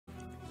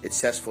It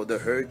says, for the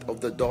hurt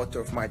of the daughter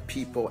of my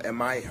people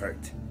am I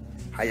hurt.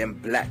 I am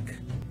black.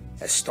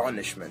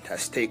 Astonishment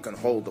has taken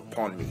hold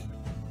upon me.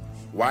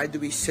 Why do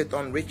we sit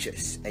on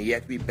riches and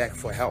yet we beg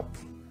for help?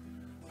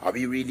 Are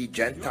we really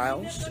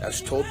Gentiles,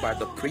 as told by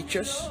the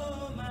preachers?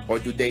 Or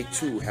do they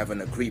too have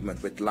an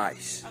agreement with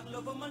lies?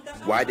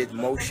 Why did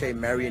Moshe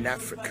marry an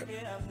African?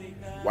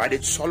 Why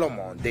did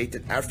Solomon date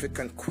an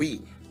African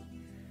queen?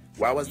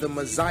 Why was the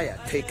Messiah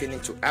taken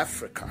into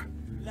Africa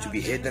to be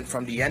hidden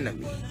from the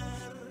enemy?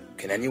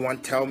 Can anyone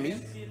tell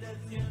me?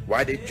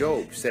 Why did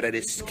Job say that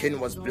his skin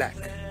was black?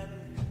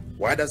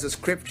 Why does the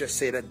scripture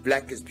say that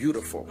black is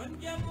beautiful,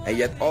 and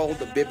yet all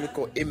the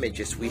biblical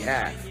images we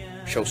have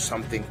show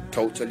something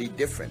totally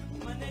different?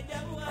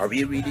 Are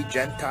we really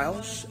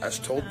Gentiles, as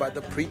told by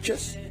the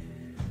preachers?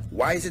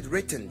 Why is it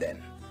written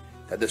then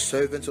that the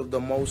servants of the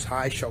Most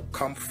High shall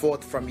come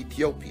forth from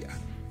Ethiopia?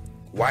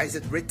 Why is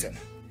it written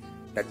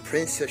that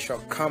princes shall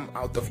come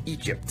out of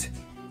Egypt,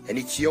 and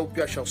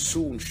Ethiopia shall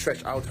soon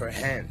stretch out her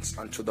hands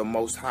unto the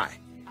Most High?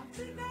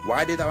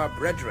 Why did our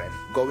brethren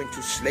go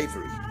into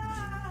slavery?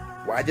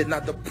 Why did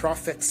not the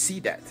prophet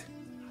see that?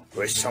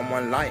 Or is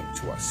someone lying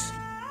to us?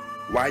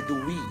 Why do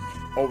we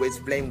always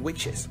blame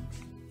witches?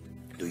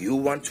 Do you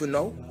want to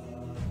know?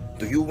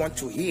 Do you want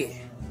to hear?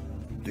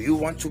 Do you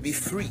want to be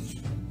free?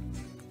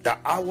 The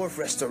hour of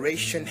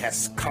restoration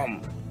has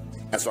come,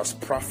 as was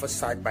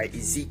prophesied by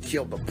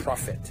Ezekiel the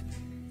prophet.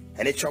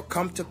 And it shall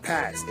come to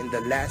pass in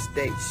the last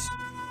days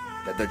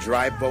that the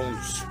dry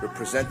bones,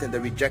 representing the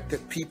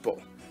rejected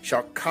people,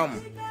 shall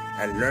come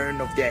and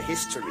learn of their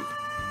history,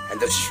 and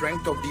the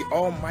strength of the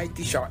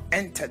Almighty shall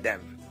enter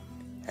them,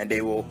 and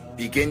they will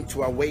begin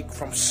to awake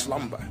from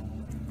slumber.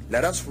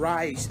 Let us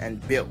rise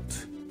and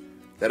build.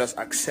 Let us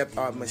accept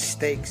our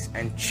mistakes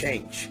and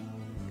change.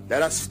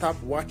 Let us stop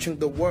watching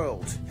the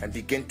world and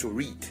begin to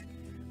read.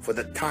 For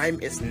the time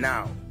is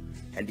now,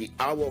 and the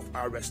hour of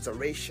our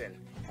restoration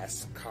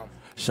has come.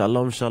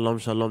 Shalom, shalom,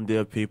 shalom,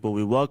 dear people.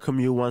 We welcome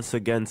you once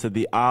again to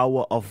the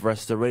Hour of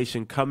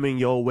Restoration, coming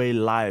your way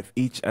live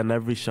each and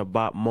every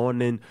Shabbat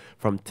morning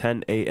from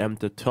 10 a.m.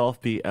 to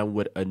 12 p.m.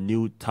 with a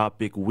new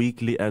topic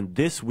weekly. And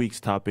this week's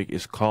topic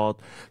is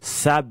called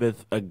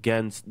Sabbath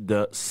Against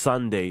the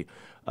Sunday.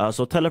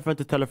 So tell a friend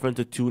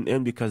to tune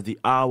in, because the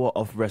Hour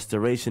of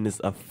Restoration is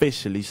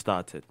officially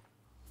started.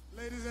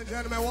 Ladies and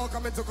gentlemen,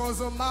 welcome into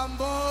Kozo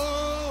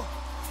Mambo,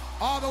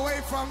 all the way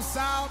from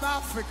South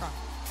Africa.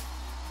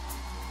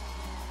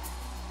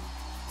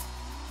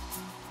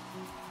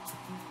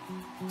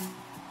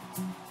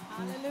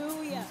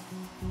 Hallelujah.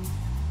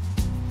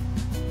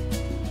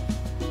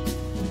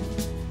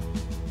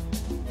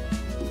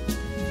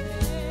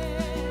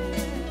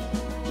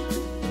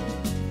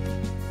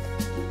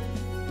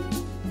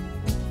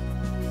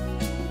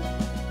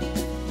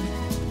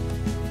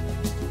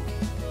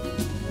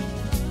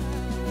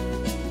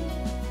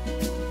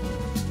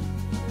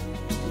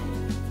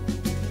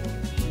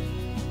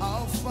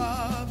 Our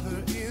Father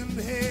in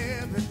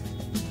heaven,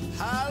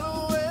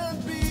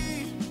 hallowed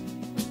be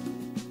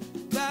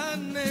thy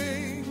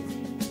name.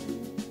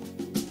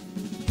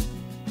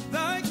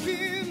 Thy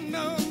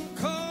kingdom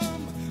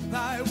come,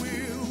 thy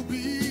will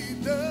be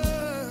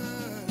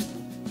done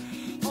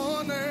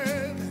on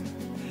earth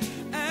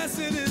as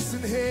it is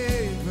in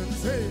heaven.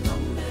 Say,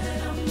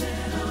 amen,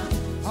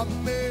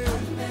 amen,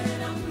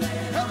 amen,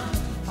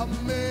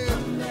 amen, amen.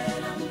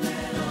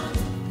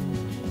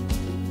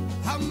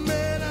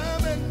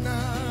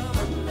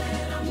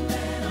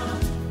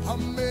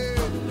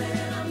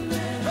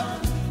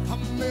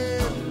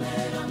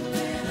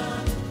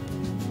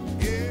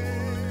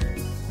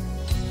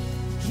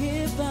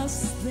 Give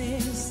us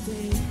this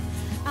day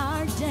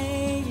our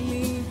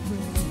daily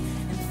bread,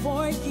 and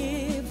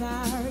forgive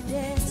our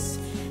debts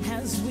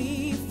as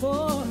we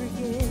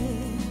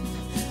forgive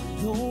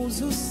those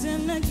who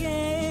sin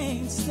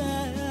against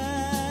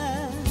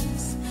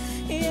us.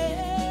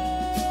 Yeah.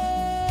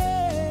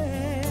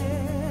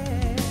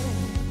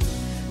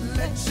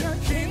 Let your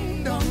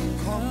kingdom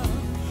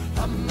come,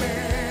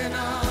 amen,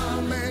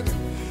 amen,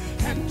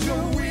 and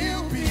your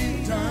will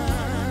be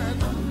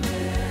done,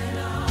 amen,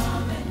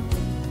 amen.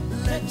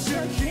 Let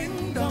your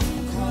kingdom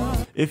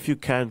come. If you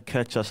can't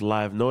catch us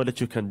live, know that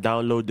you can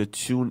download the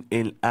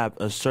TuneIn app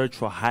and search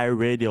for High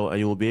Radio, and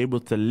you will be able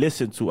to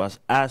listen to us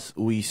as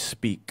we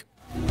speak.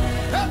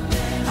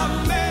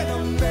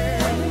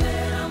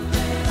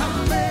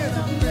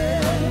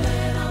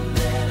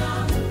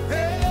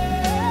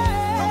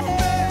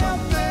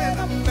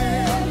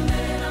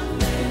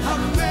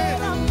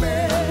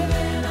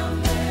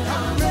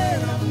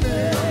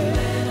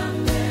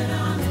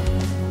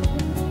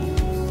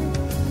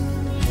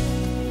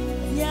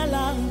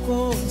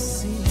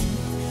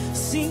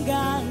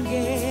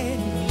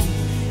 Singangeni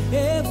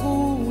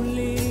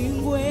ebulingweni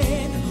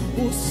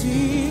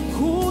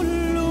usikhulule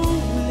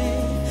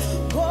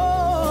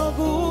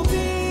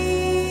kokubi.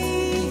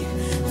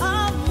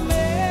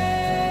 Amen.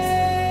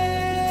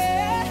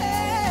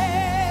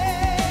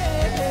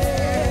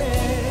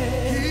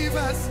 Give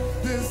us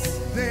this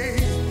day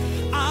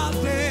our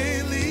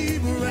daily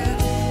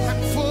bread,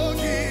 and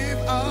forgive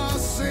our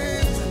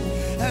sins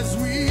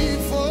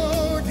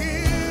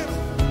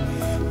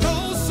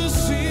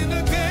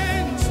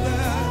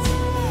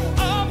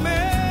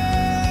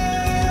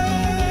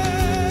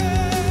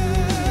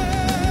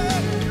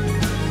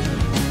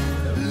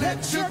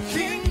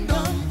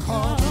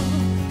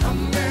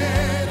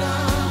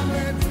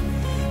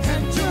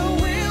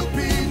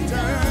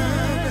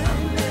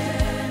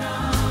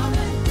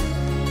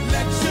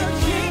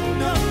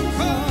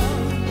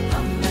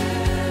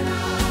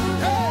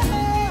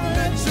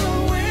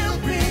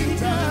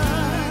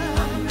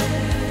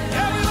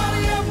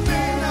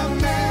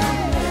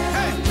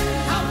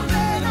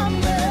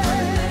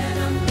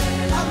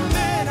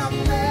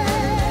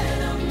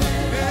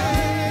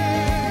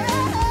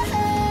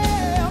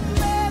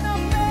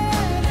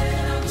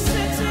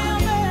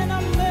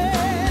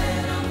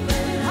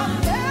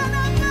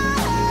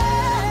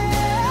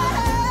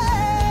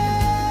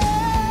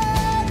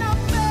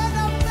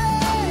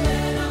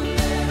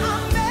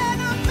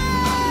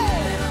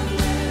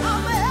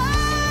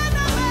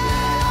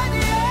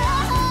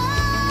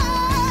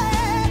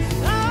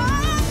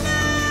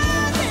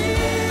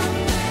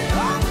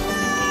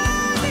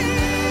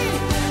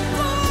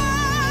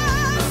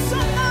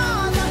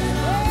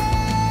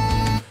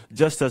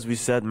just as we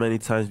said many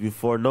times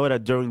before, know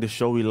that during the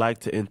show we like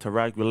to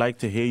interact. We like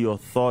to hear your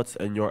thoughts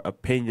and your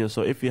opinions.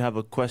 So if you have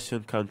a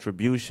question,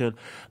 contribution,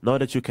 know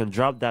that you can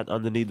drop that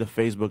underneath the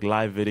Facebook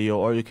Live video,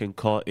 or you can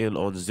call in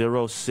on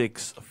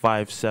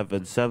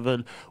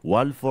 06577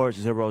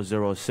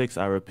 14006.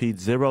 I repeat,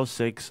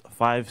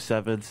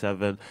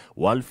 06577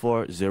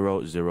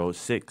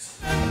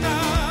 14006.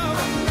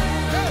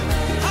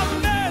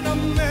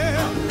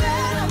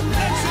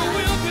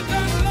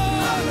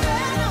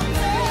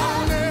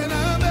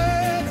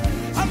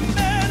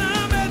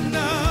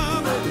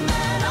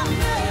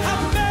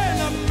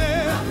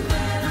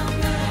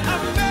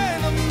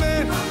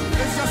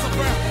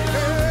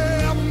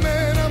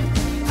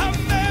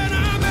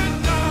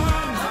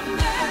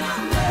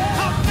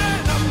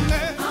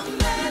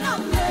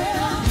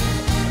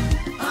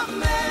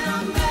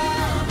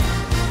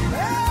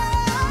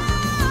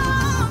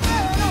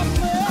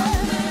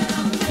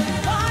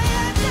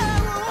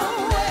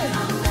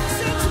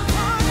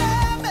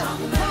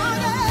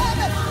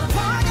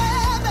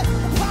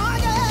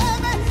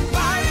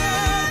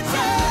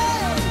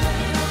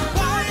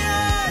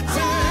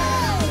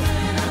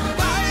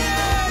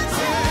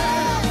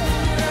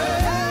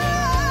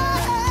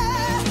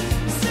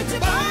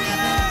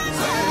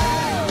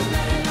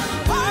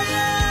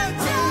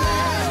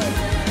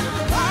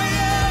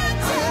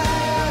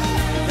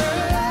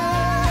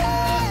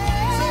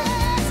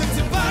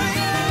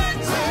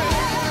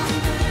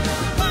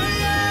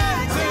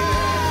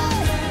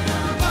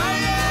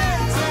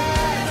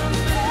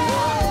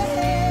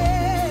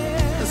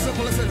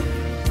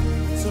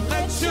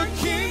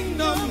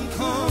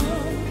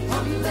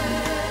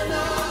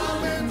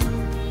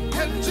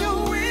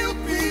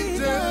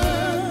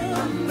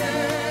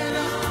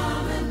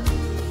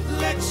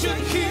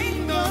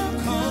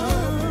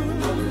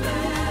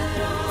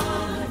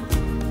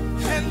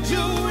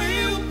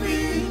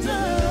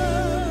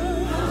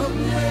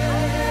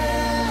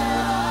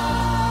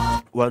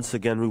 Once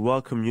again, we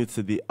welcome you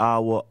to the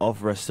Hour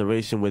of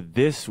Restoration with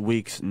this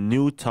week's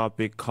new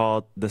topic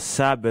called the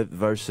Sabbath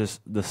versus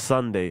the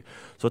Sunday.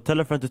 So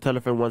tell a friend to tell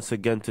a friend once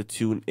again to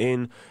tune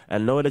in,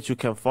 and know that you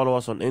can follow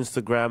us on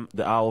Instagram,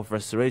 the Hour of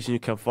Restoration. You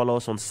can follow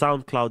us on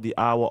SoundCloud, the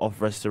Hour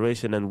of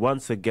Restoration. And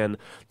once again,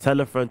 tell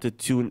a friend to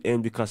tune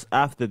in, because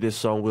after this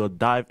song, we'll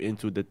dive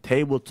into the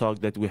table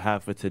talk that we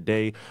have for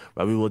today,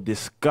 where we will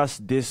discuss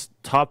this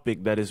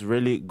topic that is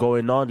really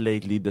going on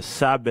lately, the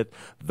Sabbath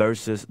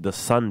versus the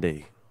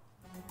Sunday.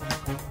 Come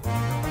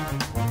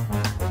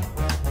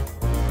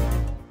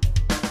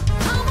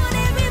on,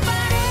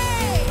 everybody!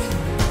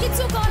 He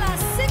took all our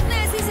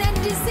sicknesses and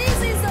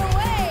diseases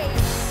away.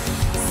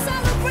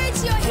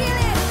 Celebrate your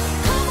healing.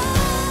 Come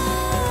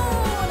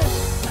on!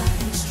 By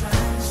His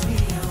stripes we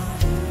are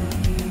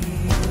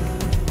healed.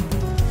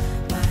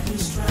 By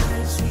His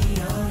stripes we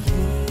are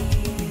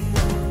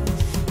healed.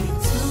 He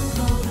took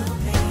all the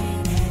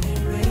pain and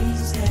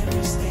erased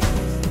every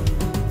stain.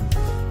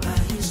 By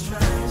His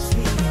stripes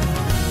we are healed.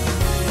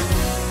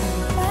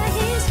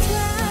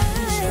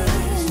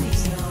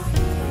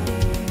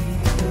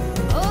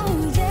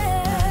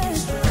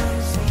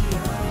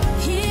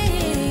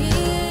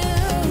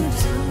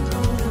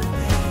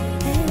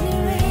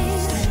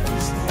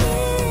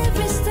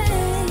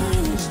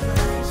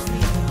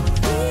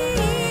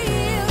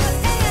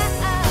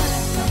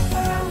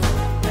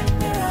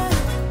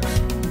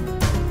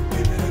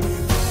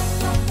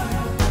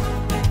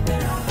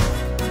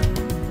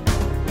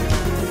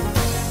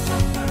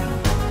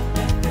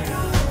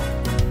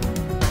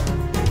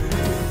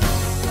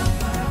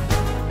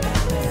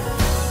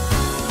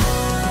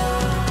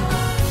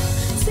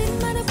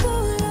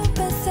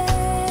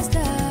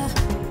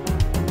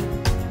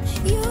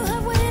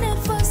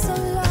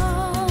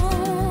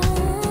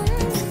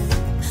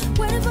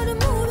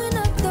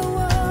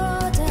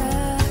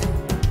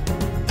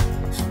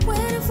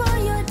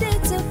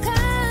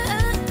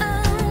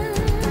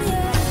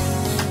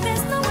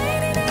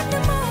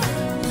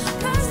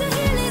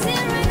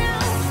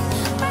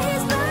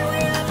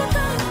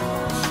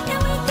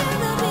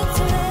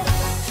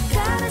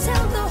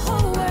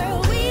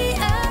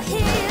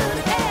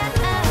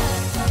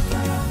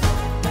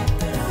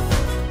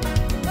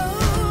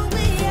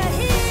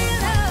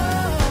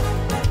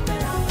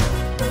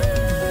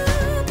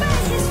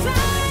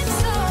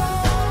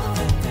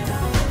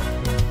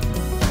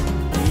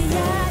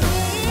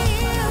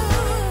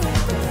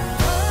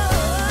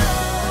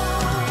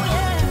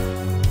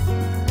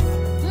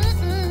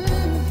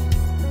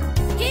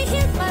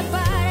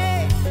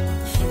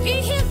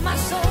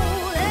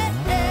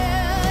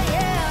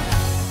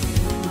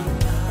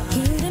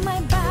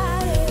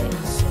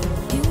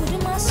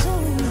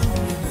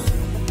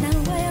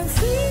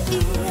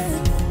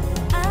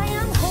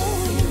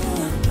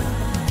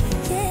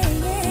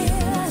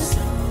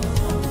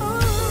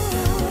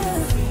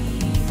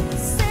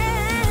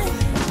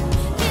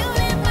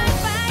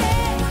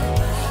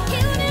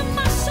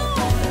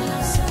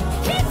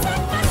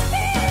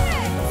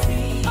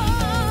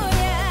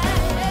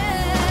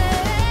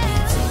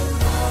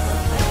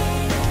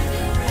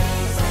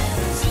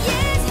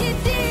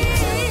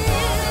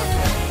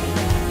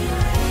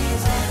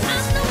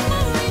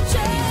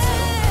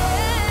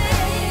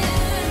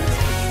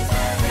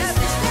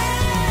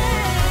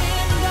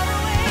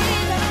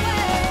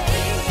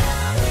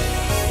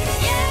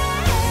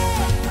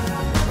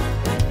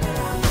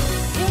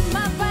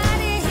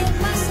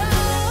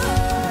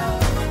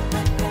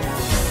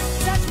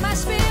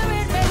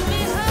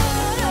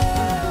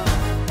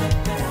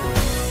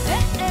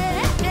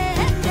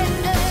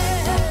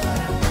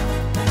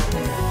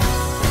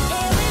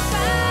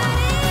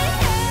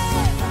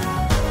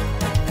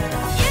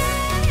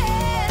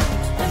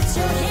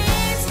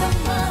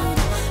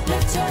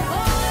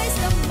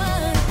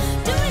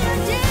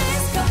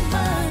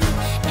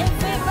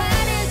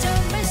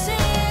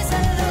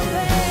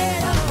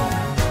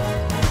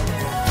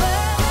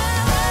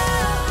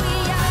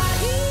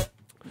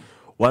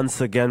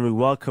 Once again, we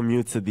welcome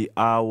you to the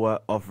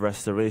Hour of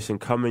Restoration,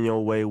 coming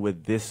your way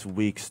with this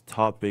week's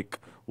topic,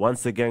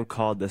 once again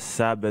called the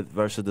Sabbath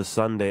versus the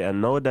Sunday.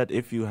 And know that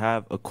if you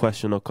have a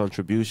question or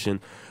contribution,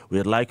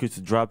 we'd like you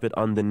to drop it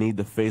underneath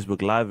the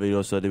Facebook Live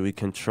video so that we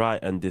can try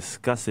and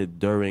discuss it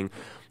during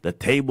the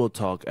Table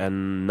Talk.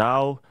 And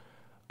now,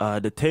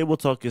 the Table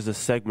Talk is a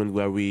segment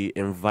where we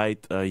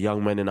invite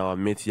young men in our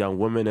midst, young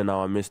women in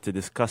our midst to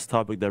discuss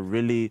topics that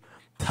really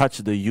touch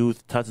the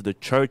youth, touch the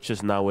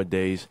churches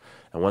nowadays.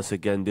 And once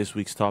again, this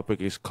week's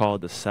topic is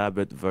called the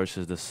Sabbath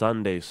versus the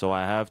Sunday. So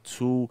I have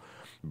two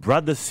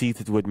brothers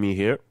seated with me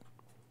here.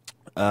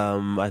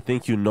 I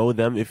think you know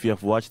them if you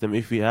have watched them.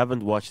 If you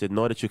haven't watched it,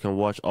 know that you can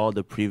watch all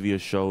the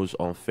previous shows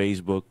on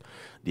Facebook,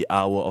 The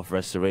Hour of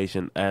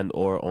Restoration, and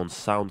or on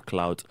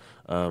SoundCloud,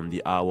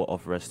 The Hour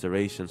of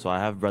Restoration. So I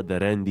have Brother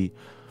Randy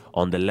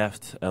on the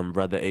left and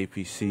Brother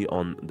APC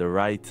on the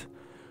right.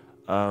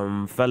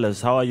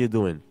 Fellas, how are you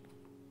doing?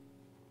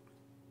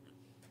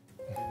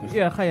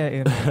 Yeah,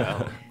 kaya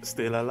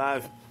Still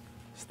alive.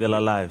 Still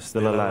alive.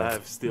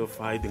 Still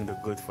fighting the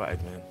good fight,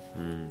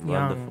 man.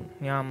 Wonderful.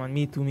 Yeah, man.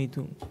 Me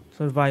too.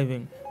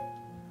 Surviving.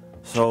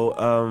 So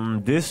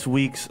this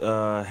week's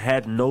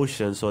head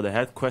notion, so the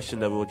head question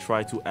that we'll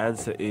try to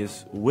answer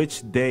is,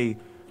 which day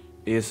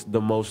is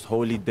the most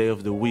holy day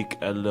of the week?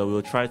 And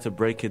we'll try to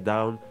break it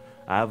down.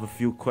 I have a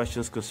few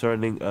questions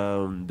concerning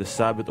the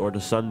Sabbath or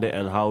the Sunday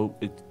and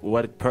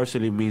what it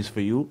personally means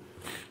for you.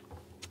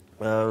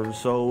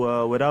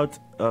 So without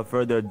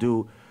further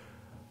ado,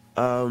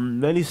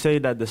 many say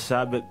that the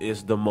Sabbath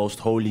is the most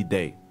holy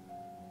day.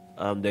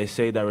 They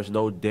say there is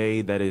no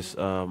day that is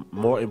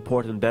more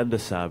important than the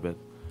Sabbath.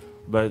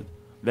 But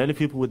many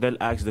people would then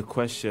ask the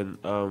question,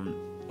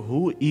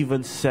 who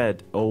even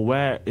said, or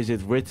where is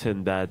it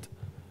written that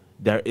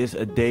there is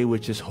a day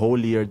which is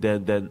holier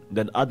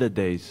than other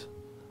days?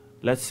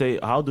 Let's say,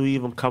 how do we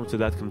even come to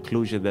that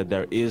conclusion that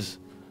there is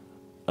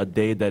a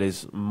day that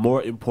is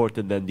more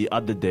important than the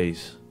other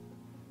days?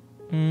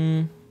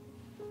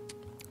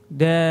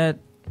 That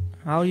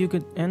how you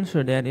could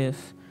answer that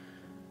is,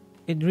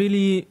 it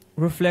really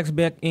reflects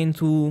back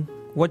into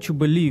what you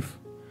believe.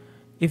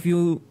 If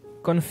you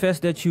confess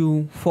that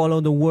you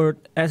follow the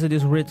word as it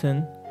is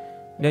written,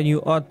 then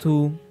you ought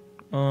to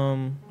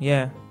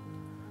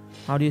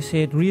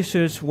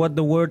research what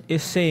the word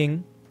is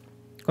saying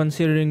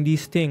considering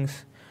these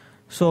things.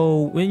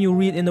 So when you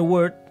read in the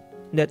word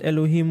that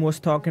Elohim was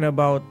talking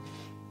about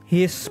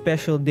his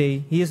special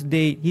day, his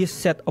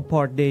set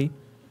apart day,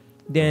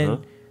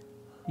 then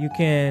you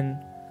can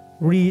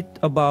read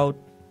about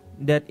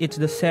that it's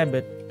the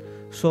Sabbath.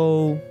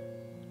 So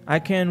I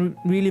can't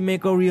really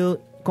make a real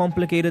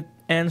complicated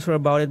answer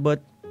about it,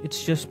 but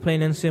it's just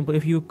plain and simple.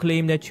 If you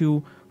claim that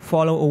you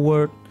follow a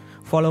word,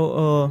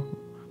 follow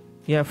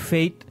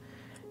faith,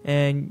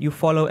 and you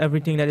follow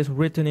everything that is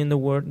written in the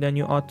word, then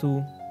you ought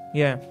to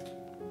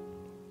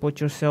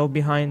put yourself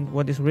behind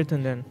what is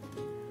written then.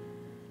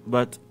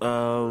 But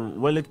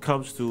when it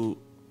comes to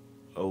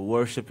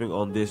worshiping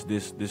on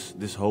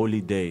this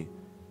holy day,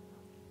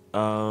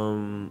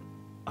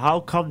 how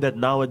come that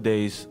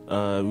nowadays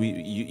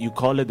you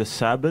call it the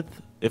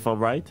Sabbath, if I'm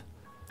right?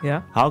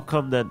 Yeah. How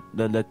come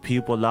that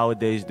people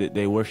nowadays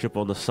they worship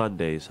on the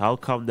Sundays? How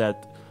come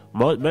that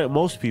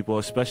most people,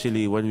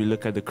 especially when we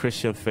look at the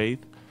Christian faith,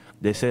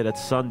 they say that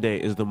Sunday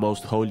is the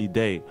most holy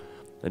day?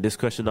 And this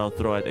question I'll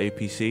throw at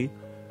APC.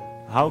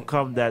 How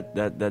come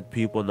that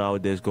people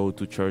nowadays go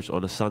to church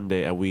on a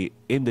Sunday and we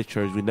in the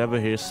church we never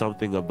hear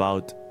something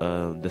about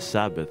the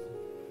Sabbath?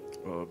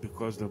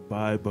 Because the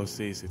Bible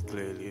says it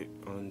clearly,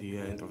 on the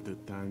end of the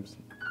times,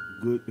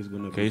 good is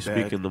going to be bad. Can you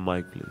speak in the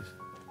mic, please?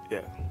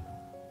 Yeah.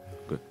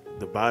 Good.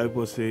 The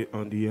Bible says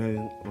on the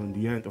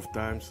end of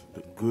times,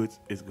 the good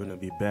is going to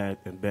be bad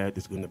and bad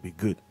is going to be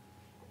good.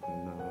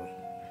 And,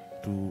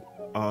 to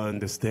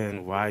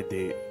understand why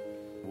they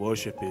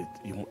worship it,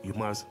 you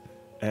must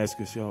ask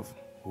yourself,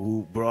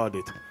 who brought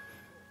it?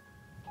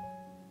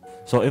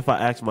 So if I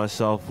ask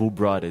myself who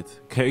brought it,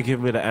 can you give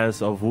me the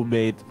answer of who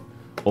made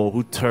or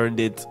who turned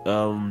it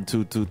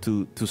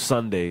to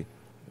Sunday?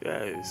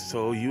 Yeah,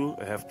 so you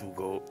have to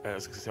go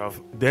ask yourself.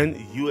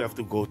 Then you have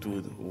to go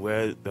to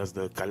where does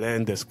the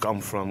calendars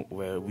come from,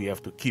 where we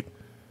have to keep,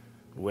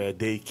 where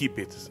they keep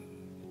it.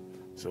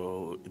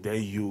 So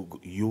then you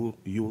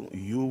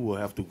will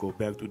have to go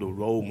back to the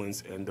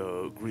Romans and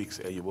the Greeks,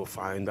 and you will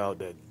find out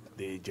that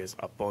they just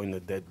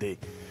appointed that day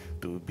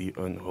to be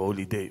an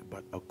holy day.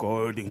 But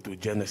according to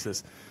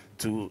Genesis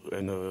 2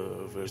 and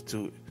verse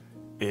 2,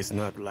 it's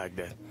not like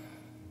that.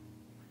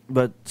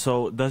 But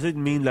so does it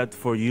mean that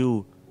for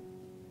you,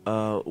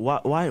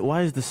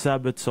 why is the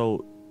Sabbath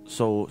so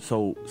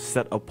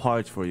set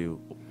apart for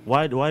you?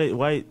 Why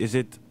does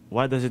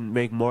it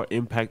make more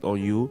impact on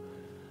you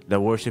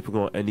than worshiping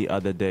on any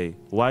other day?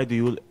 Why do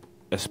you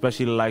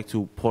especially like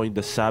to point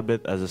the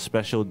Sabbath as a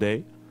special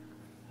day,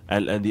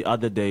 and the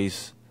other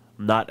days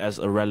not as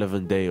a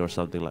relevant day or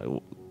something like?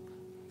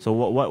 So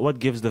what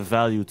gives the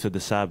value to the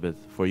Sabbath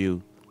for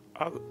you?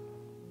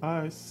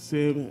 I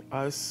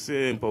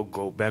simple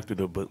go back to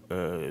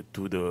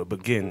the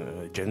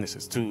begin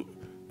Genesis 2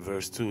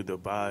 verse 2, the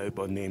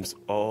Bible names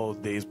all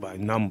days by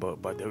number,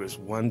 but there is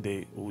one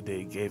day who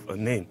they gave a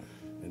name.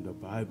 And the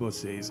Bible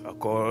says,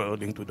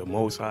 according to the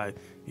Most High,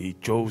 He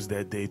chose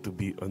that day to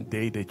be a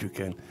day that you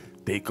can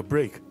take a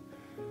break.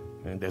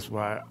 And that's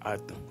why I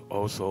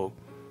also,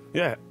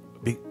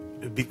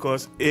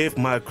 because if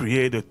my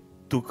Creator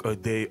took a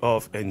day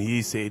off and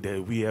He said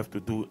that we have to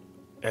do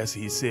as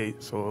He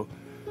said, so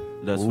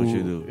that's what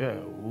you do. Yeah,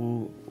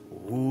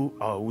 who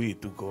are we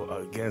to go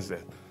against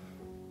that?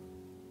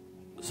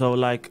 So,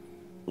 like,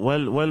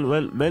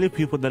 when many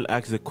people then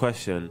ask the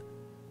question,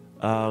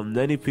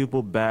 many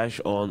people bash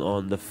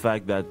on the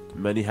fact that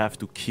many have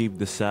to keep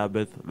the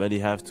Sabbath, many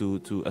have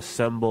to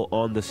assemble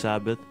on the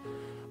Sabbath,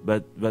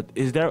 but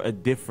is there a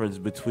difference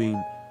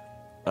between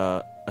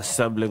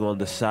assembling on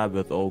the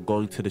Sabbath or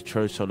going to the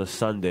church on a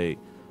Sunday?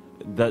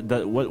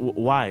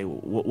 Why?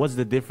 What's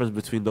the difference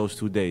between those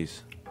 2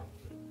 days?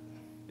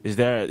 Is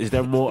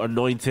there more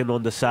anointing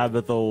on the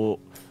Sabbath or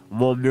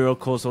more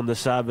miracles on the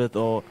Sabbath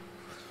or?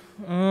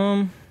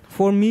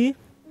 For me,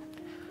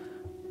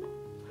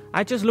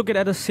 I just look at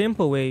it a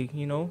simple way,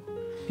 you know.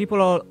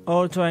 People are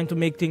all trying to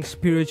make things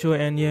spiritual,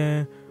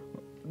 and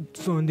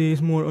Sunday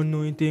is more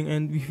anointing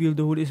and we feel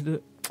the Holy is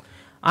the...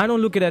 I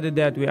don't look at it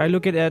that way. I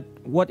look at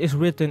what is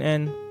written,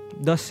 and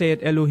thus saith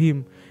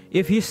Elohim.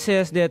 If He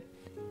says that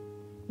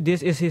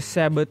this is His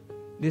Sabbath,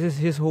 this is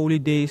His holy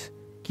days,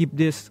 keep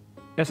this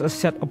as a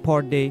set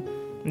apart day,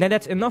 then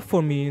that's enough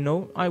for me, you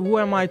know. Who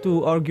am I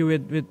to argue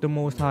with the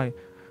Most High?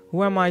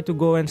 Who am I to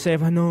go and say,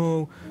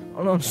 no,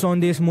 on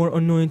Sunday is more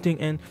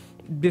anointing and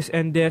this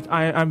and that.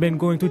 I've been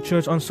going to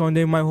church on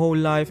Sunday my whole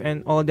life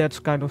and all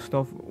that kind of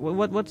stuff.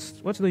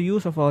 What's the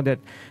use of all that?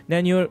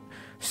 Then you're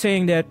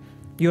saying that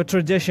your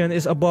tradition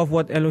is above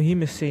what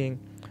Elohim is saying.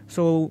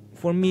 So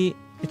for me,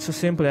 it's so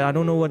simple. I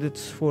don't know what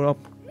it's for up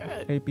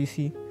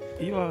APC.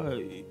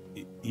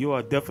 You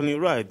are definitely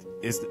right.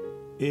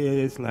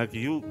 It's like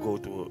you go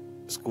to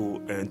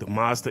school and the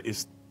master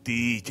is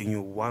teaching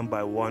you one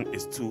by one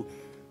is two.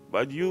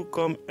 But you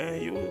come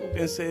and you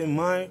can say,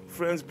 my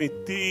friends been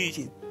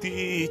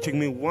teaching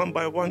me one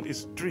by one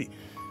is three.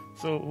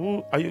 So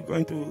who are you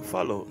going to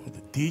follow?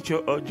 The teacher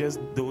or just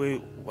the way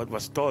what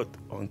was taught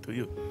onto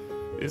you?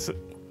 It's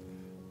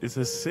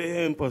a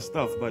simple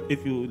stuff, but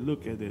if you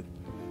look at it,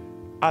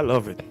 I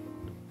love it.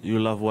 You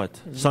love what?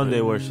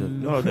 Sunday worship.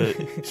 No, the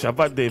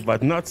Shabbat day,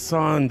 but not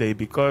Sunday,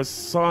 because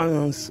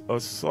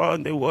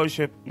Sunday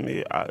worship,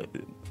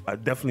 I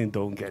definitely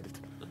don't get it.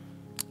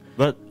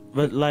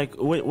 But like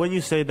when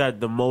you say that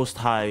the Most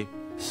High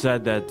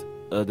said that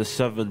the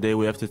seventh day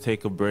we have to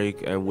take a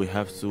break and we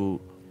have to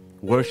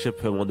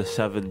worship Him on the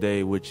seventh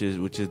day, which is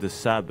the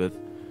Sabbath,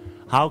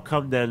 how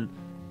come then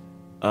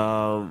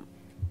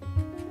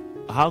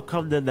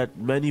that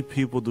many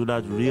people do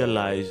not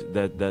realize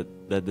that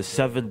the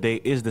seventh day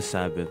is the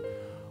Sabbath?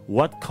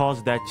 What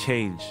caused that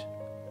change?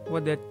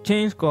 What that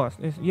change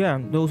caused is,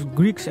 those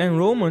Greeks and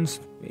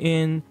Romans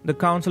in the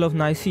Council of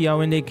Nicaea,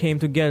 when they came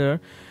together,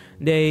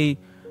 they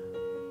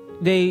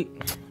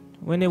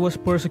when they was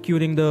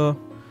persecuting the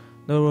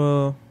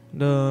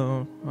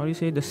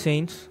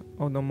saints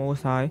of the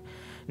Most High,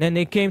 then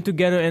they came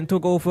together and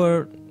took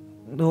over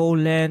the whole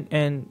land,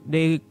 and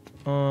they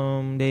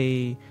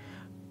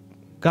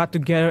got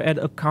together at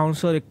a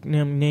council. They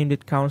named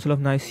it Council of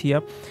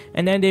Nicaea,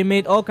 and then they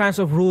made all kinds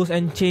of rules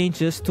and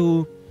changes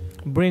to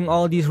bring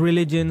all these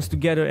religions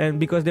together, and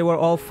because they were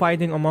all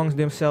fighting amongst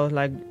themselves,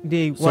 like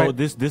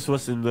this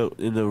was in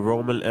the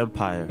Roman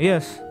Empire.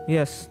 Yes.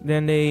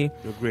 Then the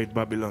Great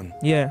Babylon.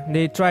 Yeah,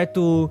 they tried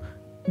to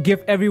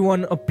give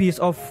everyone a piece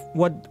of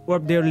what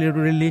their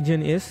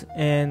religion is,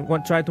 and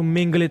try to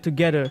mingle it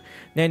together.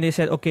 Then they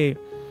said okay,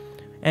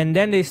 and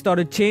then they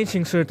started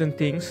changing certain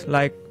things,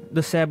 like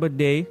the Sabbath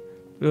day,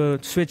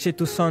 switch it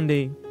to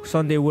Sunday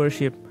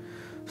worship.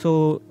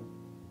 So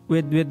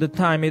with the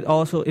time,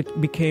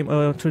 it became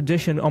a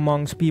tradition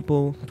amongst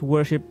people to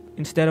worship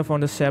instead of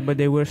on the Sabbath.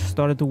 They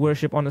started to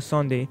worship on the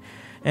Sunday,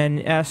 and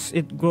as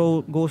it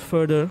goes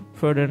further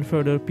and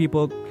further,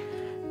 people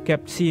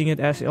kept seeing it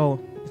as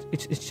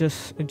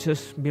it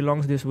just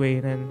belongs this way,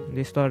 and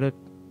they started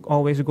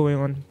always going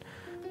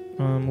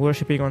on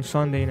worshiping on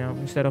Sunday now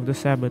instead of the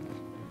Sabbath.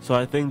 So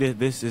I think that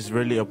this is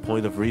really a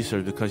point of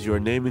research, because you are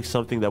naming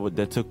something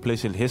that took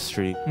place in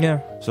history. Yeah.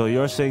 So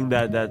you're saying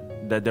that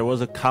there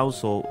was a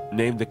council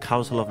named the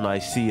Council of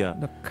Nicaea.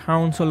 The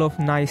Council of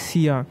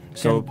Nicaea.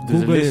 So to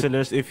the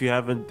listeners, if you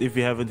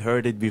haven't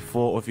heard it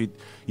before, or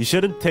you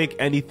shouldn't take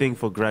anything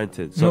for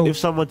granted. So if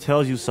someone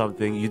tells you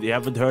something you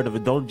haven't heard of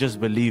it, don't just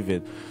believe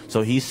it.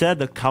 So he said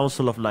the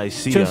Council of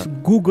Nicaea. Just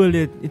Google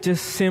it. It's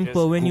just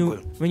simple. When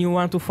you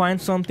want to find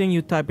something,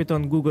 you type it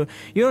on Google.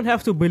 You don't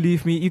have to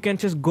believe me. You can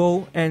just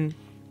go and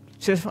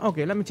just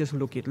let me just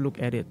look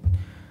at it.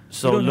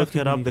 So look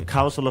it up, the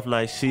Council of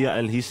Nicaea,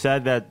 and he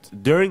said that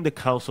during the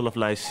Council of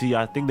Nicaea,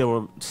 I think there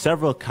were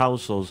several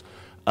councils,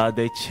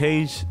 they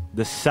changed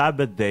the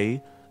Sabbath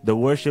day, the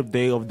worship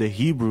day of the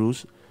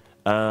Hebrews,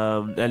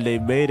 and they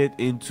made it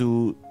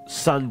into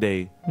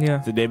Sunday.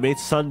 Yeah. So they made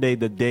Sunday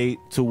the day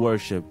to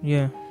worship.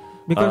 Yeah.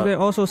 Because they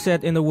also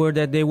said in the word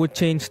that they would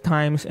change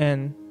times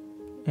and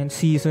and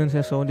seasons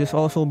and so. This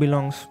also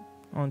belongs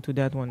onto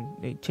that one.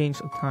 They change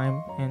the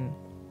time and.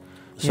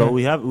 So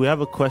yeah. we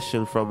have a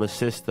question from a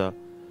sister,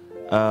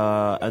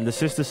 and the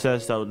sister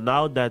says that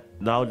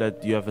now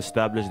that you have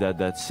established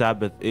that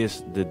Sabbath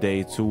is the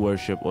day to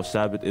worship, or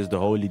Sabbath is the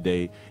holy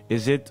day,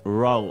 is it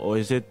wrong or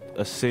is it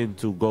a sin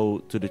to go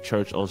to the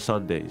church on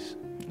Sundays?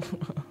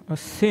 A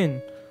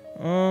sin.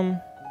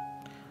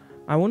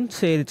 I wouldn't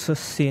say it's a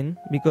sin,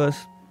 because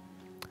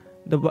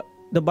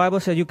the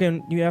Bible said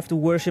you have to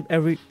worship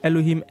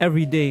Elohim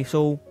every day.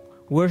 So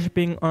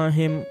worshiping on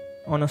him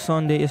on a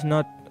Sunday is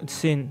not a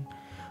sin,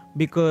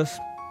 because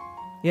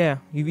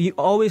you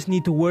always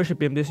need to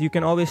worship him. You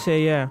can always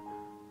say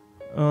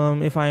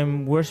if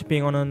I'm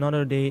worshiping on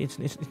another day,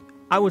 it's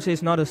I would say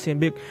it's not a sin.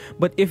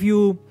 But if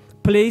you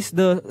place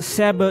the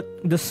Sabbath,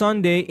 the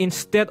Sunday,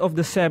 instead of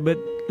the Sabbath,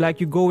 like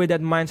you go with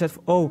that mindset,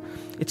 oh,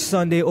 it's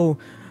Sunday, oh,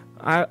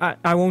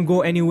 I won't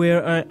go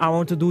anywhere, I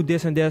want to do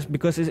this and this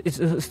because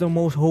it's the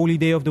most holy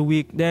day of the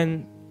week,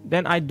 then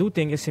I do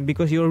think it's sin,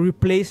 because you're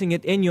replacing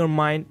it in your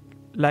mind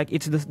like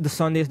it's the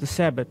Sunday is the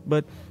Sabbath.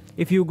 But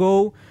if you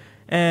go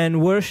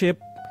and worship,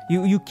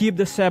 you keep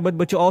the Sabbath,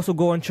 but you also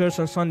go on church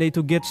on Sunday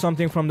to get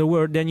something from the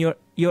Word, then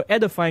you're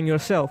edifying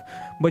yourself,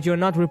 but you're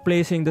not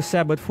replacing the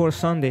Sabbath for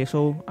Sunday.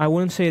 So I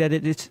wouldn't say that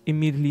it's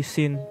immediately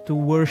sin to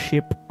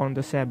worship on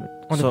the Sabbath,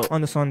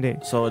 on the Sunday.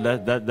 So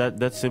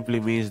that simply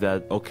means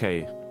that,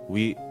 okay,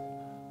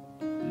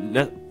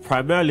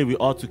 primarily we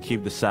ought to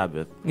keep the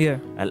Sabbath. Yeah.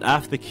 And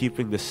after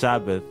keeping the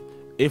Sabbath,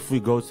 if we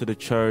go to the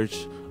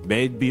church,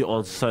 maybe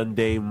on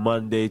Sunday,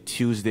 Monday,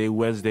 Tuesday,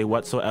 Wednesday,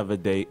 whatsoever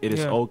day, it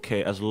is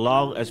okay, as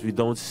long as we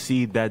don't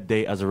see that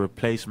day as a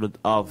replacement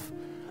of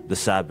the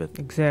Sabbath.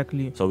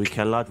 Exactly. So we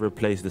cannot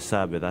replace the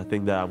Sabbath. I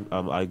think that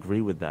I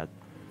agree with that.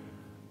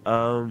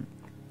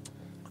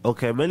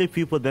 Okay, many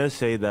people then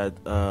say that,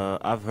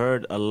 I've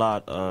heard a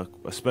lot,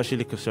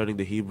 especially concerning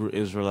the Hebrew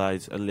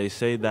Israelites, and they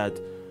say that,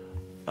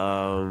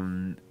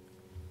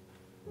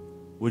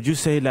 would you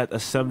say that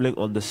assembling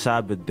on the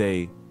Sabbath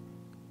day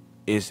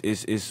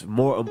is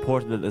more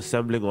important than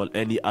assembling on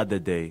any other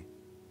day?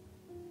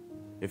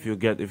 If you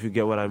get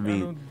what I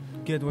mean. I don't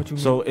get what you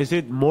mean. So is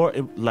it more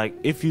like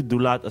if you do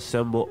not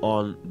assemble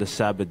on the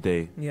Sabbath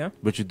day,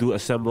 but you do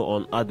assemble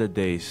on other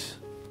days?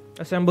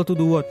 Assemble to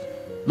do what?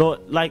 No,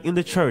 like in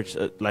the church,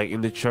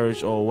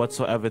 or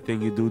whatsoever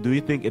thing you do. Do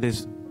you think it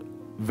is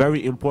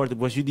very important?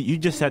 Because you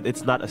just said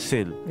it's not a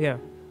sin. Yeah.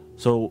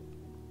 So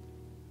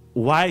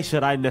why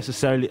should I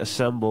necessarily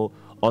assemble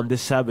on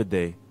this Sabbath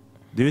day?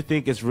 Do you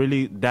think it's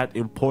really that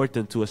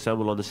important to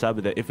assemble on the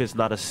Sabbath day if it's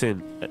not a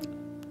sin?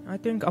 I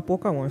think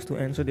Apoka wants to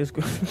answer this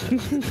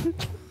question.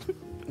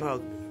 Now,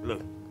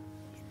 look,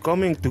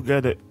 coming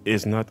together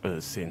is not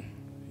a sin,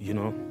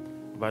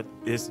 but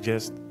it's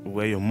just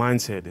where your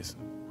mindset is.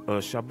 A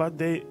Shabbat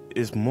day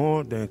is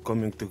more than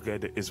coming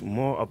together. It's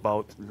more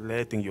about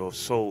letting your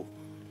soul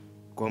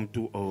come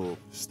to a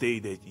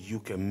state that you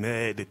can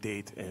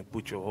meditate and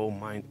put your whole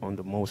mind on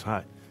the Most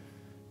High.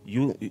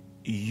 You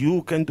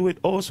can do it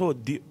also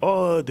the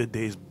other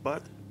days,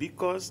 but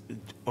because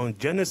on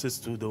Genesis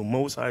 2, the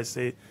Most High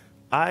say,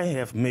 I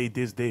have made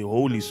this day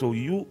holy, so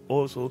you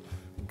also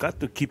got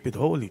to keep it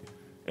holy.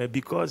 And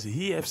because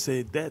he have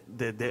said that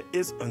there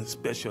is a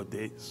special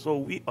day, so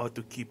we ought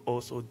to keep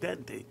also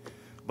that day.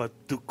 But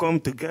to come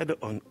together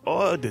on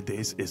all the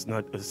days is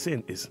not a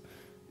sin,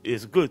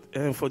 is good.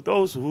 And for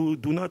those who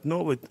do not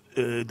know it,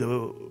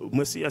 the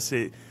Messiah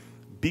said,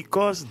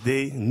 because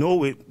they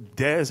know it,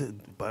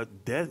 and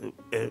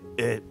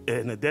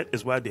that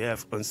is why they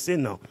have a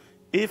sin now.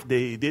 If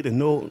they didn't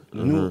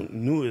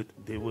knew it,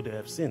 they would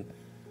have sinned.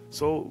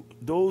 So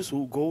those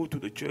who go to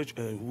the church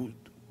and who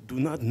do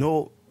not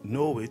know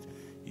it,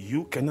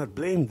 you cannot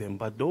blame them.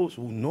 But those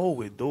who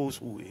know it, those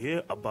who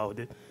hear about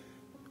it,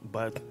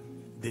 but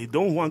they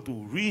don't want to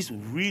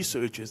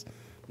research it,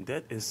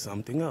 that is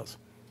something else.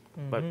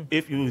 But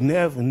if you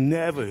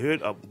never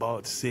heard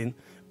about sin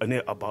and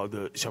about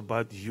the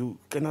Shabbat, you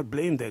cannot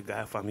blame that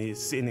guy for he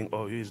is sinning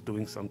or he is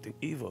doing something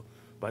evil.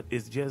 But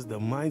it's just the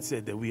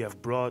mindset that we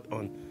have brought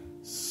on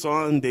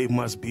Sunday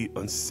must be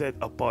a set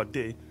apart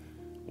day.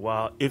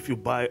 While if you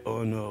buy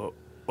on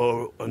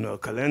a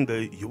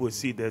calendar, you will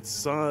see that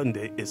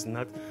Sunday is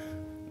not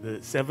the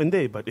 7th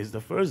day, but it's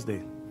the first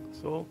day.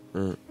 So.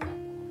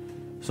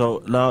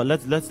 So now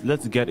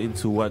let's get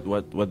into what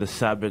the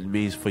Sabbath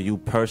means for you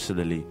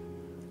personally.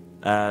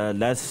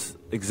 That's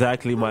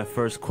exactly my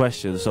first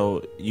question.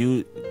 So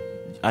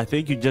I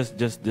think you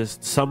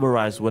just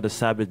summarized what the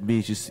Sabbath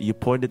means. You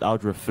pointed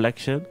out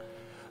reflection.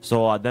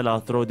 So then I'll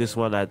throw this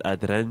one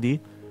at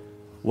Randy.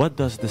 What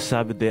does the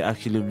Sabbath day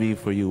actually mean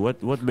for you?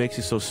 What makes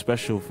it so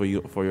special for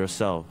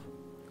yourself?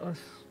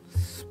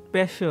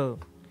 Special.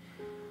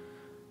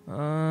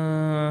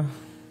 What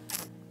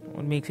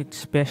makes it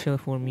special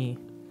for me?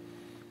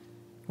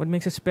 What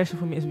makes it special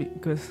for me is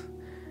because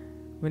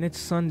when it's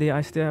Sunday,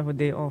 I still have a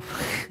day off.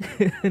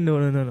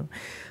 No.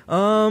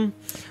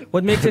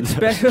 What makes it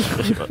special?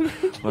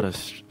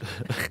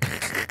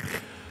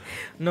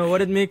 No,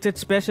 what it makes it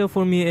special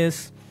for me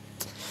is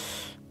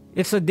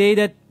it's a day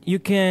that you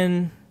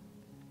can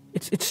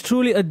it's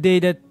truly a day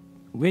that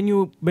when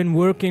you've been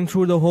working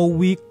through the whole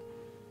week,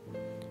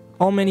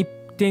 how many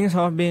things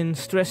have been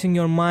stressing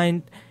your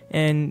mind,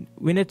 and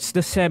when it's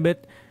the Sabbath,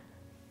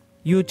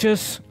 you're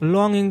just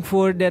longing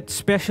for that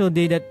special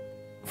day that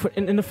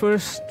and the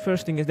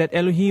first thing is that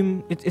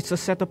Elohim, it's a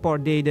set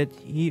apart day that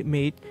He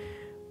made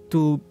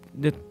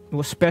that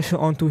was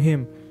special unto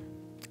Him.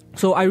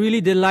 So I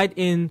really delight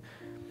in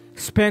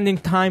spending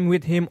time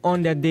with Him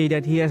on that day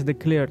that He has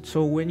declared.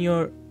 So when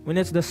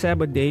it's the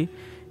Sabbath day,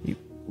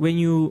 when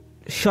you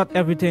shut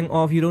everything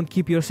off, you don't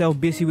keep yourself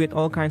busy with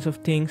all kinds of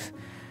things,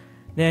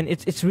 then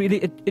it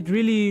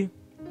really,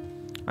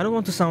 I don't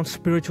want to sound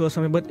spiritual or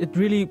something, but it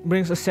really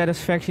brings a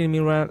satisfaction in me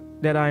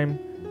that I'm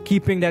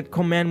keeping that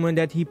commandment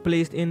that He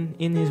placed in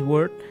His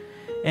word,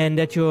 and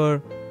that you're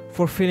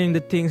fulfilling the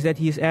things that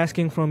He is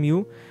asking from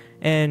you,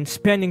 and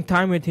spending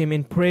time with Him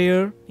in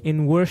prayer,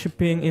 in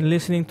worshiping, in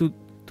listening to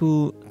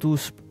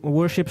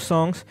worship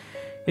songs.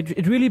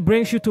 It really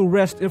brings you to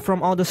rest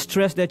from all the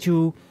stress that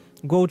you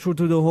go through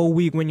to the whole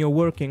week when you're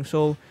working.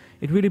 So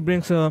it really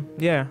brings how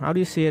do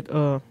you say it?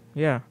 I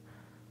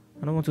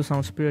don't want to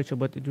sound spiritual,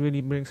 but it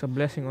really brings a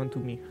blessing onto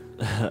me.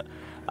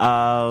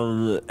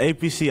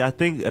 APC, I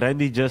think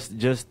Randy just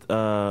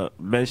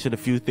mentioned a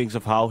few things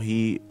of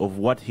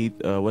what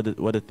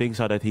the things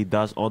are that he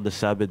does on the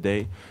Sabbath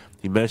day.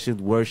 He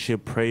mentioned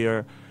worship,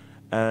 prayer,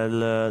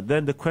 and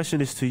then the question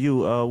is to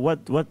you: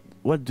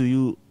 what do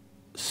you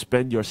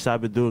spend your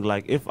Sabbath doing?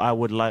 Like if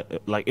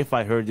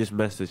I heard this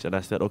message and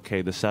I said,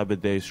 okay, the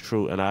Sabbath day is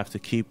true and I have to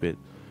keep it.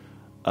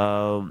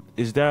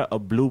 Is there a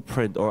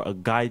blueprint or a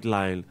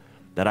guideline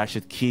that I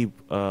should keep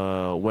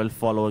while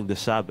following the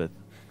Sabbath?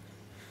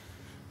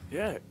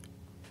 Yeah,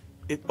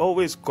 it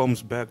always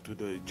comes back to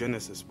the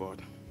Genesis part,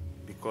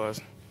 because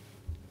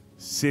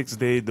 6th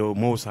day, the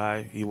Most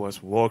High, He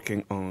was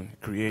working on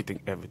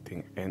creating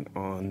everything, and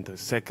on the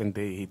 2nd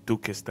day, He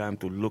took His time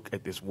to look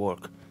at His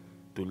work,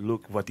 to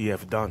look what He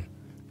have done,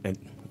 and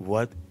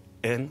what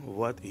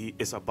He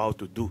is about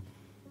to do.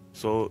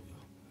 So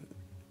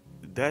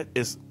that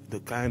is the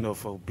kind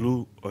of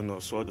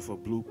a sort of a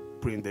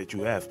blueprint that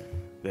you have,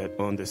 that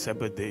on the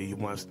Sabbath day you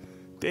must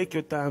take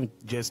your time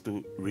just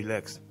to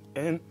relax.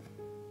 And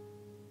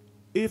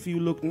if you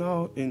look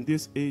now in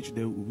this age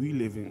that we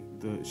live in,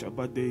 the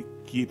Shabbat day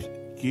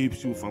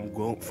keeps you from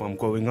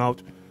going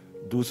out,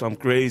 do some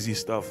crazy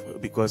stuff,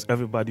 because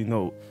everybody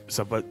know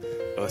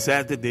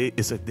Saturday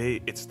is a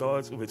day. It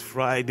starts with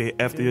Friday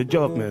after your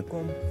job, man.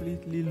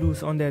 Completely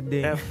loose on that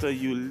day. After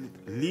you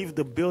leave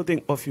the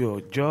building of your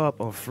job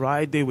on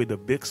Friday with a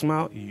big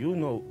smile, you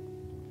know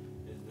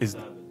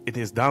it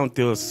is down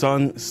till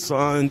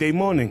Sunday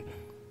morning.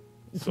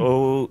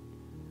 So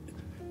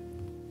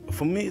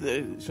for me,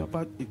 the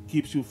Shabbat, it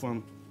keeps you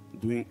from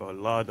doing a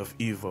lot of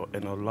evil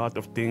and a lot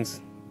of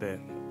things that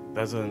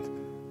doesn't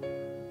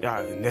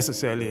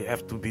necessarily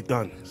have to be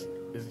done.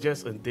 It's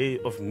just a day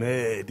of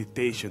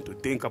meditation to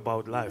think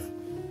about life.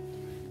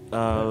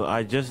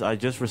 I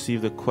just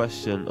received a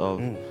question of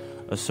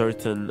a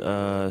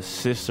certain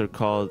sister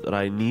called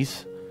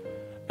Rainis,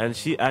 and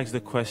she asked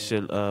the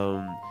question,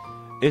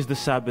 is the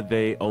Sabbath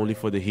day only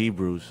for the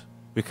Hebrews?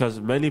 Because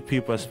many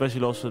people,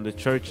 especially also in the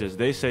churches,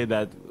 they say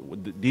that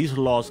these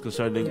laws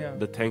concerning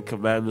the Ten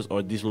Commandments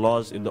or these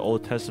laws in the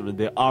Old Testament,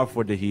 they are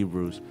for the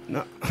Hebrews.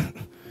 No.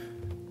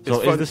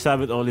 So is the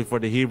Sabbath only for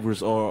the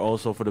Hebrews or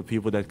also for the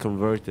people that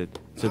converted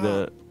to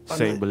the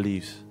same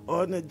beliefs?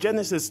 On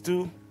Genesis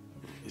 2,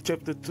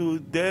 chapter 2,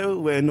 there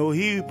were no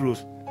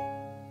Hebrews.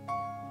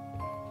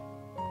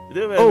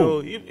 There were no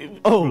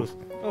Hebrews.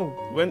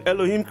 When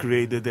Elohim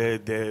created,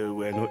 there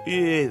were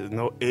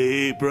no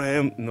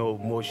Abraham, no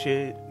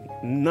Moshe,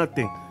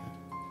 nothing.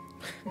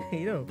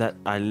 That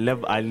I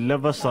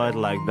never saw it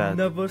like that.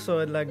 Never saw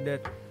it like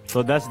that.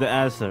 So that's the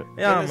answer.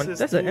 Yeah, man,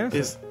 that's the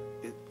answer.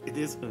 It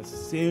is a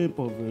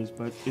simple verse,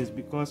 but it's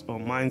because our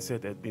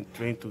mindset has been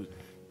trained to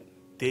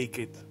take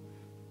it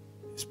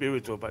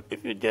spiritual. But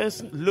if you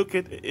just look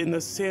at it in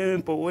a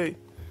simple way,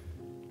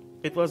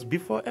 it was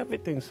before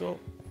everything. So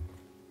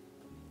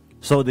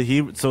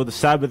the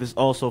Sabbath is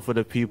also for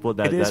the people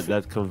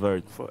that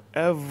convert. For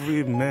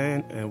every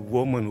man and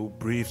woman who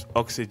breathes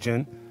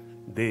oxygen,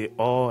 they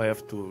all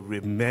have to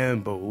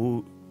remember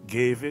who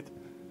gave it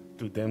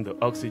to them, the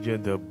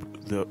oxygen,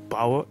 the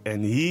power,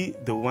 and He,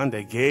 the one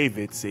that gave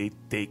it, say,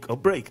 take a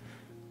break.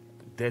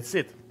 That's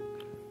it.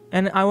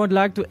 And I would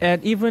like to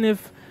add, even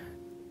if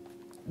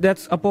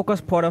that's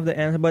Apoka's part of the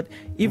answer, but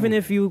even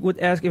if you would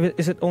ask,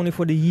 is it only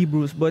for the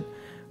Hebrews? But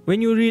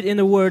when you read in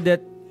the Word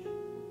that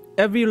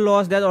every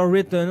laws that are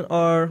written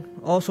are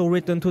also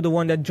written to the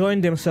one that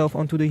joined themselves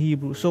onto the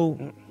Hebrews. So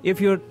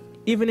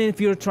even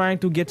if you're trying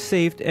to get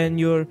saved and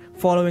you're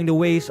following the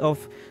ways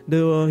of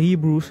the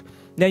Hebrews,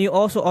 then you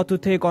also ought to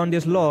take on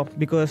this law,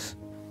 because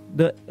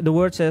the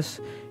word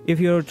says if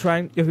you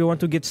want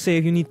to get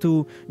saved, you need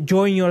to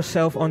join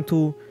yourself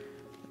onto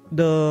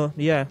the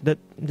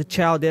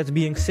child that's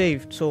being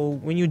saved. So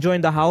when you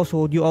join the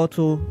household, you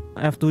also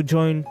have to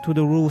join to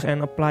the rules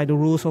and apply the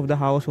rules of the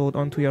household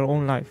onto your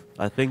own life.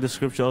 I think the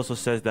scripture also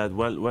says that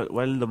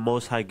when the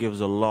Most High gives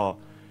a law,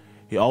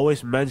 he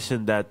always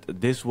mentioned that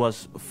this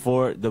was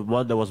for the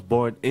one that was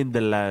born in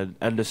the land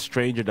and the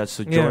stranger that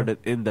sojourned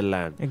in the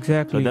land.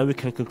 Exactly. So then we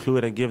can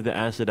conclude and give the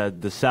answer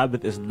that the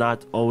Sabbath is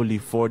not only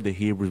for the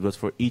Hebrews, but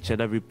for each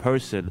and every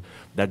person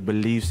that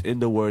believes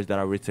in the words that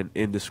are written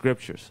in the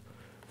scriptures.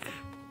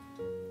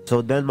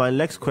 So then my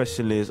next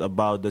question is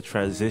about the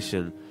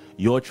transition,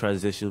 your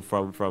transition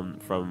from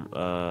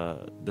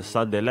the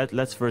Sunday.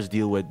 Let's first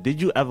deal with,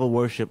 did you ever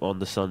worship on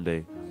the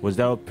Sunday? Was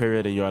there a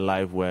period in your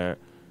life where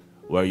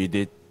you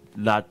did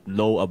not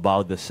know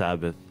about the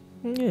Sabbath?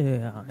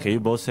 Yeah. Can you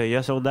both say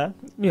yes on that?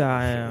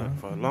 Yeah.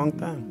 For a long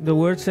time. The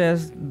word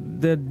says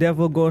the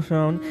devil goes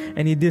around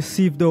and he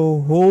deceived the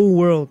whole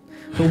world.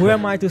 So who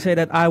am I to say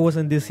that I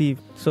wasn't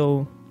deceived?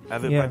 So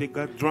everybody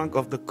got drunk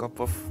off the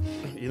cup of,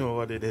 you know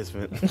what it is,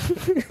 man.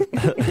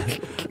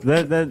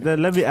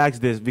 then let me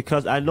ask this,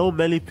 because I know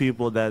many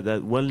people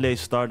that when they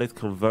started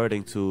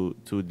converting to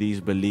these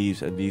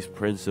beliefs and these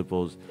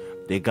principles,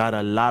 they got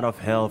a lot of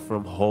help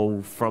from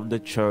home, from the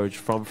church,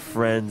 from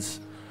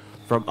friends,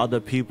 from other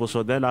people.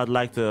 So then I'd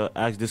like to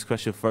ask this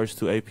question first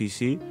to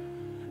APC,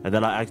 and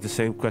then I'll ask the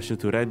same question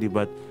to Randy.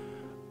 But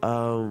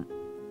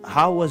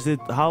how was it?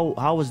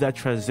 How was that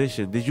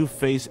transition? Did you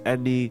face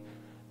any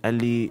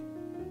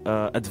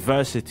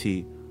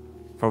adversity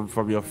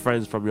from your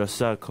friends, from your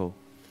circle?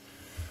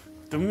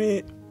 To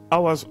me, I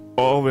was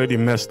already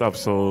messed up,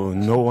 so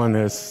no one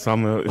has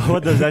somehow.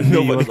 What does that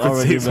mean? Nobody You was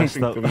already could say messed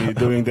something up. to me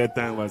during that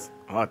time was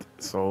hot.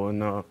 So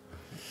no.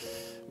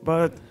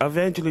 But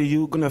eventually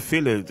you're gonna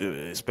feel it,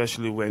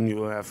 especially when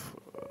you have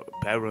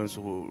parents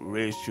who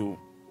raised you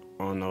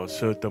on a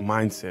certain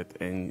mindset,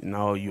 and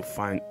now you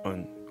find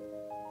on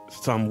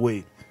some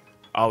way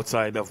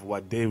outside of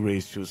what they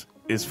raised you.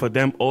 It's for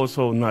them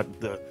also not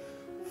the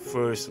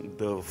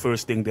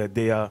first thing that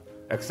they are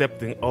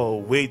accepting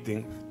or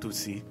waiting to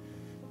see.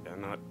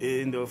 And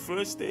in the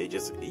first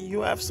stages,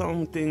 you have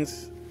some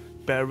things,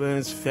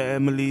 parents,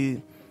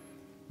 family,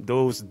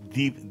 those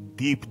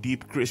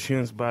deep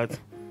Christians, but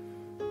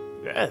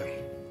yeah,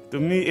 to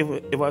me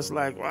it was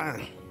like, wow,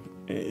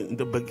 in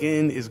the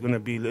beginning it's gonna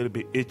be a little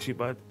bit itchy,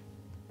 but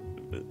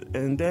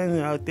and then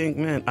I think,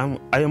 man,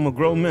 I am a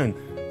grown man,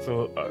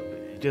 so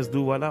just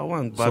do what I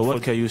want. But so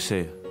what can you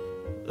say?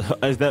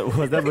 Was that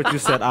what you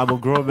said? I'm a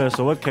grown man,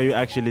 so what can you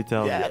actually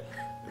tell me?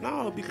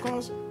 No,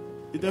 because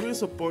there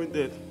is a point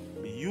that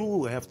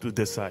you have to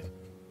decide,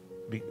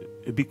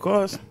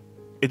 because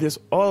it is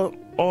all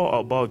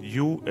about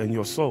you and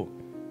your soul,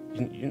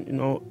 you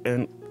know.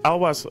 And I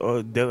was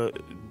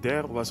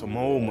there was a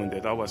moment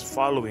that I was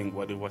following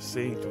what it was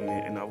saying to me,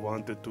 and I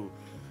wanted to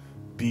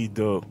be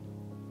the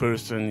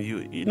person,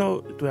 you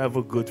know, to have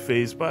a good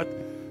face. But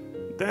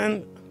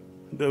then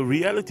the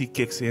reality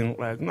kicks in,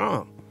 like,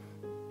 no,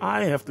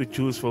 I have to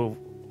choose for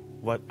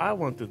what I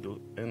want to do.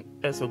 And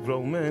as a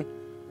grown man,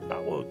 I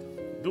will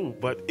do.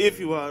 But if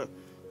you are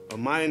a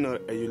minor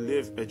and you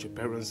live at your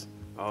parents'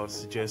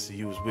 house, just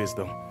use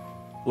wisdom.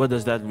 What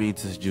does that mean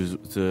to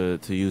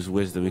use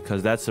wisdom?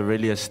 Because that's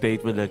really a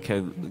statement that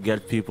can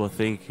get people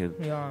thinking.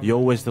 Yeah.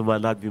 Your wisdom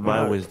might not be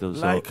my wisdom.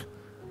 So. Like,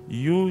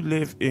 you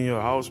live in your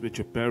house with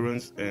your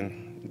parents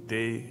and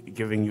they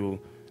giving you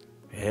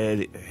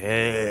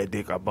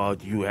headache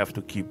about you have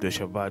to keep the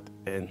Shabbat,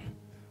 and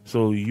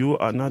so you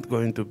are not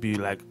going to be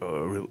like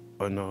a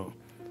rebel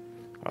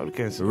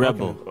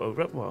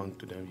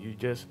onto them. You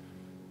just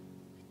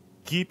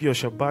keep your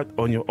Shabbat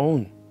on your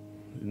own.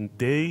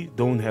 They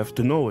don't have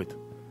to know it.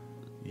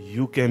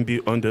 You can be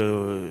on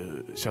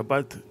the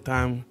Shabbat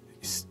time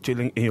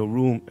chilling in your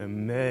room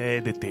and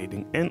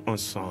meditating, and on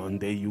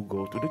Sunday you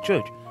go to the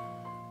church.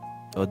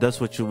 Oh,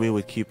 that's what you mean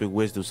with keeping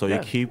wisdom. So you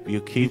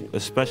keep,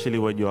 especially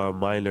when you are a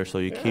minor. So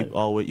you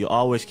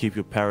always keep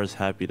your parents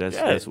happy. That's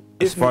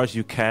as far as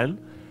you can,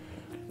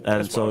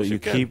 and so you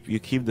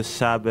keep the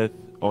Sabbath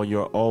on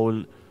your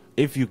own.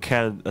 If you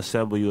can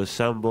assemble, you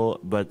assemble,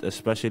 but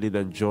especially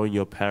then join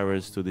your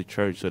parents to the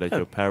church so that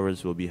your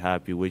parents will be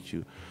happy with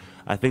you.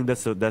 I think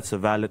that's a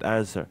valid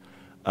answer.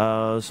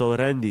 So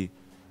Randy,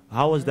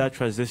 how was that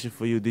transition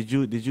for you? Did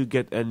you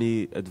get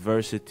any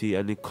adversity,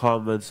 any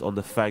comments on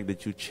the fact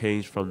that you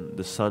changed from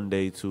the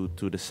Sunday to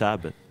the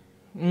Sabbath?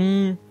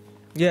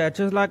 Yeah,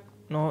 just like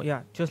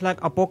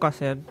Apoka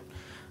said,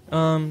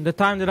 the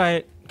time that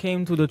I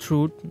came to the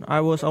truth,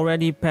 I was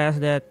already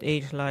past that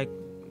age. Like,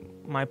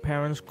 my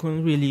parents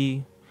couldn't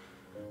really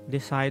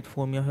decide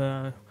for me,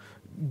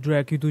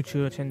 drag you to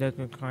church and that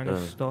kind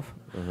of stuff.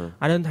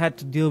 I didn't have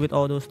to deal with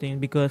all those things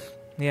because,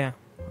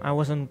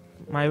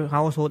 my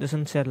household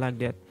isn't set like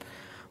that.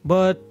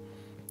 But,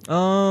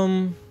 how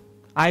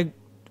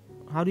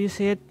do you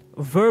say it?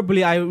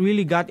 Verbally, I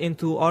really got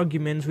into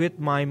arguments with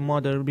my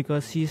mother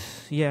because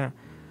she's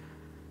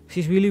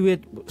really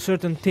with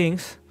certain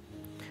things.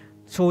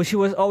 So she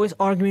was always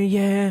arguing,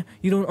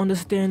 you don't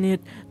understand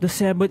it. The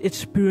Sabbath, it's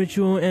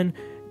spiritual, and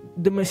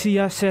the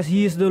Messiah says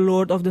he is the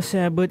Lord of the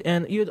Sabbath,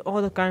 and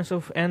all the kinds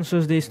of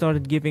answers they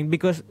started giving,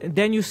 because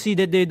then you see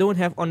that they don't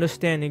have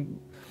understanding.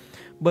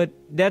 But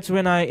that's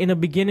when in the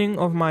beginning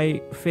of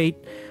my faith,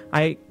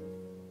 I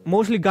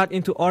mostly got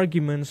into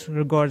arguments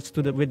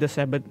with the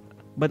Sabbath.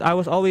 but I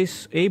was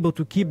always able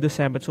to keep the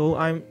Sabbath. So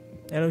I'm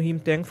Elohim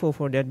thankful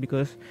for that,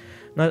 because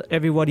not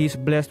everybody is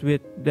blessed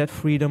with that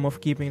freedom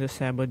of keeping the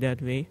Sabbath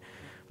that way.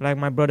 Like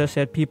my brother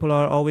said, people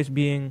are always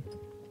being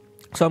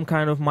some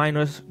kind of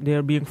minors.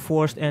 They're being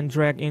forced and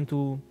dragged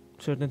into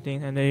certain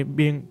things, and they're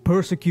being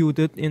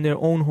persecuted in their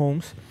own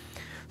homes.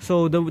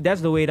 So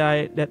that's the way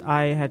that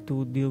I had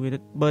to deal with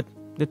it. But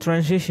the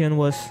transition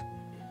was,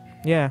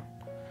 it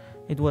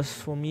was,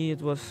 for me,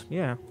 it was,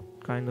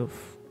 kind of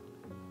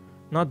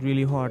not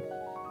really hard.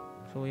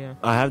 So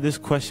I have this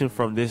question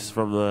from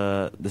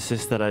the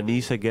sister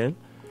Anise again.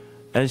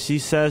 And she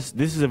says,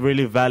 this is a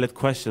really valid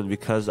question,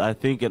 because I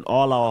think in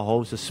all our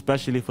homes,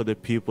 especially for the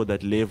people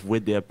that live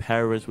with their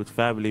parents, with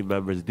family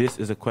members, this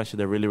is a question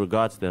that really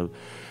regards them.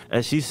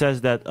 And she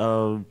says that,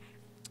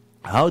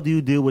 how do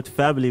you deal with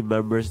family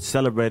members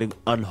celebrating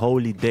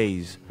unholy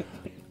days?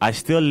 I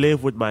still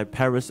live with my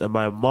parents, and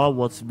my mom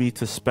wants me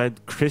to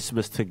spend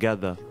Christmas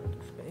together.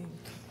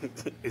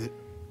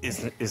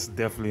 It's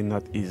definitely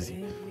not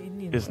easy.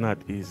 It's not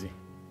easy.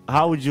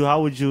 How would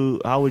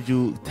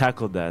you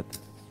tackle that?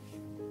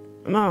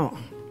 Now,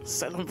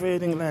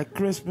 celebrating like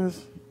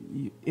Christmas,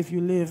 if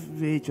you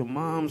live with your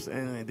moms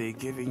and they're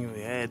giving you a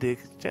headache,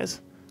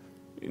 just,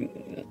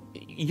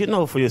 you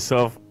know for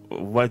yourself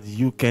what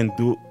you can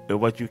do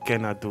and what you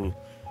cannot do.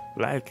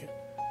 Like,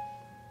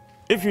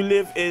 if you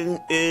live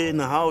in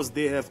a house,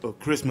 they have a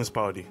Christmas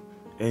party,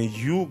 and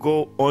you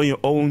go on your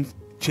own,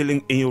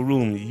 chilling in your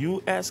room,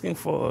 you asking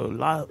for a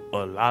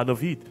lot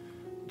of heat.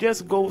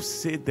 Just go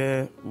sit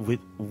there with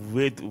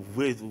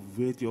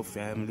your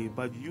family,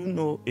 but you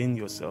know in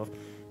yourself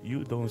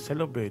you don't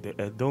celebrate it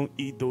and don't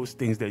eat those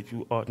things that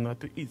you ought not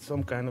to eat.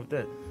 Some kind of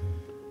that.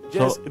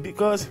 Just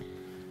because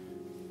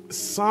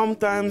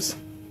sometimes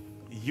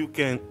you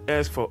can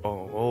ask for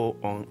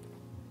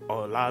a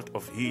lot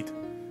of heat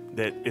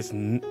that is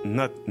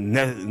not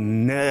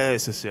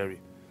necessary,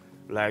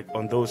 like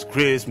on those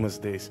Christmas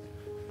days.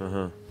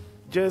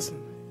 Just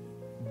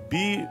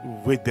be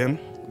with them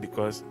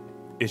because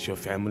it's your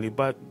family,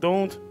 but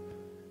don't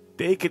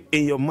take it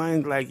in your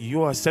mind like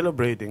you are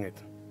celebrating it.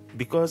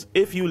 Because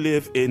if you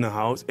live in a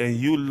house and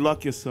you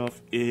lock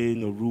yourself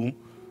in a room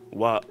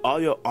while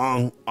all your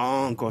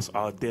uncles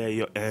are there,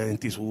 your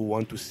aunties who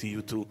want to see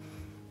you too,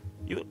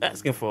 you're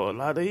asking for a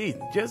lot of heat.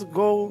 Just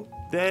go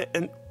there,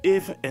 and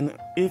if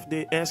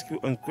they ask you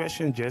a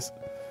question, just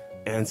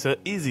answer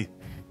easy.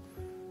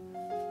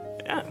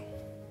 Yeah.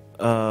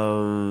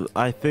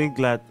 I think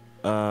that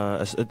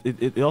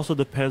it also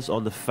depends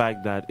on the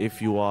fact that if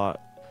you are,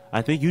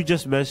 I think you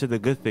just mentioned a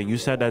good thing. You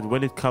said that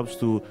when it comes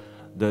to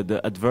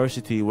the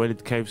adversity, when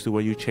it comes to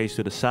when you changed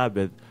to the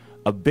Sabbath,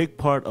 a big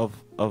part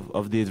of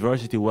the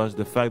adversity was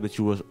the fact that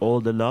you was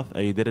old enough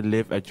and you didn't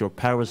live at your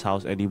parents'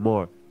 house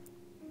anymore.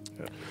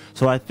 Yeah.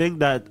 So I think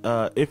that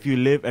if you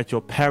live at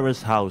your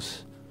parents'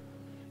 house,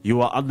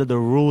 you are under the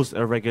rules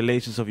and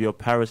regulations of your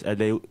parents, and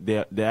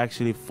they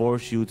actually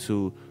force you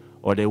to,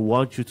 or they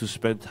want you to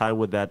spend time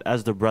with that.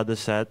 As the brother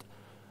said,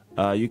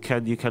 you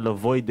can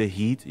avoid the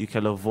heat, you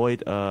can avoid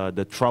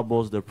the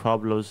troubles, the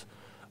problems,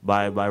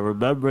 by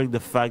remembering the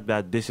fact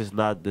that this is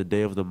not the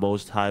day of the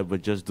Most High,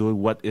 but just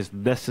doing what is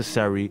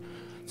necessary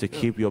to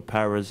keep your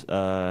parents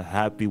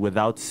happy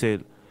without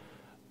sin.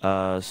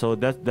 So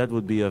that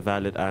would be a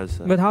valid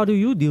answer. But how do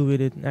you deal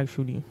with it,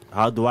 actually?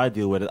 How do I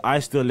deal with it? I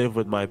still live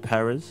with my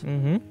parents.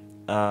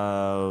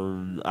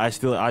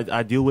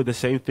 I deal with the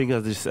same thing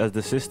as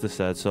the sister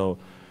said. So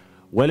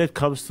when it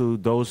comes to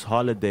those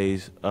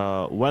holidays,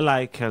 when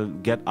I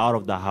can get out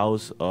of the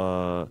house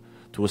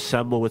to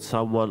assemble with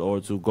someone or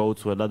to go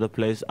to another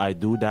place, I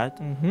do that.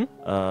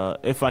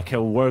 If I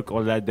can work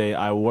on that day,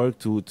 I work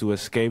to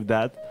escape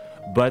that.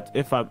 But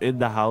if I'm in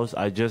the house,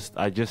 I just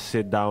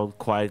sit down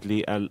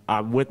quietly and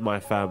I'm with my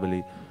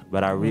family.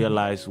 But I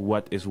realize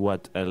what is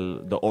what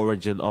and the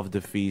origin of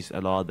the feast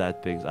and all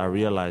that things. I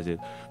realize it.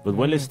 But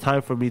when it's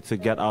time for me to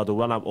get out, or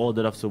when I'm old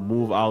enough to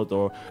move out,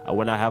 or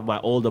when I have my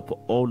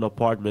own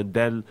apartment,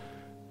 then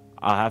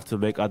I have to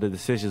make other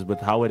decisions.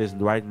 But how it is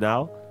right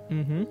now,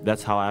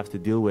 that's how I have to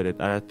deal with it.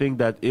 And I think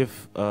that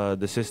if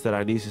the sister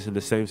Anise is in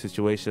the same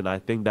situation, I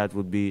think that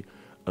would be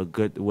a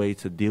good way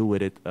to deal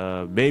with it.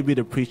 Maybe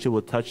the preacher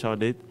will touch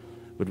on it,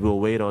 but we'll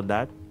wait on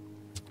that.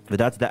 But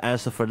that's the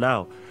answer for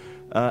now.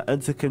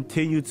 And to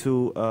continue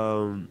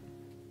to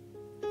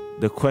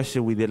the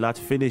question we did not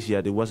finish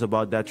yet, it was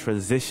about that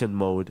transition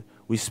mode.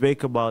 We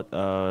spoke about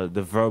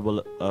the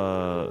verbal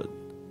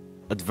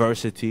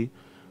adversity,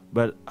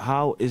 but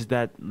how is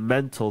that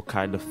mental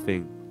kind of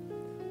thing?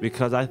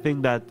 Because I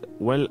think that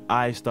when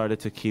I started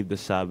to keep the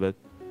Sabbath,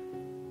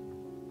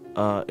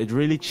 it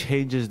really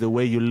changes the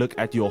way you look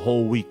at your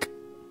whole week.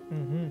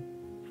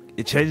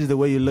 It changes the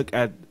way you look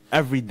at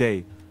every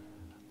day.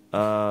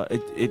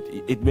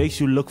 It makes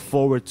you look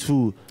forward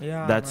to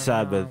that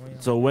Sabbath.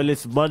 So when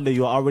it's Monday,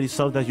 you're already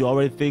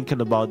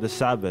thinking about the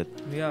Sabbath.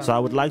 So I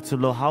would like to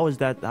know how is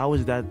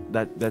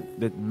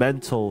that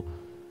mental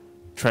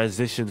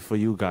transition for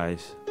you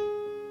guys?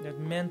 That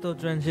mental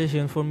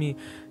transition for me,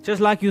 just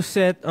like you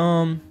said,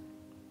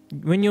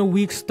 when your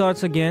week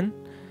starts again,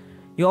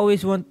 you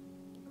always want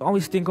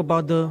always think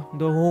about the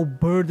whole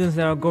burdens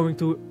that are going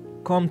to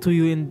come to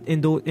you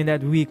in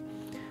that week.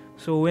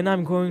 So when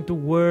I'm going to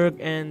work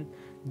and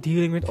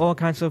dealing with all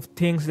kinds of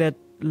things that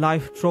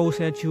life throws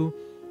at you,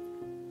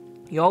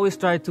 you always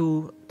try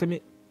to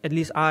me, at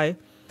least I'm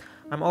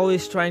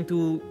always trying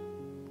to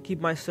keep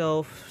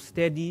myself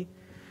steady,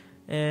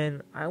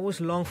 and I always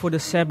long for the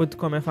Sabbath to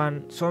come.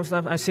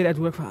 Sometimes I sit at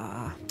work,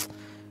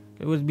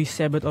 it would be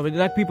Sabbath already.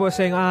 Like people are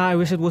saying, I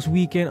wish it was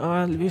weekend,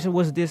 I wish it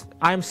was this.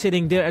 I'm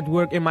sitting there at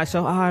work in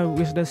myself, I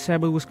wish the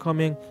Sabbath was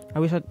coming, I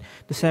wish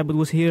the Sabbath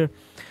was here.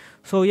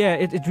 So yeah,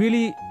 it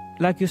really,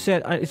 like you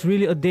said, it's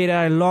really a day that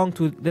I long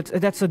to.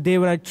 That's a day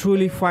when I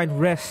truly find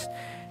rest,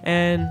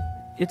 and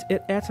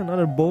it adds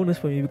another bonus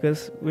for me,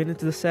 because when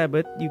it's the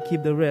Sabbath, you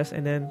keep the rest,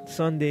 and then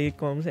Sunday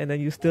comes, and then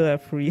you still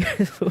have free.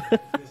 So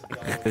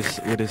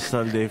it is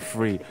Sunday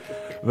free.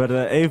 But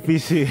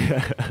APC,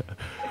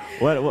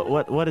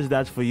 what is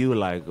that for you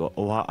like?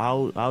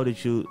 How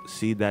did you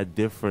see that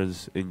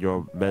difference in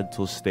your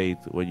mental state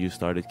when you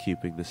started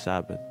keeping the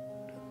Sabbath?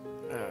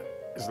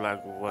 It's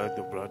like what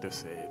the brother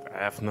said. I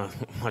have not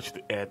much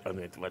to add on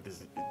it, but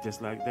it's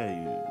just like that.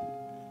 You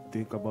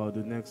think about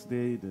the next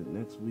day, the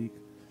next week.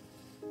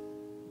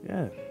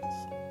 Yeah,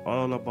 it's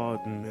all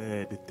about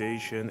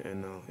meditation,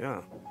 and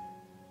yeah,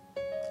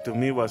 to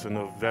me was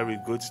very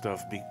good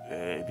stuff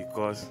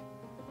because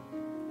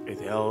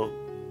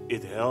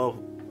it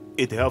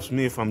helps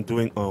me from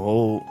doing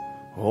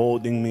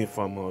holding me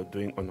from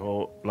doing a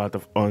whole lot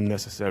of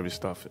unnecessary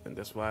stuff, and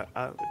that's why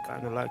I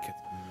kind of like it.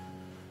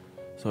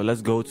 So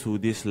let's go to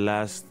this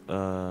last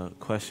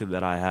question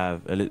that I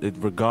have, and it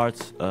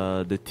regards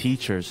the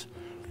teachers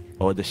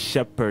or the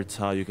shepherds,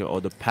 or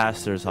the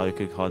pastors, how you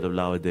can call them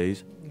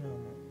nowadays.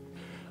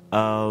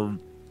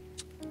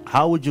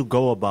 How would you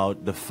go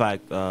about the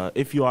fact,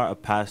 if you are a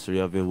pastor,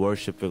 you have been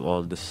worshiping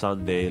on the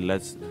Sunday,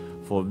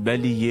 for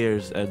many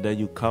years, and then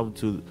you come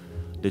to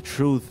the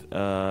truth,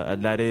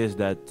 and that is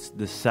that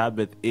the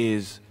Sabbath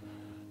is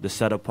the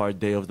set-apart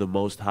day of the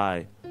Most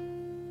High.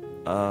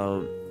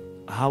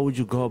 How would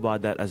you go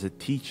about that as a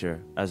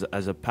teacher, as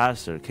a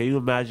pastor? Can you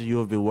imagine you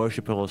have been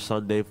worshiping on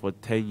Sunday for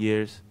 10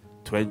 years,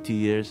 20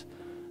 years,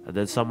 and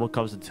then someone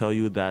comes to tell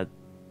you that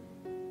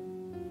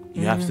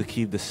you have to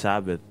keep the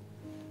Sabbath?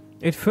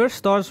 It first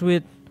starts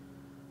with,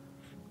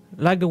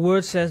 like the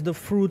word says, the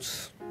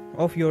fruits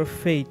of your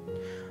faith.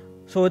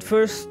 So it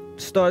first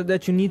starts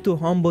that you need to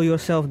humble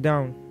yourself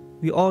down.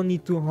 We all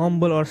need to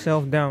humble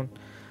ourselves down.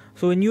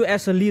 So when you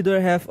as a leader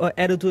have an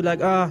attitude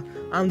like,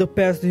 I'm the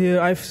pastor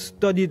here, I've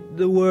studied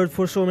the word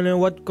for so many,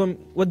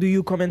 what do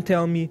you come and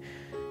tell me?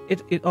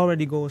 It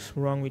already goes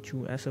wrong with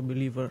you as a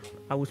believer,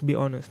 I would be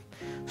honest.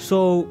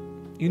 So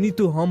you need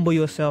to humble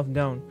yourself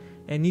down,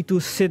 and need to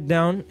sit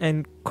down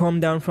and come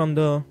down from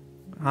the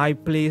high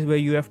place where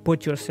you have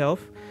put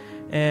yourself,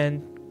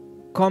 and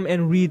come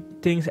and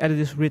read things as it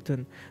is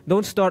written.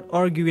 Don't start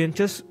arguing,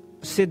 just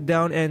sit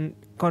down and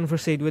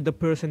conversate with the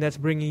person that's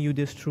bringing you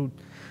this truth.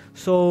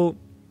 So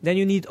then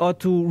you need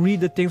to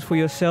read the things for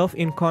yourself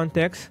in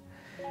context,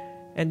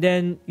 and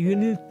then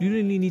you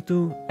really need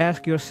to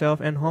ask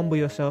yourself and humble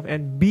yourself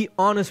and be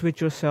honest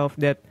with yourself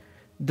that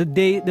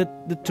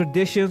the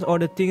traditions or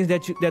the things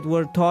that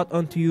were taught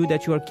unto you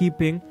that you are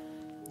keeping,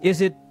 is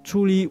it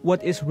truly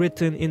what is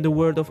written in the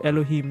word of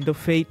Elohim, the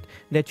faith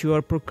that you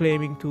are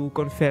proclaiming to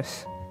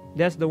confess?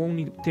 That's the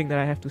only thing that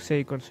I have to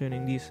say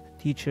concerning these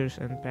teachers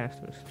and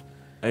pastors.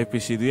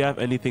 APC, do you have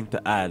anything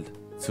to add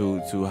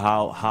to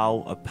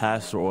how a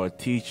pastor or a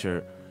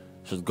teacher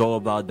should go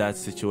about that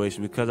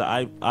situation? Because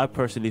I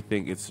personally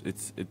think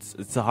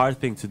it's a hard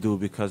thing to do,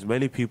 because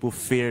many people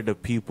fear the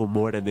people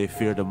more than they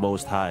fear the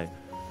Most High.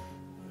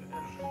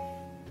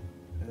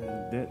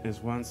 And that is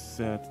one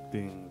sad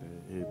thing,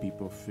 that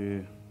people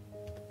fear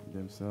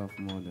themselves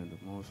more than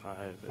the Most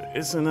High.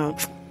 Isn't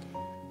it?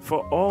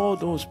 For all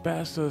those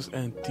pastors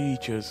and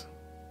teachers,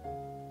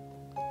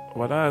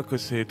 what I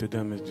could say to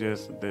them is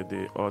just that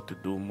they ought to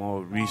do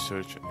more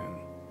research, and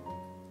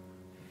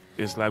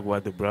it's like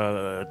what the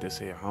brother they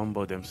say,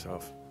 humble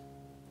themselves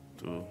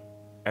to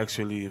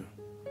actually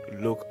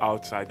look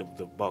outside of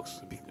the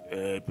box,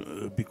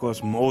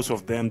 because most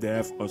of them, they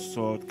have a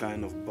sort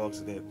kind of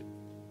box that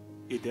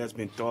it has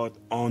been taught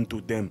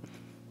onto them,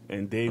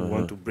 and they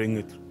want to bring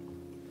it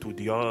to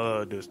the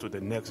others, to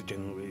the next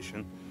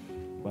generation.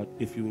 But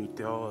if you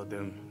tell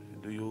them,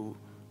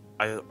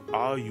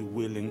 are you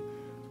willing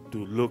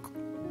to look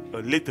a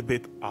little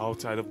bit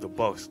outside of the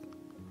box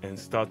and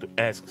start to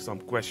ask some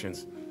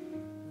questions?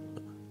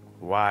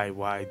 Why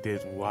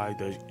this? Why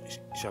the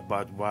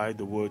Shabbat? Why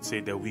the word say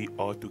that we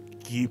ought to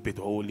keep it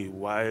holy?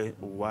 Why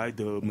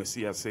the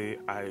Messiah say,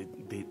 I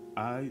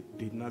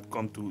did not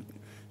come to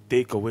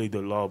take away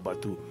the law,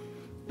 but to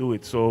do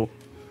it? So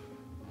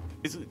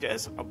it's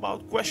just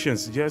about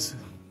questions. Just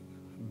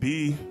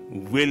be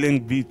willing,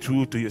 be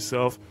true to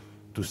yourself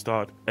to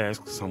start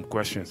ask some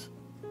questions,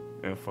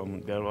 and from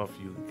thereof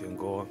you can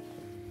go on.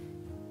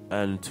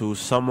 And to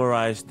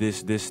summarize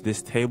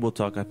this table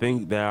talk, I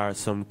think there are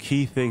some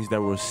key things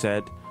that were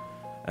said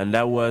And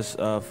that was,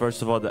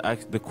 first of all,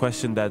 the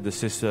question that the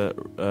sister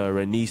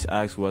Renice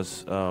asked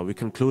was, we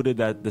concluded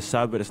that the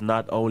Sabbath is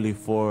not only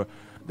for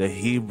the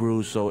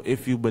Hebrews. So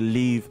if you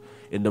believe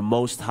in the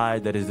Most High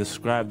that is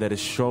described, that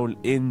is shown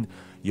in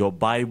your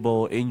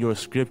Bible, in your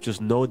scriptures,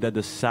 know that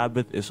the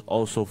Sabbath is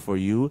also for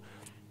you.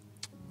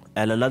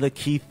 And another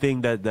key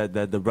thing that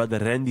the brother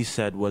Randy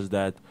said was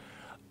that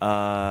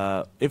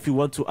if you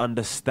want to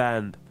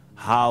understand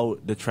how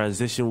the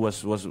transition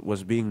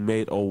was being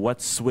made, or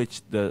what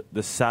switched the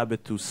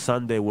Sabbath to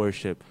Sunday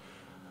worship,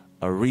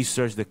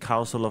 research the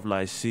Council of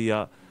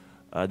Nicaea.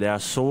 There are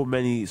so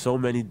many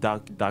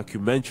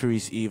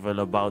documentaries even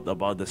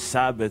about the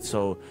Sabbath.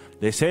 So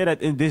they say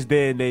that in this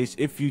day and age,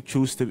 if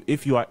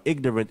you are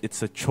ignorant,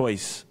 it's a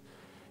choice.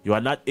 You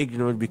are not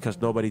ignorant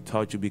because nobody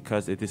taught you,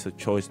 because it is a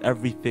choice.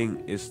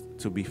 Everything is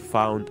to be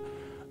found.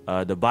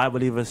 The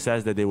Bible even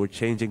says that they were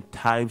changing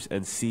times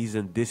and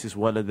seasons. This is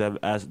one of them,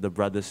 as the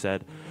brother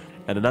said.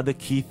 And another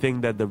key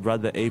thing that the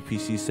brother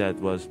APC said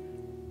was,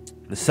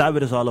 the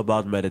Sabbath is all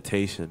about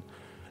meditation.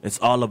 It's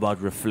all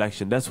about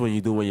reflection. That's what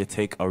you do when you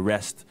take a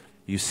rest.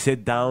 You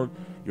sit down,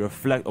 you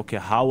reflect, okay,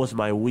 how was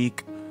my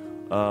week?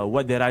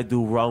 What did I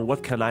do wrong?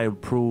 What can I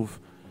improve?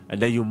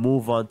 And then you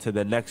move on to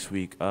the next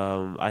week.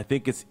 I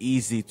think it's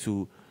easy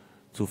to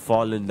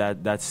fall in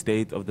that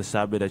state of the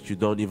Sabbath that you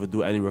don't even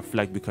do any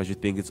reflect, because you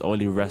think it's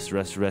only rest,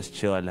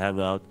 chill, and hang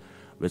out.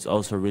 But it's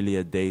also really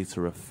a day to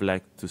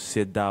reflect, to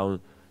sit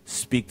down,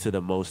 speak to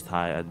the Most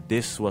High. And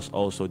this was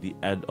also the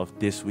end of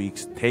this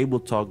week's Table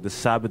Talk, the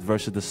Sabbath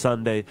versus the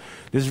Sunday.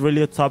 This is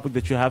really a topic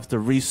that you have to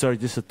research.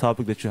 This is a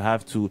topic that you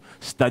have to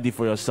study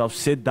for yourself.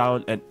 Sit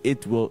down, and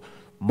it will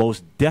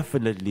most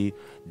definitely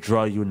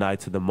draw you nigh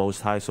to the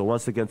Most High. So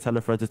once again, tell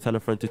a friend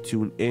to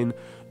tune in,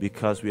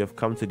 because we have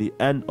come to the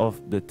end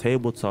of the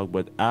Table Talk.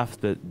 But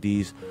after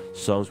these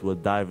songs, we'll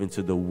dive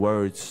into the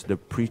words, the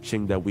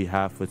preaching that we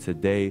have for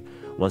today.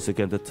 Once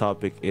again, the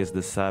topic is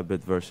the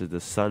Sabbath versus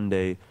the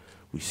Sunday.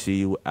 We see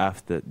you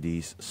after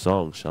these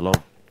songs. Shalom.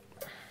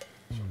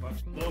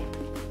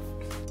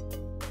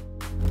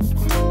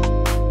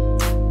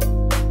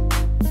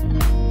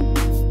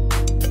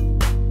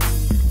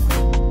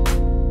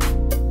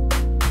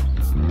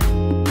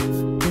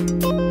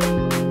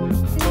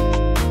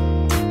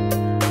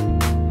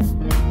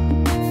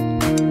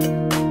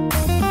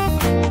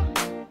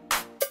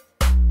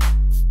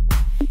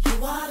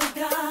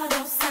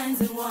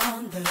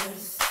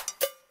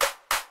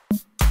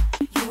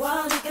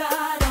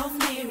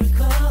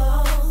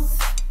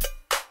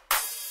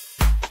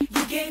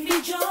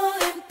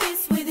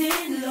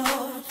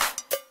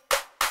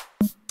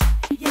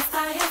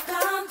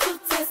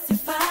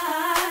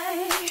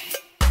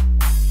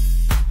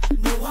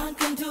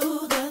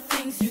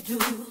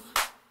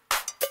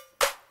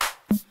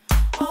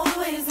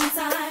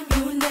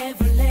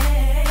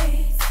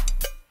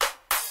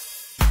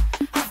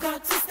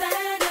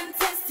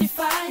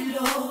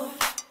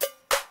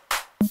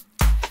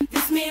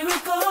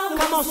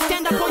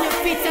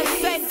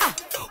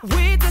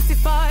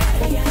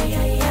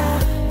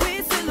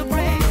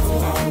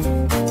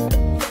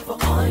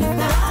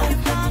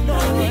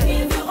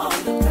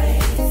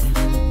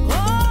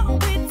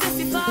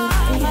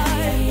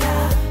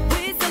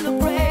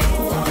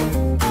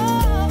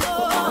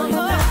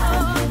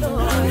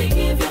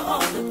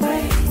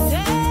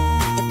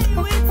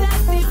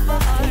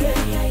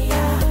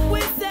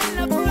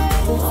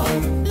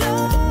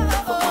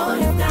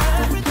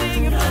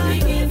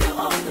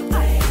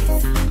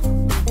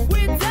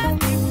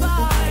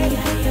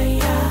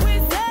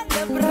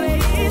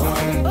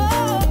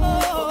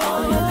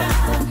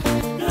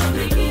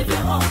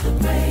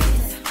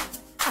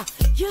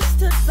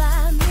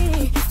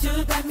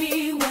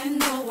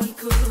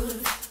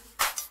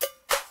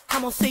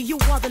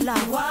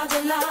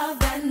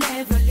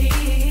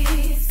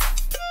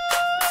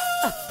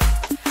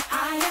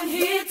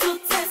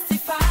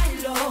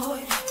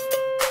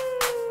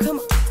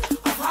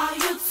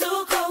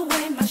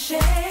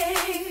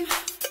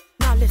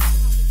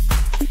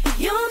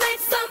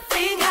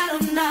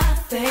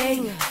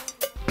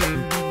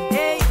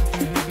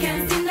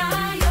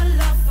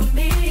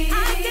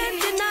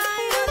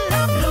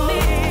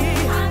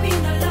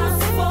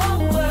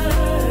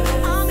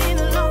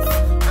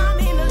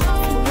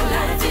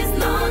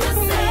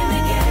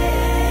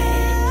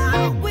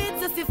 With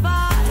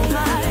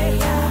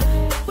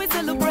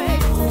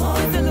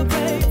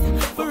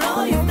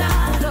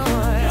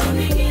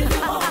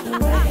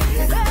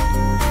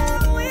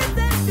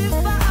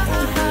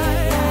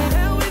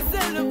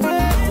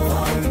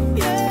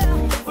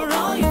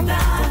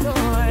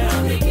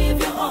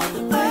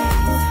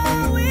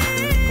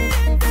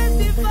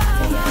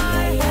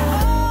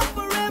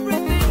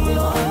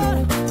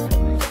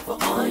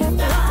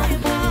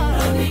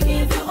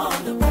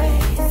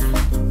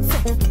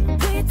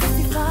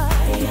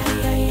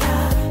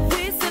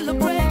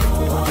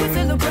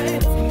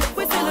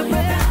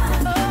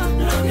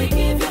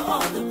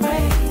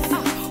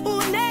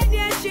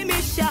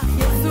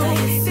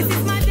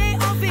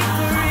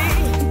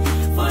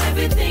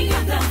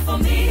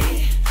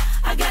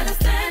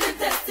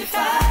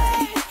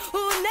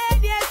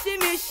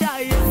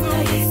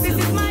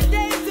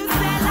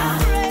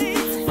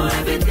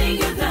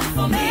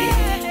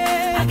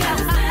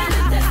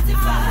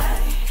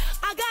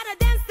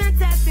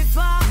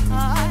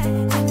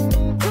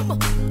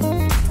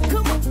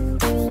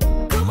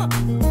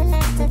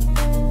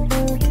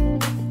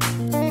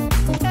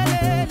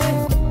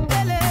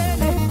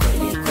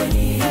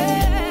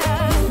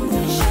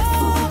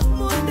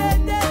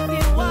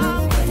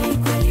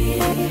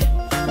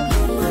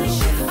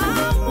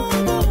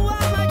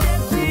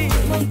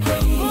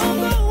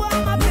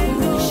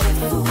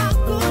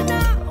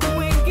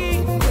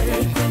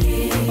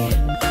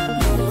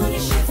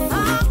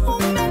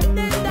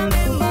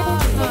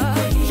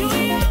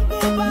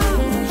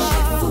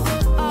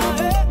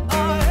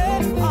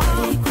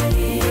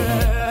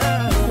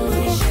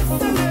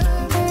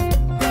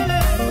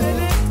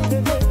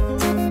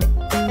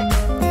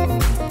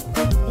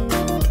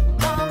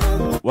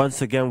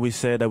once again, we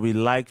say that we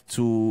like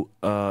to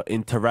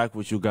interact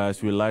with you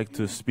guys. We like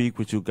to speak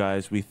with you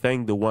guys. We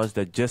thank the ones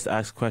that just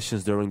ask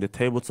questions during the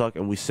table talk.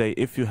 And we say,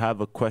 if you have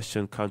a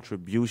question,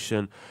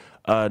 contribution,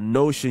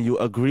 notion, you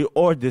agree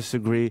or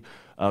disagree,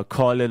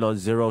 call in on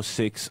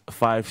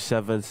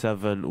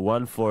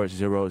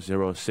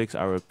 06577140006.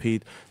 I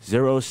repeat,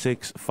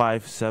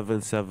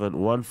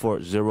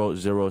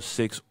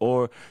 06577140006.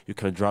 Or you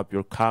can drop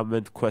your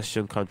comment,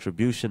 question,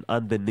 contribution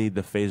underneath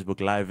the Facebook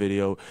Live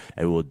video,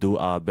 and we'll do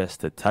our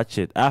best to touch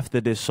it.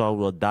 After this song,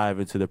 we'll dive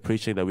into the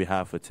preaching that we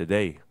have for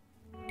today.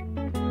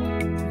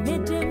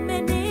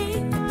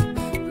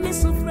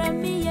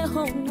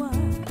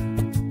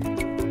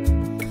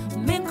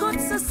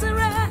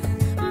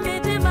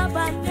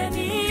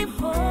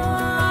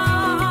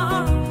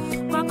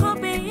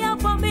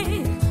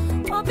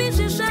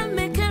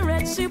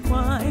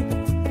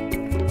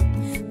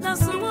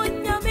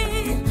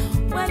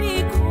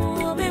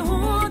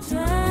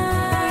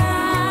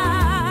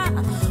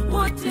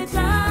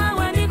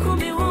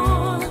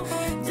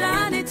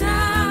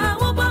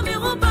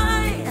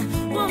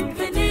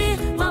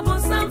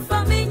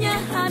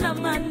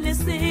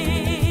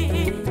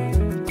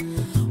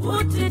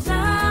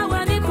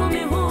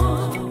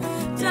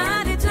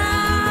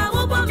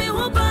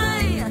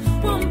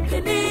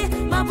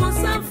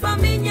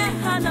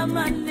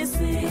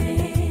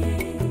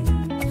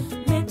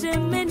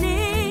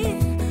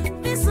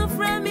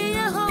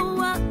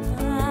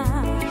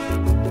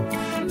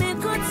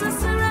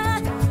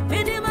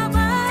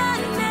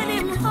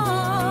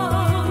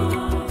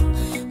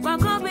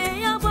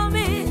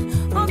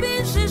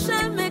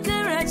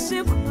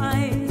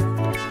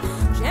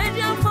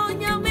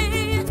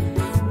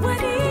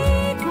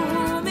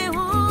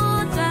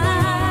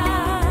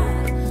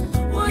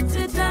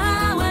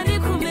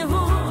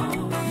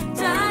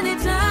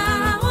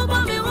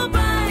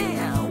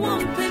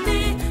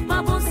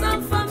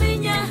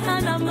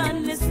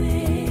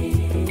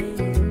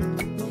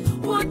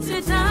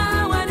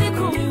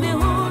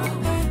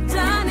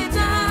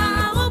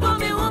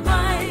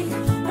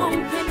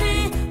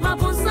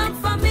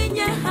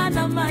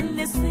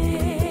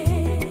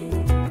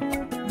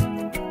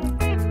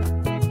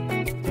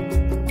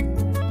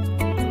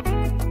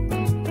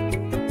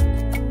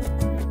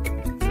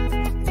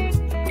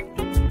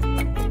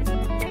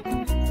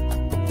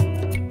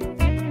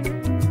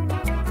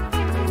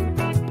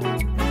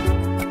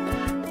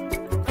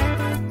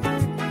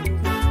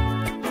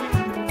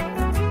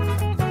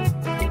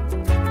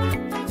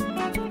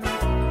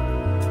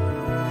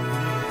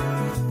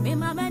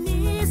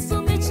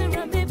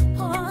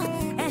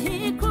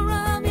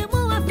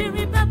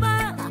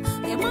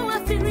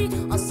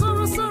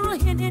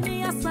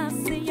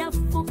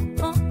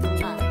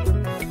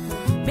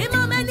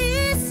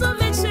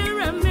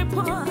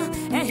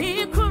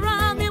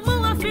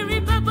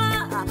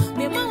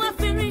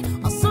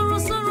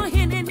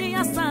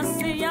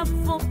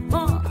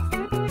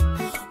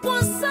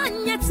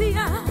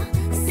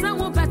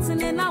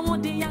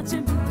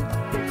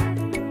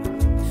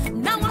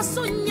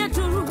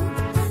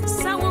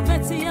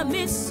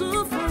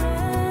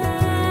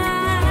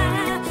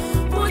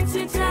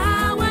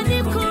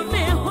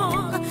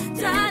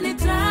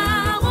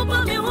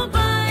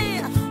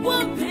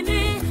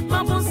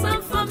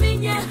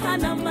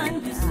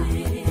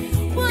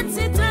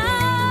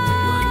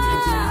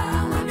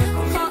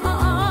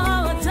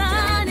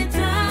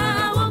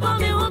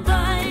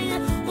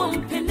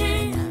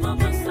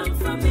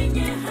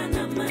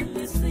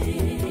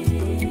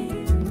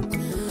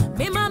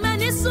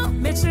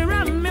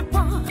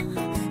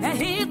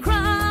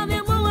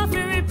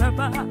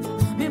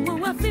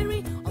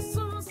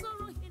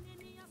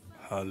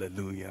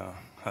 Hallelujah,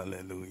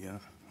 hallelujah,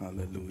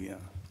 hallelujah.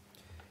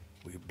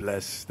 We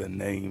bless the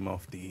name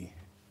of the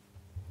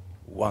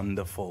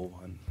wonderful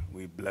one.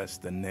 We bless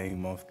the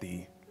name of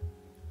the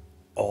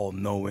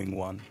all-knowing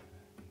one.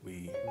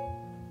 We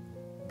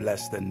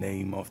bless the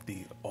name of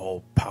the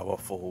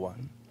all-powerful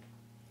one.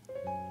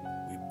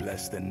 We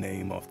bless the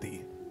name of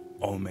the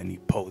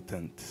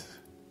omnipotent.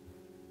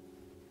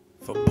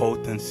 For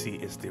potency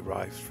is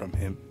derived from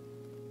him.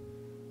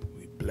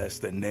 We bless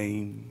the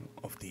name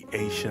of the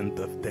Ancient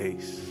of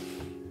Days,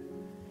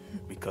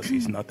 because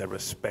he's not a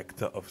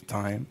respecter of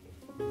time.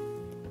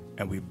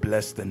 And we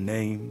bless the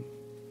name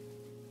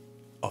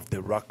of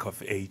the Rock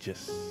of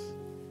Ages.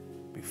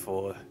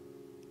 Before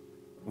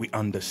we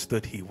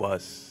understood he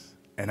was,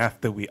 and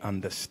after we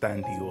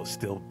understand he will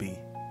still be.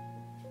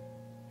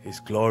 His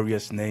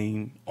glorious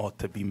name ought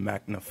to be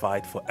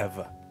magnified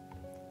forever.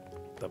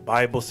 The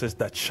Bible says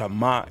that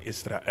Shema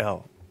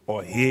Israel,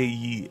 or hear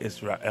ye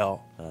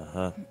Israel.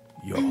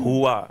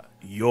 Yahuwah,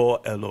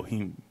 your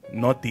Elohim,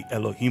 not the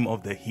Elohim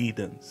of the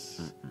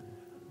heathens,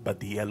 but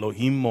the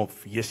Elohim of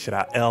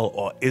Yisrael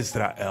or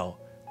Israel,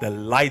 the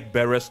light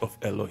bearers of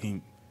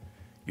Elohim.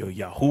 Your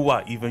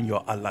Yahuwah, even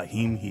your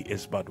Elohim, he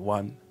is but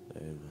one.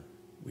 Amen.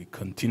 We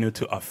continue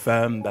to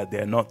affirm that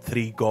there are not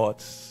three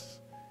gods,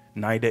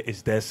 neither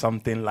is there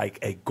something like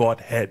a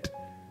Godhead,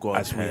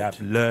 as we have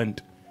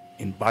learned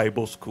in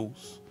Bible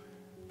schools,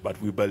 but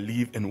we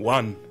believe in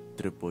one.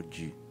 Triple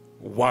G.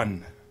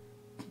 one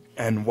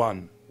and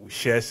one, who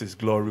shares his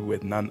glory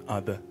with none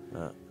other,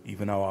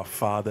 even our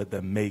Father,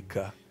 the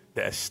Maker,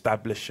 the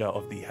establisher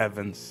of the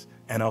heavens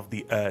and of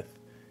the earth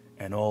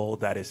and all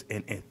that is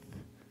in it.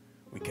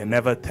 We can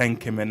never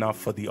thank him enough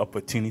for the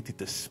opportunity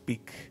to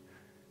speak,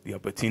 the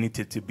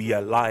opportunity to be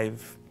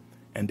alive,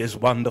 and this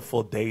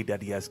wonderful day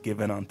that he has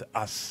given unto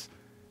us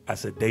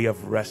as a day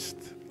of rest,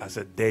 as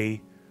a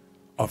day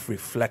of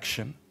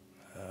reflection.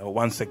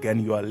 Once again,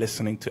 you are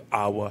listening to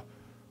Hour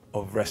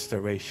of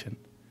Restoration,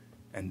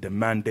 and the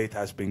mandate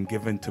has been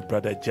given to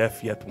Brother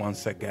Jeff yet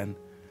once again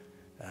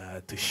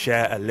to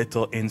share a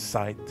little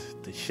insight,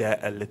 to share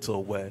a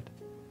little word.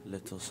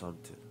 Little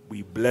something.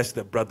 We bless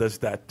the brothers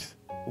that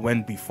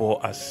went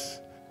before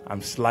us.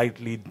 I'm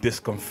slightly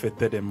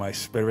discomfited in my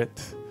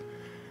spirit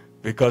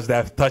because they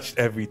have touched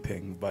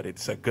everything, but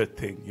it's a good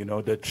thing. You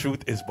know, the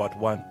truth is but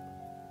one.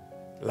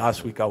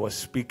 Last week I was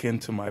speaking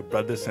to my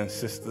brothers and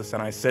sisters,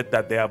 and I said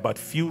that there are but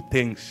few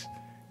things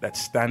that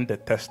stand the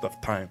test of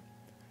time.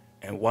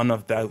 And one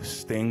of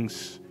those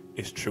things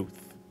is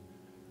truth.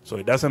 So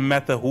it doesn't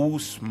matter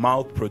whose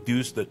mouth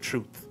produced the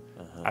truth.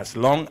 As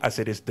long as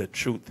it is the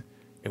truth,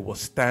 it will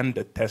stand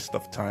the test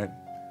of time.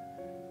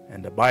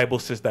 And the Bible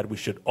says that we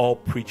should all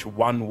preach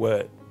one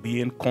word,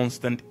 being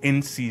constant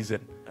in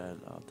season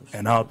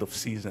and out of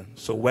season.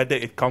 So whether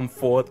it comes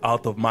forth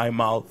out of my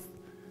mouth,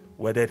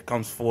 whether it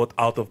comes forth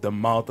out of the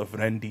mouth of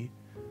Randy,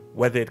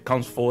 whether it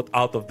comes forth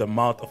out of the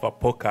mouth of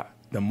Apoka,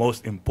 the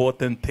most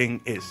important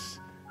thing is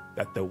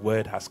that the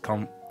word has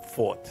come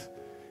forth.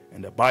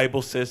 And the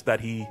Bible says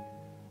that he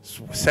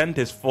sent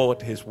his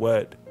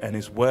word, and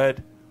his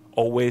word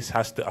always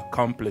has to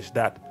accomplish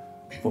that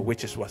for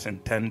which it was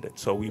intended.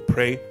 So we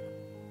pray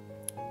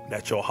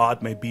that your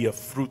heart may be a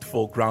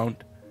fruitful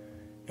ground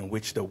in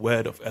which the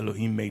word of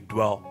Elohim may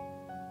dwell.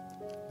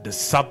 The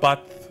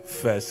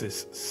Sabbath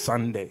versus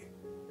Sunday.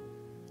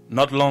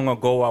 Not long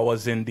ago, I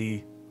was in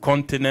the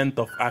continent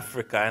of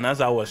Africa, and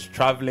as I was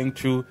traveling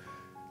through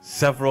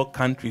several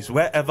countries,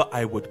 wherever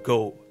I would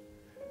go,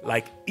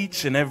 like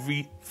each and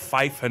every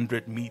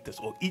 500 meters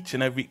or each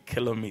and every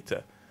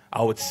kilometer,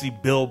 I would see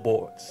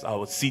billboards, I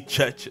would see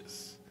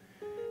churches.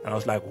 And I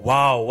was like,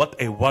 wow, what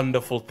a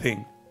wonderful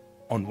thing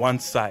on one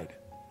side.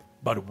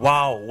 But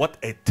wow, what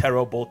a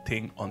terrible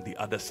thing on the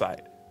other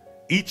side.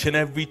 Each and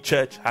every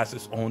church has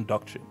its own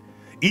doctrine.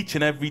 Each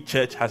and every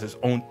church has its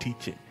own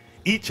teaching.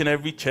 Each and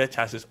every church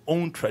has its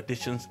own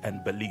traditions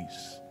and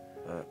beliefs.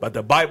 But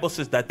the Bible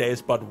says that there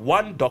is but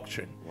one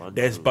doctrine.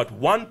 There is but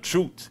one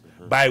truth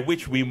by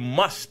which we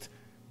must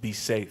be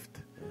saved.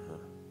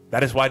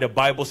 That is why the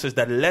Bible says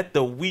that let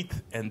the wheat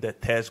and the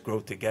tares grow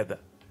together.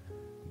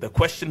 The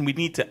question we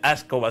need to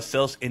ask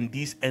ourselves in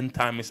these end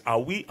times is, are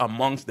we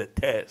amongst the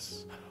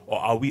tares or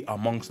are we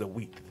amongst the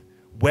wheat?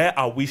 Where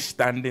are we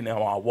standing in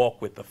our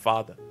walk with the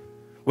Father?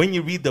 When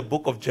you read the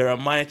book of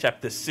Jeremiah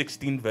chapter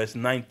 16 verse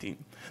 19,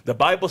 the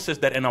Bible says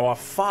that and our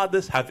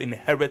fathers have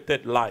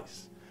inherited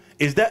lies.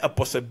 Is there a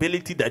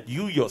possibility that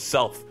you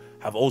yourself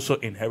have also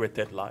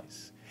inherited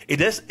lies?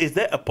 Is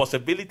there a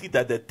possibility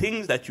that the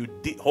things that you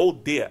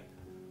hold dear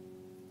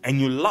and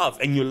you love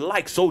and you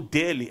like so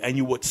dearly and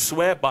you would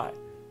swear by,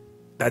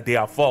 that they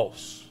are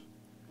false?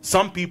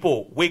 Some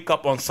people wake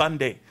up on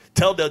Sunday,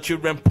 tell their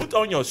children, put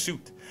on your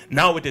suit.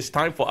 Now it is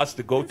time for us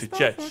to go to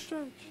church.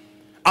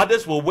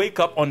 Others will wake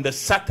up on the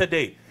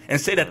Saturday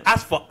and say that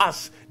as for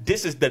us,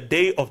 this is the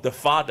day of the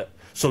Father.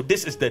 So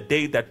this is the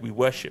day that we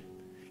worship.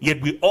 Yet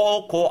we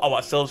all call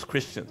ourselves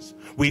Christians.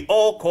 We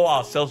all call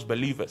ourselves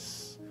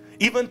believers.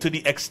 Even to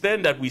the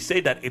extent that we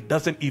say that it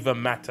doesn't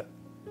even matter.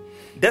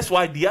 That's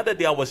why the other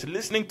day I was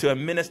listening to a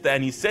minister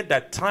and he said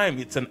that time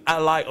it's an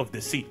ally of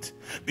deceit.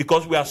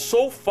 Because we are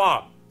so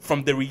far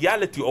from the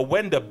reality or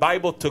when the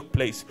Bible took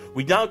place,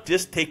 we now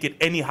just take it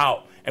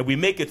anyhow and we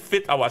make it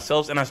fit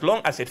ourselves, and as long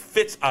as it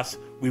fits us,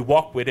 we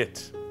walk with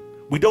it.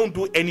 We don't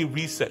do any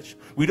research.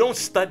 We don't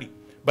study.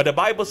 But the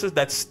Bible says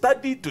that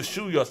study to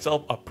show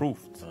yourself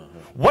approved.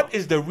 What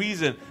is the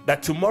reason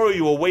that tomorrow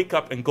you will wake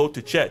up and go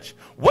to church?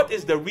 What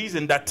is the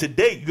reason that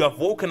today you have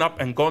woken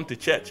up and gone to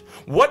church?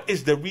 What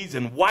is the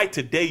reason why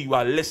today you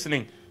are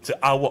listening to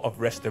Hour of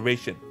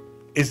Restoration?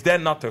 Is there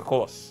not a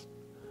cause?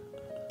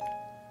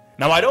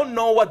 Now, I don't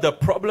know what the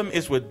problem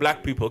is with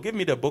black people. Give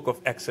me the book of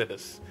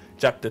Exodus,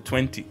 chapter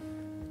 20.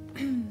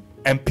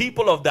 And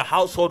people of the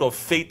household of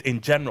faith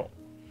in general.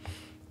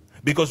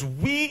 Because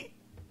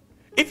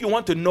if you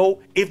want to know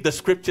if the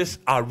scriptures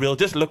are real,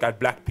 just look at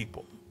black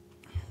people.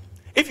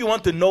 If you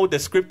want to know the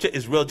scripture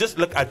is real, just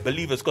look at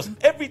believers. Because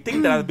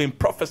everything that has been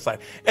prophesied,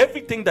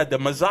 everything that the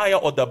Messiah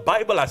or the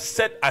Bible has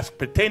said as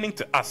pertaining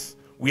to us,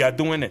 we are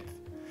doing it.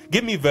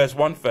 Give me verse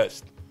 1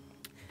 first.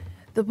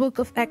 The book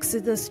of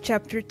Exodus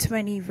chapter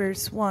 20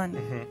 verse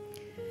 1.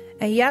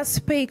 And Yah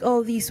spake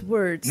all these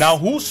words. Now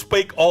who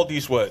spake all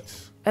these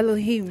words?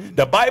 Elohim.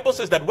 The Bible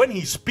says that when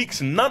he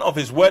speaks, none of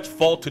his words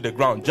fall to the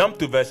ground. Jump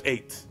to verse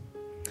 8.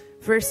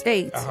 Verse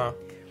 8.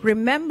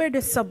 Remember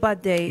the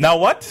Sabbath day. Now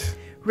what?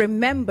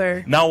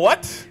 Remember. Now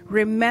what?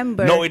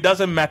 Remember. No, it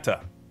doesn't matter.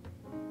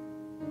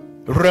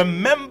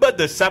 Remember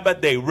the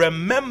Sabbath day.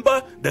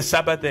 Remember the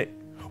Sabbath day.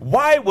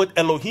 Why would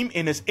Elohim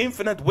in his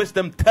infinite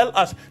wisdom tell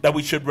us that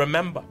we should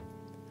remember?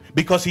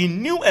 Because he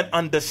knew and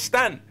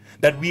understand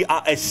that we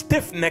are a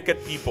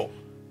stiff-necked people.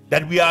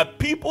 That we are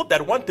people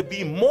that want to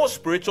be more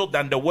spiritual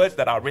than the words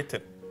that are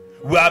written.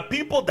 We are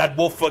people that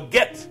will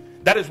forget.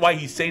 That is why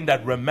he's saying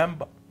that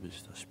remember.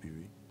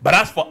 But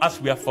as for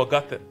us, we have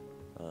forgotten.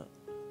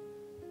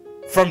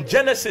 From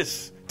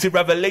Genesis to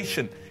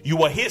Revelation, you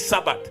will hear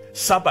Sabbath,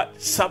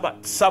 Sabbath,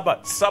 Sabbath,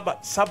 Sabbath,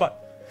 Sabbath, Sabbath.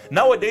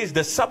 Nowadays,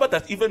 the Sabbath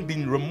has even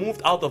been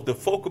removed out of the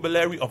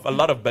vocabulary of a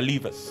lot of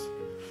believers.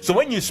 So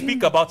when you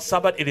speak about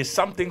Sabbath, it is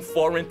something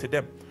foreign to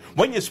them.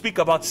 When you speak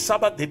about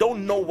Sabbath, they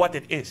don't know what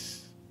it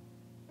is.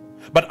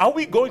 But are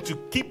we going to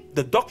keep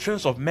the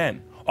doctrines of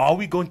men, or are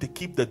we going to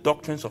keep the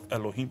doctrines of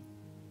Elohim?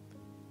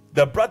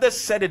 The brothers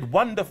said it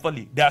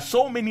wonderfully. There are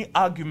so many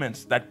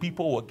arguments that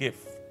people will give.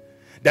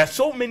 There are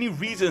so many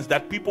reasons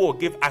that people will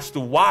give as to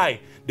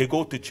why they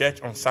go to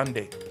church on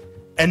Sunday.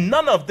 And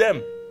none of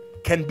them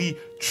can be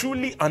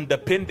truly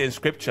underpinned in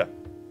scripture.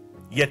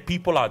 Yet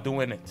people are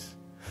doing it.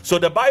 So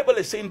the Bible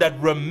is saying that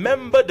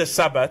remember the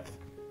Sabbath.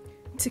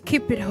 To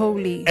keep it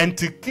holy. And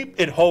to keep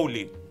it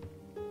holy.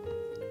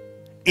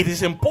 It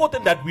is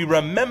important that we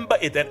remember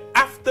it, and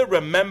after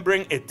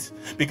remembering it,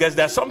 because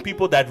there are some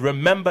people that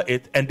remember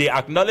it and they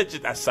acknowledge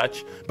it as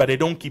such, but they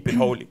don't keep it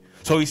holy.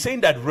 So he's saying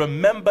that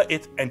remember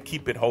it and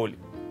keep it holy.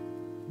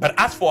 But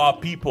as for our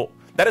people,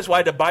 that is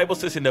why the Bible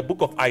says in the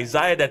book of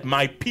Isaiah that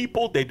my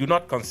people they do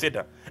not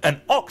consider. An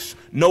ox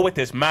knoweth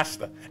his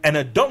master, and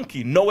a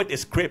donkey knoweth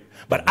his crib.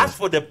 But as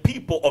for the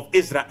people of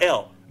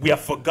Israel, we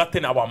have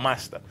forgotten our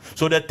master.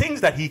 So the things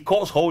that he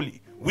calls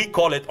holy, we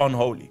call it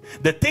unholy.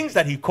 The things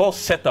that he calls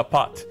set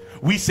apart,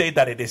 we say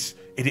that it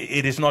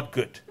is not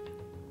good.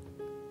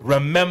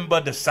 Remember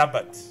the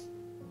Sabbath.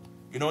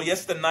 You know,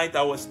 yesterday night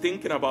I was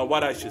thinking about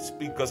what I should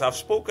speak, because I've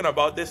spoken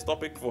about this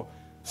topic for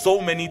so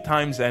many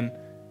times, and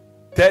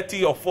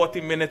 30 or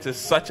 40 minutes is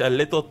such a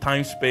little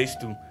time space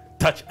to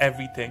touch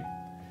everything.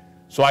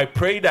 So I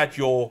pray that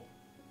your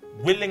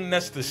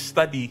willingness to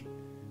study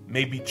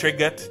may be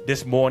triggered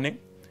this morning,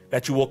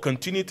 that you will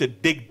continue to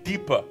dig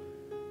deeper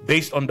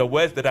based on the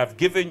words that I've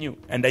given you,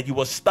 and that you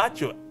will start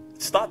to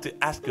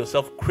ask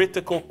yourself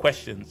critical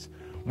questions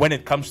when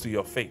it comes to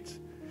your faith.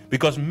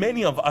 Because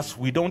many of us,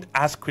 we don't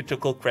ask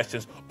critical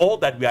questions. All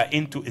that we are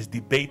into is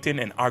debating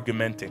and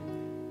argumenting.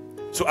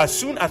 So as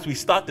soon as we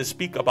start to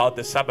speak about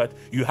the Sabbath,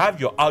 you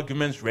have your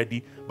arguments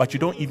ready, but you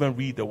don't even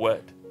read the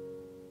word.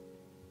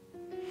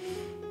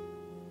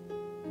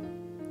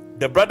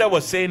 The brother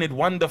was saying it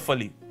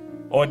wonderfully,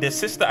 or the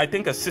sister, I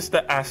think a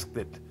sister asked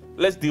it.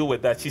 Let's deal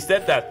with that. She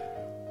said that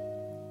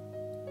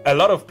a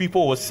lot of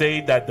people will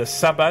say that the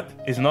Sabbath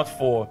is not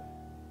for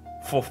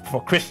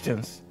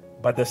Christians,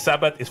 but the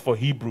Sabbath is for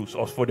Hebrews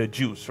or for the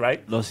Jews,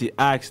 right? No, she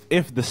asked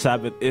if the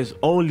Sabbath is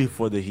only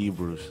for the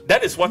Hebrews.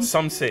 That is what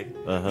some say.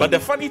 But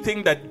the funny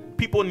thing that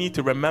people need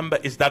to remember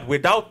is that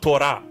without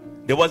Torah,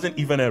 there wasn't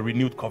even a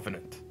renewed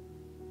covenant.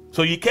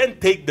 So you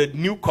can't take the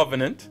new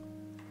covenant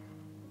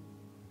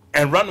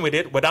and run with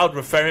it without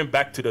referring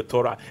back to the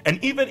Torah.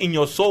 And even in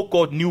your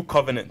so-called new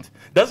covenant,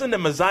 doesn't the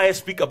Messiah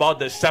speak about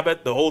the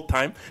Sabbath the whole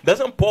time?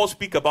 Doesn't Paul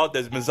speak about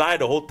the Messiah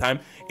the whole time?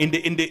 In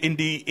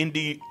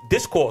the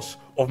discourse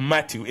of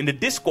Matthew, in the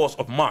discourse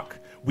of Mark,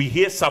 we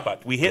hear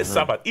Sabbath. We hear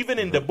Sabbath. Even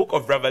in the book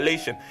of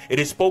Revelation, it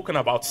is spoken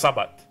about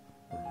Sabbath.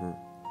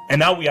 And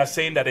now we are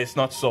saying that it's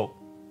not so.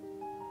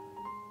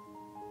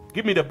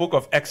 Give me the book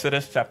of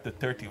Exodus chapter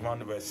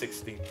 31 verse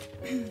 16.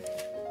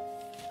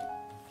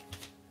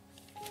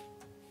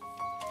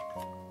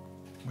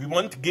 We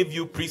want to give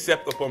you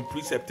precept upon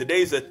precept.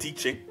 Today is a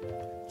teaching.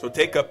 So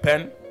take a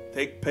pen,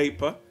 take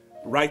paper,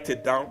 write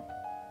it down,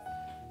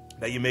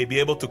 that you may be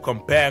able to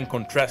compare and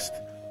contrast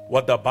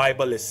what the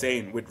Bible is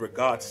saying with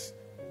regards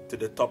to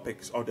the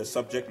topics or the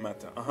subject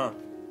matter.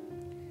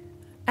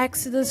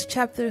 Exodus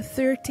chapter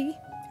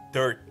 31.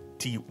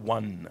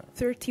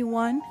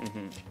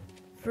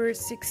 Verse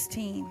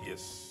 16.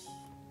 Yes.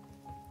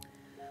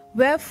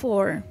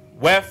 Wherefore,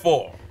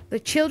 the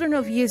children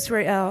of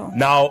Israel.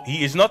 Now,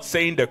 he is not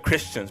saying the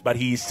Christians, but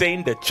he is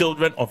saying the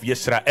children of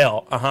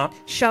Israel.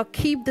 Shall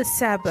keep the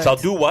Sabbath. Shall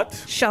do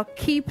what? Shall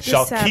keep the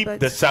Shall Sabbath. keep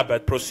the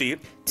Sabbath.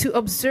 Proceed. To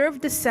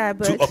observe the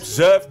Sabbath. To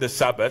observe the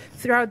Sabbath.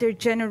 Throughout their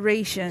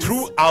generations.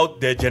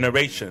 Throughout their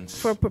generations.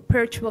 For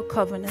perpetual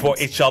covenant. For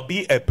it shall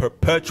be a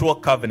perpetual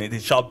covenant.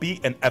 It shall be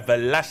an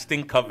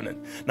everlasting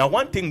covenant. Now,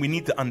 one thing we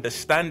need to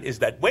understand is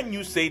that when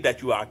you say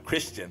that you are a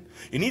Christian,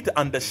 you need to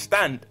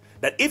understand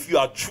that if you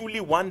are truly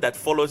one that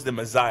follows the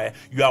Messiah,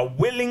 you are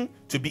willing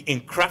to be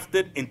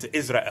engrafted into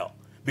Israel.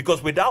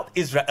 Because without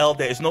Israel,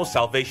 there is no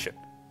salvation.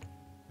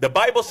 The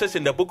Bible says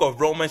in the book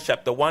of Romans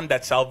chapter 1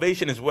 that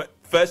salvation is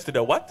first to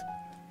the what?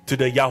 To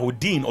the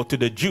Yahudim, or to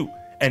the Jew,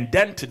 and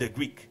then to the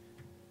Greek.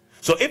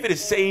 So if it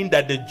is saying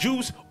that the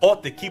Jews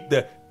ought to keep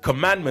the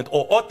commandment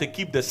or ought to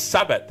keep the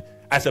Sabbath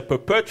as a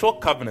perpetual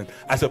covenant,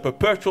 as a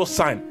perpetual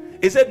sign,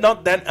 is it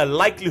not then a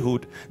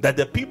likelihood that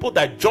the people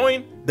that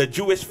join the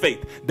Jewish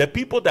faith, the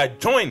people that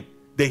join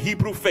the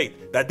Hebrew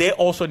faith, that they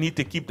also need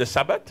to keep the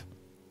Sabbath?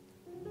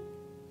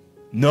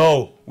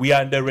 No, we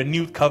are in the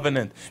renewed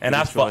covenant. And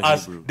as for Spiritual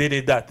us, Hebrew. they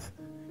did that.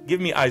 Give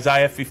me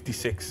Isaiah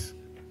 56.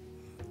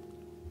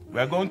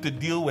 We're going to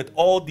deal with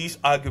all these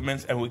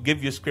arguments and we'll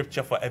give you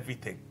scripture for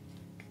everything.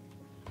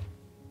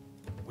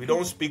 We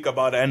don't speak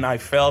about and I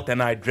felt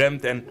and I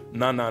dreamt and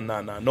no.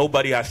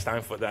 Nobody has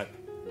time for that.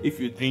 If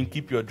you dream,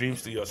 keep your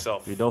dreams to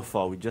yourself. We don't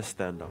fall, we just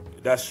stand up.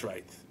 That's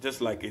right.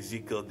 Just like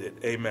Ezekiel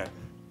did. Amen.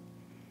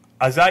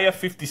 Isaiah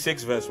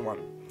 56 verse 1.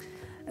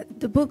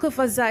 The book of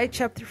Isaiah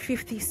chapter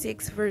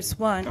 56 verse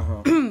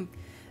 1.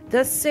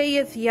 Thus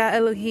saith Yah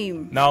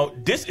Elohim. Now,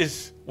 this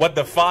is what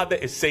the Father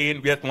is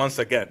saying yet once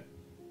again.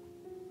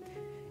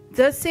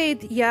 Thus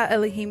saith Yah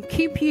Elohim,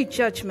 keep ye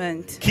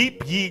judgment,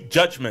 Keep ye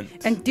judgment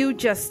and do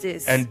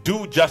justice. and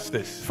do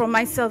justice. For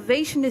my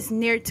salvation is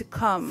near to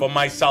come, For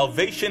my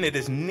salvation it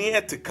is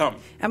near to come,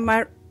 and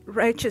my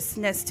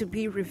righteousness to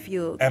be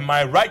revealed. and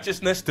my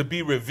righteousness to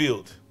be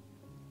revealed.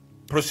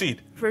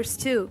 Proceed. Verse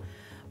 2.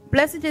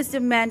 Blessed is the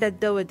man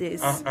that doeth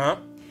this,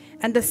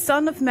 and the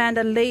Son of Man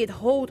that layeth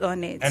hold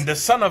on it. And the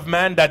Son of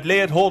Man that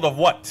layeth hold of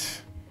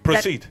what?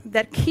 Proceed.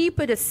 That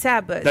keepeth the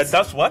Sabbath. That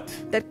does what?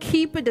 That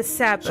keepeth the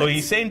Sabbath. So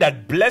he's saying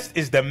that blessed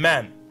is the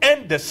man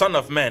and the Son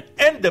of Man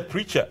and the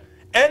preacher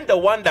and the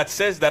one that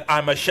says that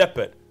I'm a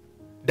shepherd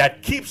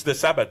that keeps the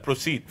Sabbath.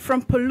 Proceed.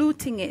 from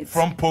polluting it.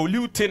 From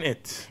polluting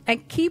it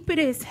and keepeth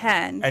his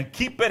hand and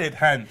keep it at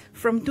hand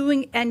from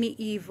doing any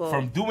evil.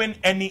 from doing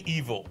any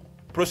evil.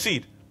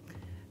 Proceed.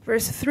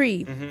 Verse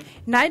 3.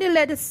 Neither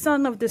let the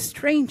son of the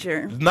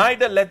stranger,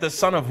 Neither let the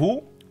son of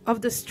who? of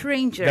the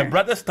stranger, The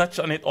brothers touched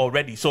on it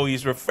already. So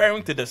he's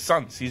referring to the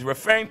sons. He's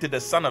referring to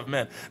the Son of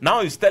Man.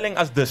 Now he's telling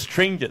us the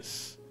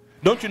strangers.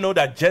 Don't you know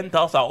that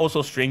Gentiles are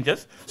also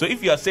strangers? So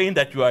if you are saying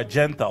that you are a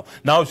Gentile,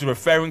 now he's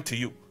referring to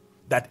you.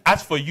 That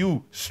as for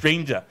you,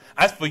 stranger,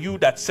 as for you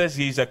that says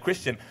he is a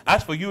Christian,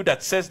 as for you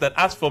that says that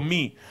as for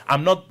me,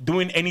 I'm not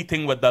doing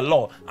anything with the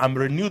law, I'm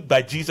renewed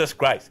by Jesus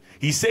Christ.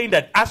 He's saying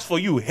that as for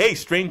you, hey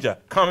stranger,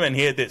 come and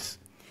hear this.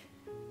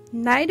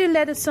 neither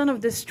let the son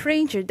of the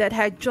stranger that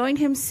had joined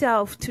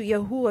himself to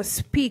Yahuwah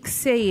speak,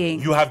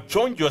 saying, You have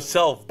joined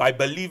yourself by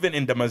believing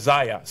in the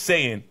Messiah,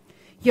 saying,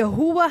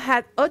 Yahuwah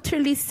had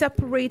utterly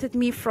separated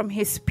me from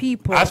his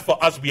people. as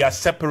for us, we are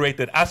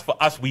separated. As for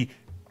us, we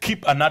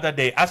keep another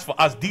day. As for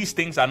us, these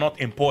things are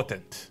not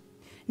important.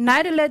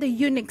 Neither let the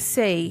eunuch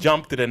say,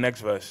 Jump to the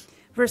next verse.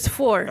 verse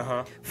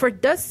 4, For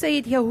thus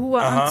saith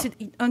Yahuwah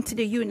unto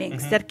the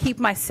eunuchs that keep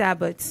my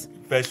Sabbaths.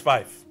 Verse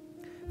 5.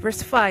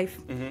 Verse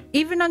 5,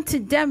 Even unto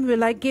them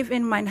will I give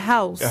in mine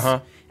house,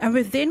 and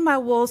within my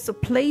walls a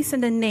place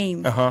and a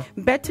name,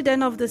 better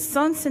than of the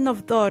sons and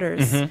of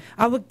daughters.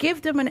 I will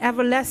give them an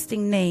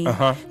everlasting name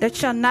that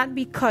shall not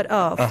be cut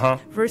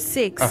off. Verse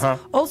 6,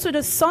 Also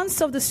the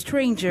sons of the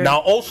stranger.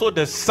 Now also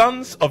the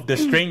sons of the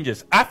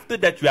strangers, after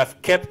that you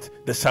have kept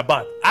the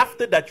Sabbath,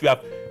 after that you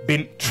have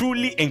been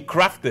truly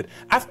engrafted,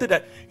 after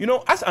that, you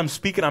know, as I'm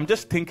speaking, I'm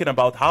just thinking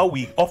about how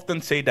we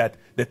often say that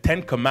the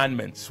 10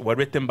 commandments were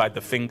written by the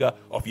finger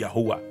of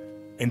Yahuwah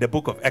in the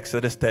book of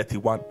Exodus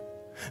 31.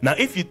 Now,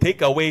 if you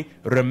take away,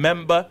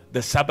 remember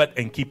the Sabbath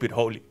and keep it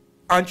holy,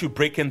 aren't you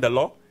breaking the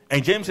law?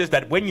 And James says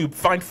that when you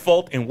find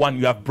fault in one,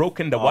 you have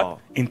broken the what?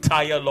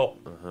 Entire law.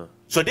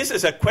 So this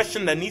is a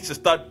question that needs to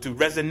start to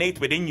resonate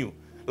within you.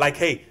 Like,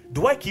 hey,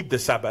 do I keep the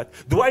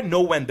Sabbath? Do I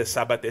know when the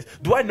Sabbath is?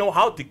 Do I know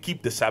how to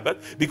keep the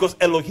Sabbath? Because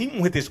Elohim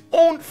with his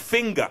own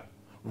finger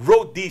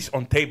wrote these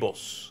on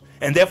tables.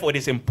 And therefore it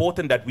is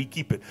important that we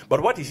keep it.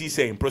 But what is he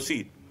saying?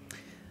 Proceed.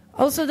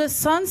 Also the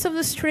sons of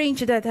the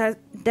stranger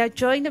that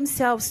join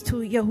themselves to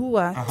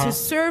Yahuwah to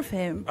serve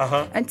him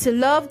and to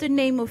love the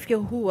name of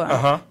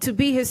Yahuwah, to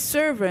be his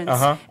servants,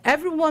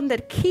 everyone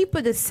that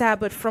keepeth the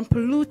Sabbath from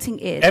polluting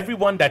it,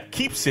 Everyone that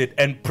keeps it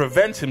and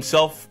prevents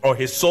himself or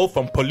his soul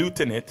from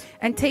polluting it,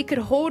 and taketh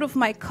hold of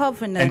my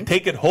covenant, and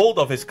take it hold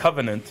of his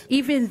covenant,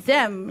 even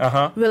them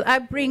will I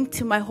bring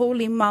to my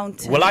holy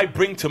mountain, will I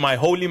bring to my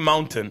holy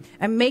mountain.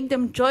 and make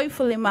them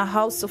joyful in my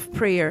house of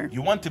prayer.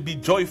 You want to be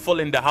joyful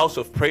in the house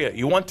of prayer.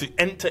 You want to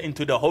enter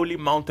into the holy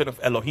mountain of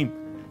Elohim.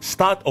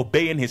 Start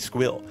obeying his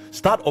will.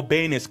 Start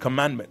obeying his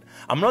commandment.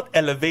 I'm not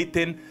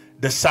elevating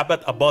the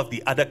Sabbath above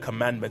the other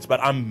commandments, but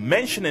I'm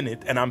mentioning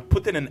it and I'm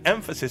putting an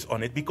emphasis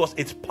on it because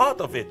it's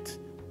part of it.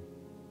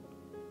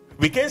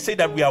 We can't say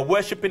that we are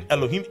worshiping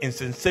Elohim in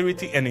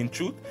sincerity and in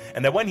truth,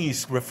 and that when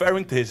he's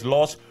referring to his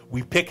laws,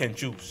 we pick and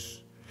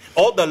choose.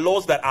 All the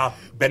laws that are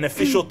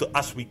beneficial to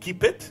us, we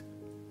keep it.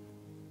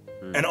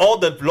 And all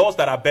the laws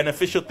that are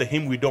beneficial to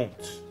him, we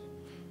don't.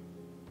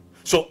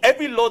 So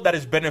every law that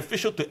is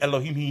beneficial to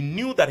Elohim, he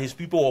knew that his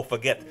people will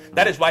forget.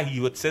 That is why he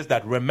would says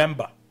that,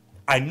 remember,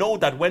 I know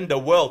that when the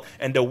world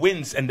and the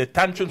winds and the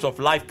tantrums of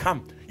life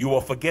come, you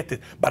will forget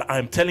it. But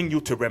I'm telling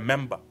you to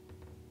remember.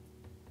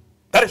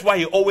 That is why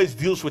he always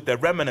deals with the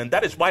remnant.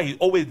 That is why he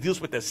always deals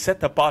with the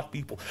set apart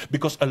people.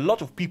 Because a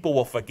lot of people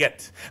will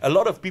forget. A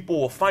lot of people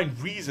will find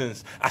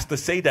reasons as to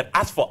say that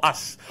as for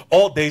us,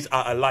 all days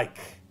are alike.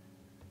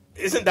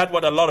 Isn't that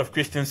what a lot of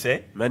Christians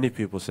say? Many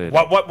people say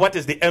that. What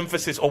is the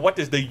emphasis or what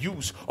is the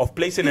use of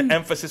placing an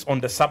emphasis on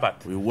the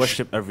Sabbath? We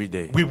worship every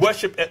day. We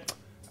worship it.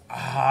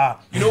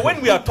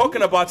 When we are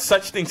talking about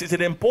such things, it's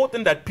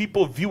important that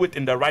people view it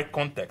in the right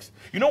context.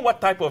 You know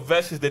what type of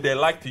verses that they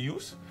like to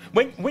use?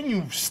 When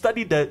you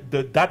study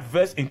that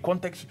verse in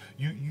context,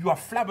 you are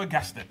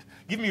flabbergasted.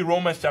 Give me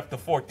Romans chapter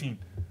 14,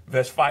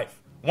 verse 5.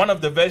 One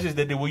of the verses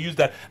that they will use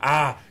that,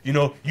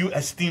 you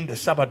esteem the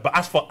Sabbath, but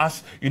as for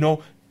us,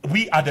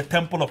 we are the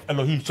temple of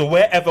Elohim. So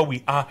wherever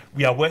we are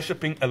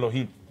worshiping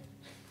Elohim.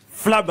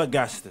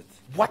 Flabbergasted.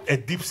 What a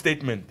deep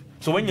statement.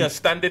 So when you're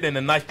standing in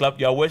a nightclub,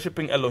 you are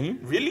worshiping Elohim?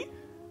 Really?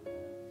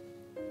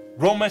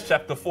 Romans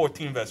chapter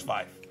 14, verse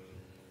 5.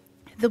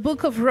 The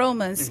book of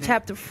Romans,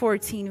 chapter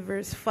 14,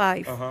 verse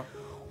 5.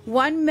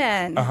 One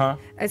man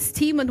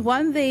esteemed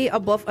one day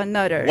above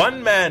another.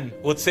 One man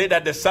would say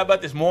that the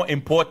Sabbath is more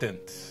important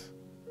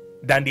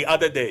than the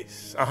other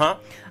days.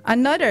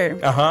 Another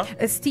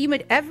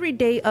esteemed every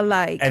day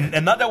alike. And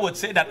another would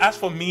say that as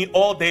for me,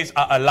 all days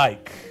are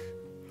alike.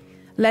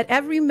 Let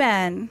every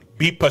man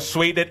be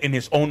persuaded in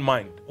his own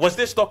mind. Was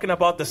this talking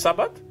about the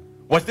Sabbath?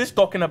 Was this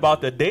talking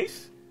about the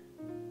days?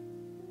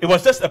 It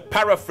was just a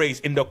paraphrase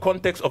in the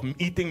context of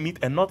eating meat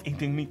and not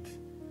eating meat.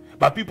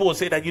 But people will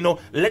say that,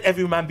 let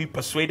every man be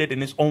persuaded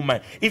in his own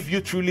mind. If you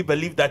truly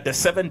believe that the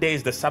 7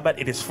 days, the Sabbath,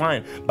 it is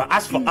fine. But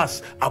as for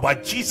us, our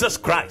Jesus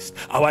Christ,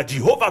 our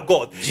Jehovah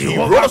God, he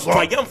rose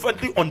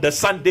triumphantly on the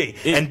Sunday.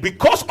 And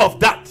because of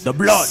that, the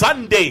blood,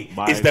 Sunday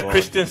is the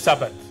Christian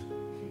Sabbath.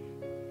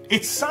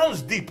 It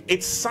sounds deep.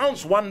 It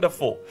sounds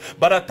wonderful.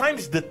 But at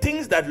times, the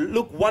things that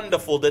look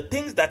wonderful, the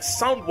things that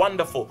sound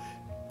wonderful,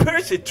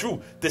 pierce it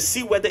through to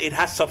see whether it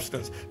has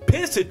substance.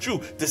 Pierce it through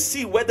to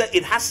see whether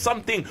it has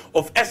something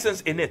of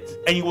essence in it.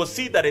 And you will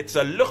see that it's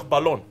a lucht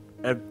ballon.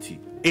 Empty.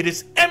 It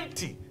is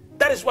empty.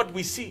 That is what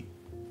we see.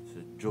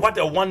 What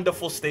a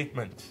wonderful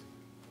statement.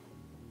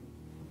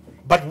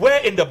 But where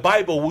in the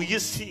Bible will you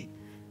see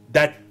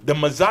that the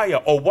Messiah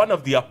or one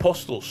of the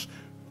apostles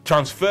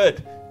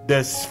transferred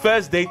the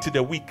first day to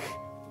the week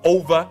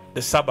over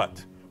the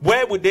Sabbath?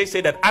 Where would they say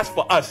that as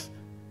for us,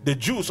 the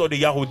Jews or the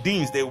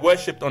Yahudims, they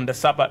worshipped on the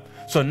Sabbath?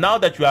 So now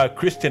that you are a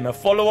Christian, a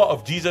follower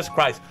of Jesus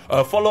Christ,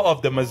 a follower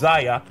of the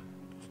Messiah,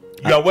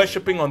 you are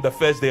worshipping on the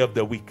first day of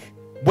the week.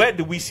 Where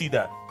do we see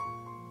that?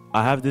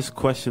 I have this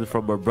question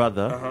from a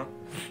brother,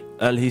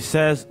 and he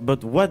says,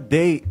 but what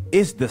day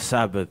is the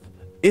Sabbath?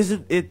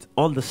 Isn't it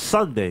on the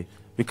Sunday?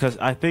 Because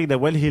I think that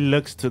when he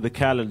looks to the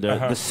calendar,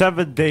 the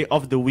 7th day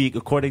of the week,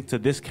 according to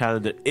this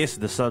calendar, is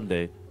the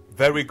Sunday.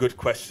 Very good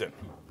question.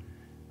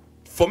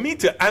 For me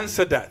to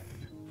answer that,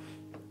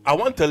 I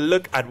want to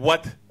look at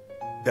what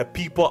the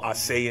people are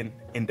saying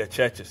in the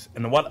churches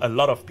and what a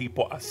lot of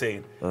people are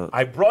saying.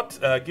 I brought,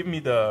 give me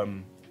the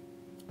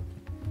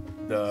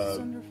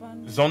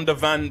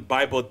Zondervan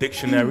Bible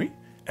Dictionary,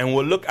 and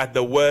we'll look at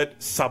the word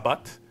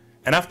Sabbath,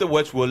 and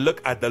afterwards we'll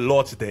look at the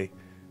Lord's Day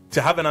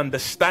to have an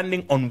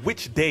understanding on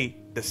which day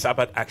the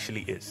Sabbath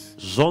actually is.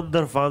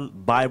 Zondervan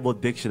Bible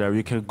Dictionary.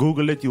 You can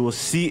Google it. You will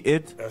see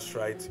it. That's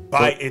right.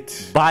 Buy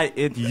it. Buy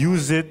it.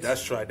 Use it.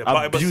 That's right. The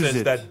Bible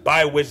says that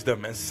buy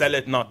wisdom and sell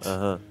it not.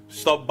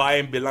 Stop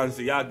buying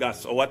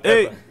Balenciagas or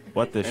whatever. Hey,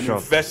 what the and shop.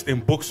 invest in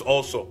books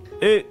also.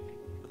 Hey,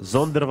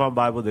 Zondervan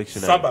Bible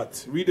Dictionary.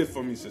 Sabbath. Read it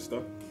for me,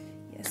 sister.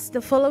 Yes,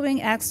 the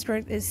following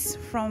extract is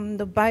from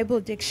the Bible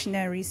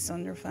Dictionary,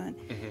 Zondervan.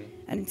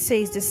 And it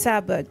says the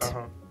Sabbath.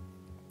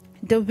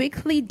 The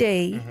weekly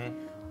day.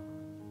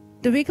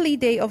 The weekly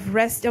day of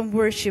rest and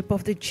worship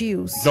of the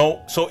Jews.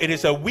 No, so it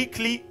is a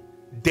weekly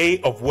day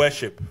of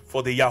worship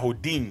for the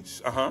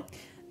Yahudims.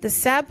 The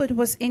Sabbath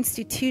was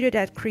instituted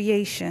at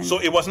creation. So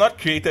it was not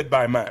created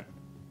by man.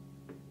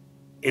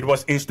 It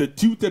was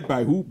instituted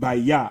by who? By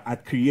Yah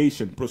at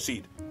creation.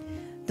 Proceed.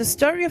 The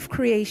story of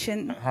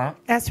creation,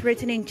 as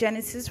written in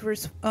Genesis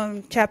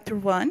chapter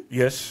 1,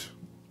 yes,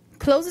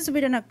 closes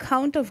with an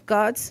account of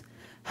God's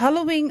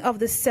hallowing of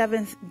the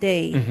 7th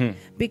day.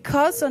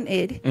 Because on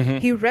it,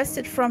 he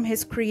rested from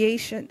his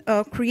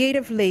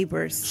creative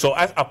labors. So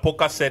as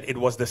Apoka said, it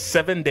was the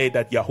 7th day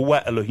that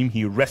Yahuwah Elohim,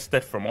 he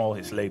rested from all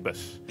his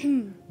labors.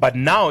 But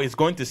now it's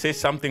going to say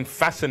something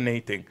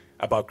fascinating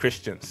about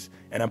Christians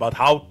and about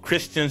how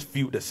Christians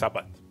view the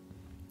Sabbath.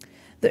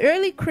 The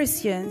early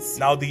Christians,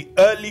 now the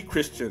early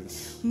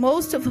Christians,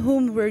 most of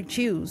whom were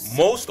Jews,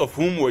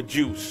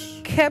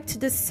 kept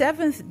the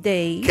 7th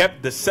day,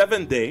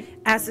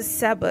 as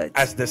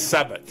the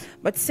Sabbath.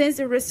 But since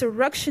the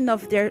resurrection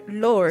of their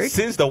Lord,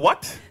 since the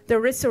what? The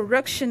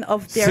resurrection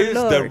of their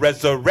Lord, the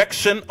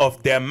resurrection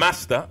of their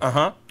master,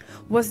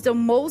 was the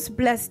most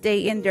blessed day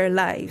in their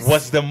lives.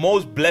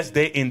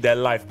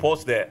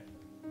 Pause there.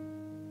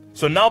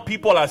 So now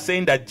people are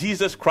saying that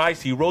Jesus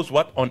Christ, he rose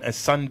what? On a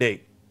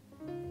Sunday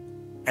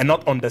and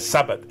not on the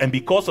Sabbath. And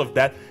because of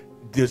that,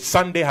 the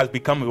Sunday has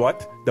become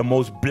what? The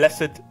most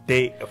blessed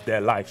day of their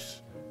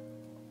lives.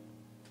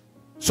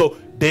 So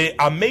they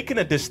are making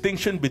a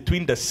distinction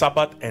between the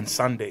Sabbath and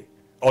Sunday,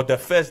 or the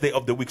first day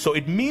of the week. So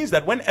it means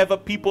that whenever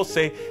people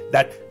say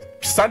that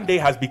Sunday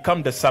has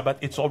become the Sabbath,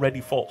 it's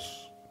already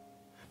false.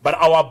 But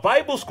our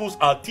Bible schools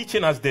are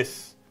teaching us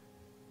this.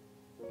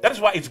 That That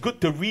is why it's good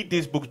to read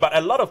these books. But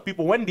a lot of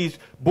people, when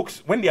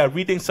they are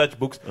reading such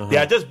books, they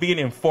are just being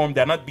informed.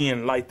 They're not being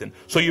enlightened.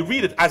 So you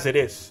read it as it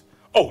is.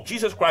 Oh,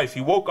 Jesus Christ,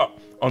 he woke up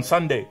on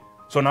Sunday.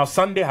 So now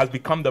Sunday has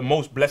become the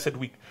most blessed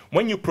week.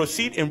 When you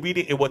proceed in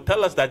reading, it will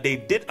tell us that they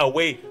did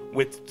away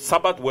with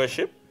Sabbath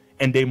worship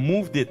and they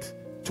moved it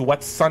to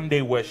what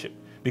Sunday worship,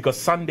 because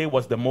Sunday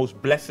was the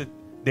most blessed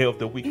day of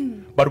the week.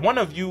 But most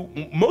of you,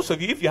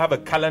 if you have a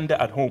calendar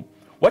at home,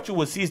 what you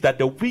will see is that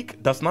the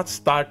week does not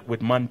start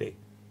with Monday.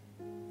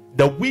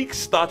 The week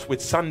starts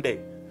with Sunday.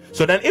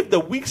 So then if the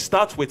week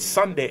starts with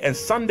Sunday and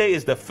Sunday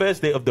is the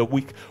first day of the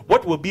week,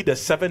 what will be the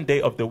seventh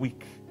day of the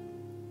week?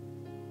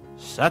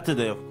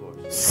 Saturday, of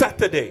course.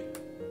 Saturday.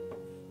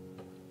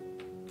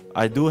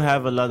 I do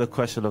have another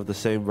question of the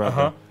same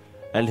brother.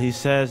 And he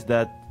says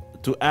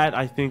that, to add,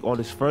 I think, on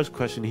his first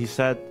question, he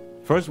said,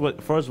 first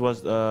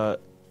was,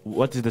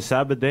 what is the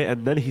Sabbath day?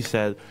 And then he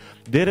said,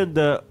 didn't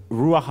the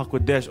Ruach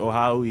HaKodesh, or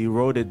how he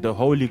wrote it, the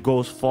Holy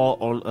Ghost fall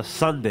on a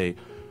Sunday?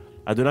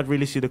 I do not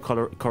really see the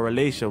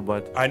correlation,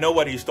 but... I know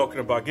what he's talking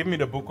about. Give me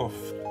the book of...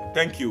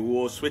 Thank you.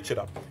 We'll switch it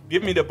up.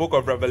 Give me the book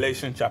of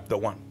Revelation chapter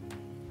 1.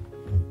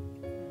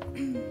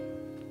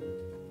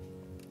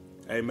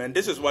 Amen.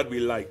 This is what we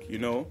like, you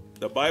know.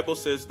 The Bible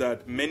says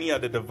that many are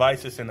the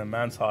devices in a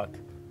man's heart,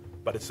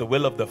 but it's the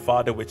will of the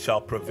Father which shall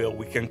prevail.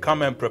 We can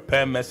come and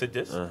prepare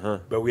messages,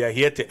 but we are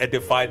here to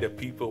edify the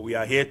people. We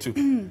are here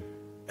to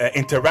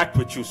interact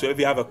with you. So if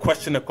you have a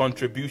question or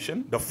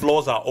contribution, the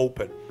floors are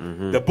open.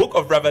 The book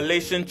of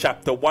Revelation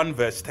chapter 1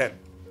 verse 10.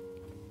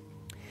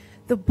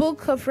 The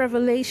book of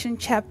Revelation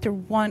chapter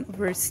 1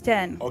 verse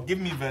 10. Or give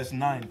me verse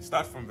 9.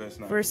 Start from verse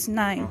 9. Verse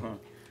 9.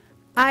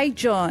 I,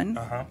 John,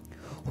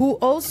 who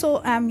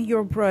also am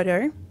your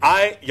brother,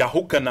 I,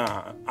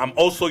 Yahukanah, am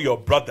also your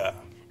brother,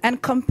 and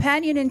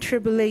companion in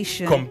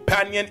tribulation.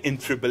 Companion in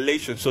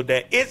tribulation. So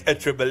there is a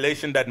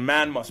tribulation that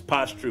man must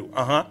pass through.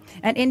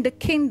 And in the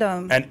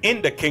kingdom. And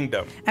in the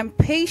kingdom. And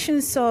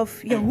patience of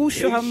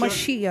Yahushua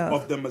HaMashiach.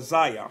 Of the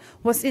Messiah.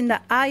 Was in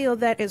the isle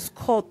that is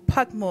called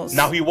Patmos.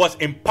 Now he was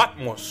in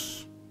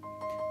Patmos.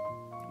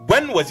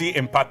 When was he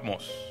in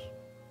Patmos?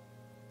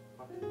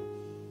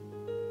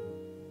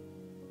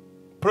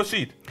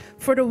 Proceed.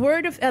 For the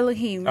word of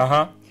Elohim.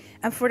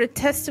 And for the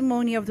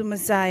testimony of the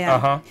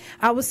Messiah.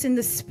 I was in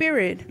the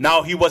spirit.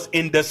 Now he was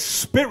in the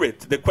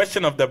spirit. The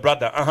question of the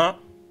brother.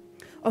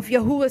 Of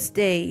Yahuwah's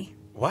day.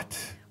 What?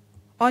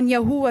 On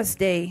Yahuwah's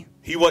day.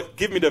 He was.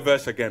 Give me the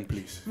verse again,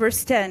 please.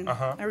 Verse 10.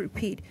 I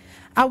repeat.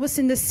 I was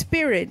in the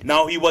spirit.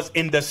 Now he was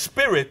in the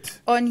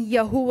spirit. On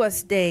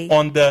Yahuwah's day.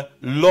 On the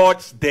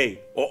Lord's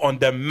day. Or on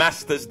the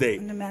Master's day.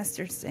 On the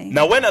Master's day.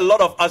 Now when a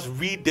lot of us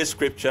read this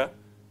scripture,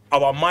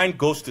 our mind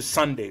goes to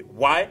Sunday.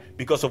 Why?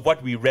 Because of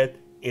what we read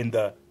in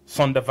the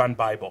Sondervan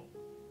Bible.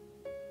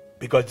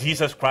 Because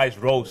Jesus Christ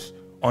rose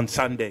on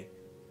Sunday.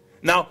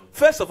 Now,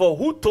 first of all,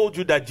 who told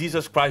you that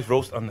Jesus Christ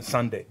rose on a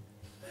Sunday?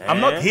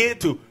 I'm not here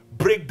to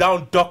break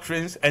down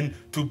doctrines and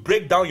to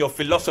break down your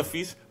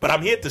philosophies, but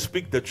I'm here to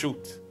speak the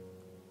truth.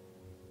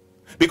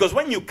 Because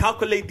when you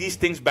calculate these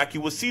things back,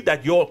 you will see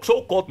that your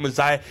so-called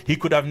Messiah, he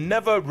could have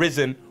never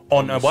risen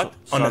on a what?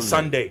 On a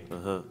Sunday.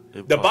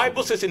 The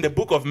Bible says in the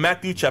book of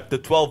Matthew chapter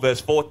 12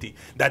 verse 40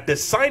 that the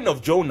sign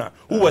of Jonah,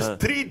 who was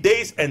 3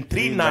 days and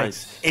 3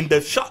 nights in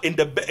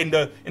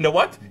the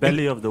what?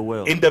 Belly of the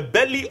whale. In the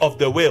belly of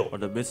the whale. Or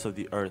the midst of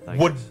the earth.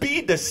 Would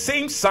be the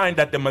same sign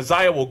that the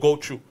Messiah will go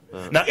through.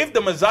 Now if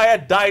the Messiah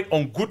died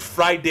on Good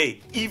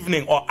Friday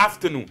evening or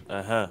afternoon,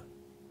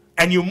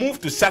 and you move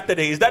to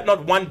Saturday, is that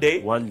not 1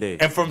 day? 1 day.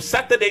 And from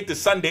Saturday to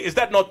Sunday, is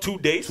that not 2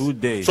 days? 2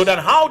 days. So then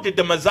how did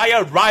the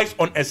Messiah rise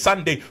on a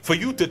Sunday for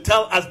you to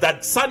tell us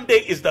that Sunday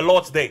is the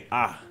Lord's day?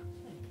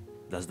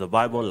 Does the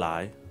Bible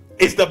lie?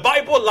 Is the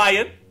Bible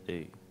lying?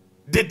 Hey.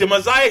 Did the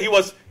Messiah, he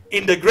was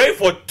in the grave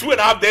for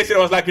 2.5 days and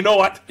was like, you know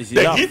what?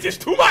 The heat is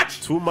too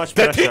much. Too much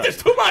the pressure. heat is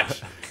too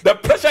much. The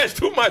pressure is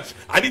too much.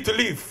 I need to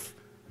leave.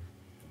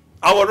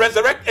 I will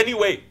resurrect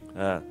anyway.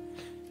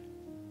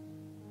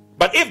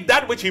 But if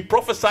that which he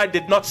prophesied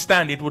did not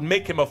stand, it would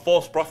make him a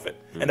false prophet.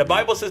 And the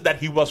Bible says that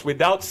he was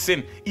without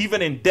sin,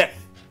 even in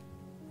death.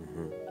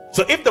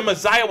 So if the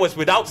Messiah was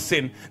without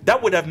sin,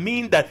 that would have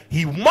mean that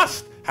he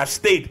must have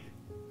stayed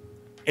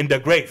in the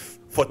grave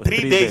for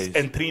 3 days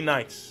and 3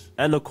 nights.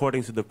 And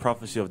according to the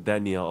prophecy of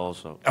Daniel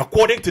also.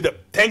 According to the,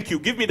 thank you,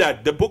 give me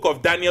that, the book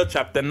of Daniel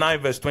chapter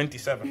 9 verse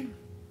 27.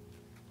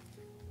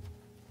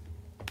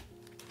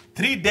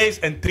 3 days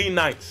and 3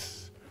 nights.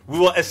 We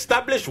will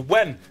establish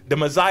when the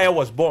Messiah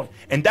was born.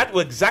 And that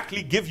will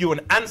exactly give you an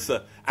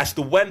answer as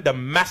to when the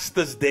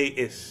Master's Day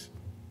is.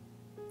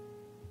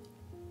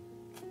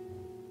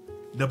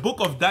 The book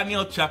of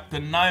Daniel chapter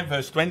 9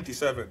 verse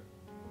 27.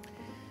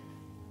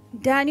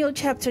 Daniel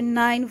chapter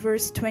 9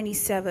 verse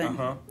 27.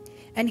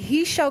 And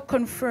he shall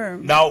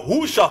confirm. Now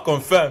who shall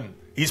confirm?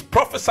 He's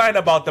prophesying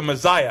about the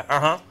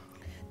Messiah.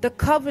 The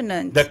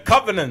covenant. The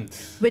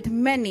covenant. With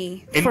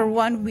many for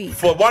 1 week.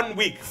 For 1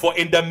 week. For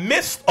in the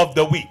midst of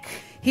the week.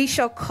 He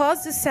shall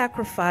cause the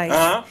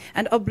sacrifice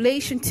and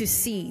oblation to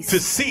cease. To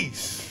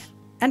cease.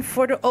 And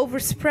for the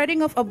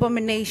overspreading of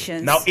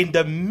abominations. Now in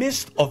the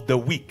midst of the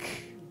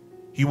week.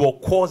 he will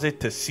cause it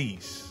to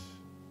cease.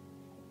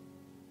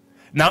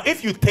 Now,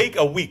 if you take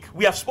a week,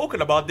 we have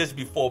spoken about this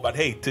before, but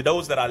hey, to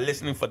those that are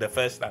listening for the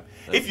first time,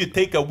 if you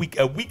take a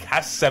week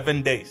has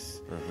 7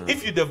 days.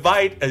 If you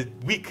divide a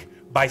week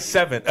by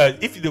 7,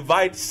 if you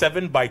divide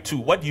 7 by 2,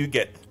 what do you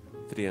get?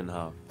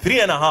 3.5.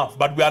 3.5,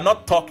 but we are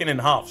not talking in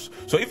halves.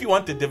 So if you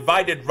want to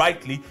divide it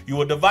rightly, you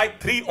will divide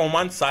 3 on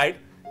one side,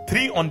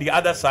 3 on the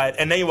other side,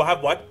 and then you will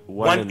have what?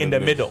 1 in the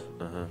middle.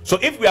 So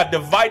if we are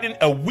dividing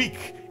a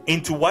week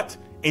into what?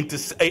 Into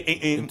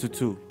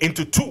 2.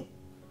 Into 2.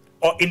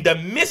 Or in the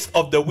midst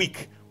of the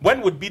week.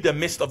 When would be the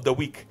midst of the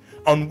week?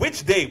 On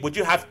which day would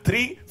you have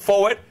 3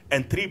 forward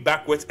and 3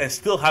 backwards and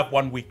still have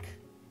 1 week?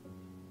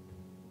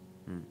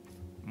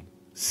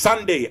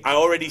 Sunday, I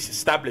already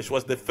established,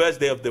 was the first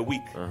day of the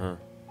week.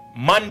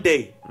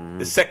 Monday,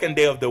 the second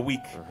day of the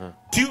week.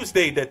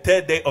 Tuesday, the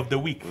third day of the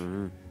week.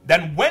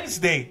 Then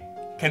Wednesday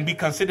can be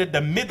considered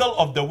the middle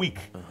of the week.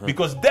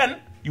 Because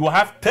then you will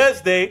have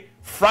Thursday,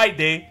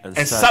 Friday,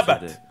 and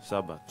Sabbath.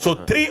 So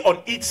 3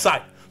 on each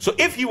side. So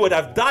if he would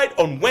have died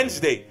on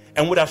Wednesday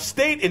and would have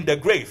stayed in the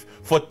grave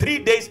for 3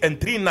 days and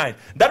 3 nights,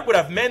 that would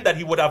have meant that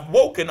he would have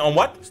woken on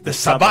what? The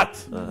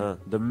Sabbath.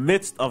 The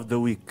midst of the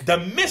week. The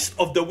midst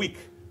of the week.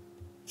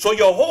 So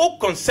your whole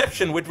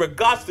conception with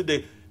regards to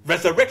the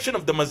resurrection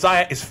of the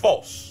Messiah is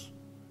false.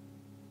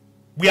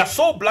 We are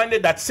so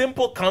blinded that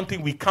simple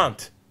counting we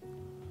can't.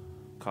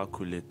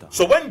 Calculator.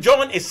 So when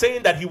John is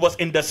saying that he was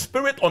in the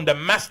spirit on the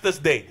Master's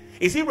day,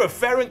 is he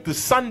referring to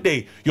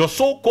Sunday, your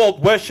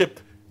so-called worship,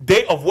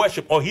 day of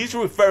worship, or he's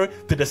referring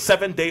to the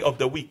 7th day of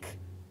the week?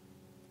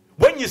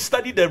 When you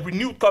study the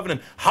renewed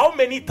covenant, how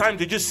many times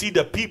did you see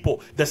the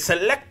people, the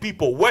select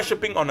people,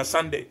 worshiping on a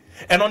Sunday?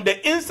 And on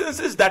the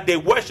instances that they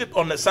worshiped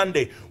on a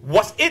Sunday,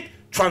 was it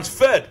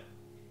transferred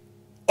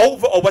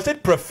over, or was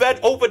it preferred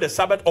over the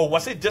Sabbath, or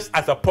was it just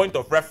as a point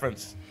of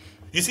reference?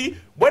 You see,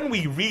 when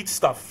we read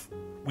stuff,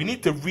 we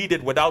need to read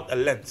it without a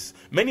lens.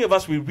 Many of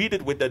us, we read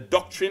it with the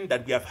doctrine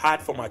that we have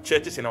had from our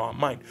churches in our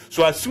mind.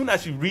 So as soon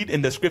as you read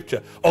in the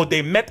scripture, oh,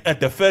 they met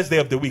at the first day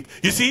of the week.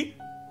 You see,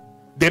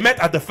 they met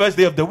at the first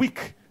day of the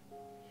week.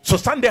 So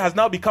Sunday has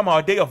now become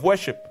our day of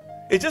worship.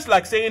 It's just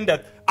like saying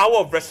that Hour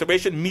of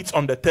Restoration meets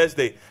on the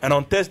Thursday, and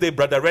on Thursday,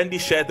 Brother Randy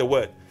shared the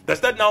word.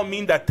 Does that now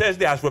mean that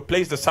Thursday has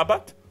replaced the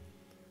Sabbath?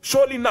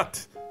 Surely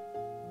not.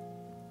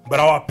 But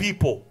our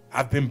people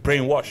have been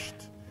brainwashed.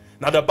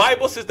 Now the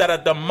Bible says that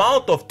at the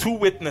mouth of 2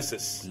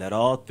 witnesses, let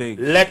all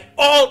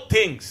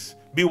things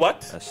be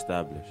what?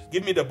 Established.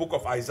 Give me the book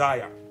of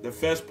Isaiah, the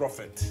first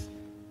prophet,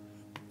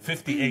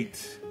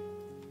 58.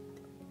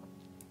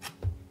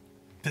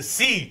 To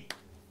see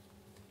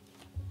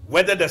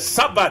whether the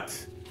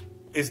Sabbath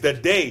is the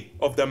day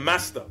of the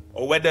Master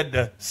or whether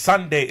the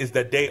Sunday is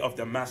the day of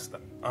the Master.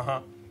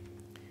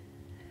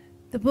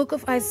 The book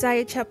of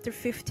Isaiah chapter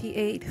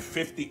 58.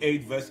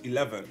 58 verse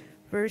 11.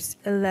 Verse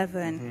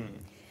 11.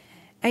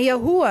 And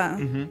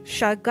Yahuwah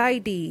shall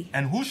guide thee.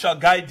 And who shall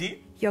guide thee?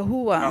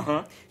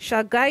 Yahuwah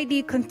shall guide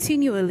thee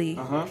continually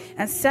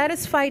and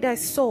satisfy thy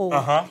soul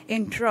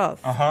in drought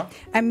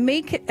and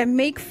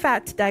make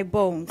fat thy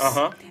bones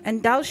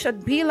and thou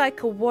shalt be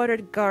like a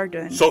watered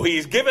garden. So he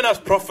is giving us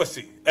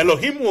prophecy.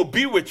 Elohim will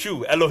be with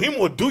you. Elohim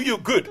will do you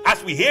good.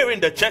 As we hear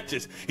in the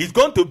churches, he's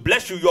going to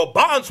bless you. Your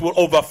barns will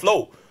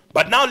overflow.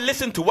 But now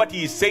listen to what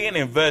he is saying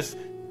in verse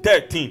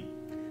 13.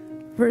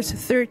 Verse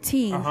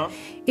 13.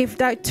 If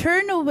thou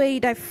turn away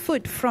thy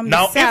foot from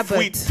the Sabbath. Now, if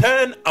we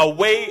turn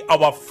away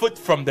our foot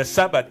from the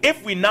Sabbath,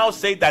 if we now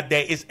say that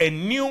there is a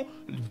new,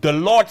 the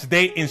Lord's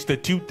Day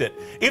instituted,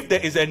 if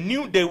there is a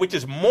new day which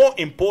is more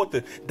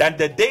important than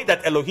the day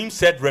that Elohim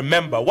said,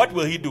 remember, what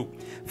will he do?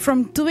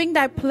 From doing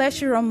thy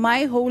pleasure on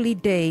my holy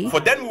day.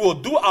 For then we will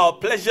do our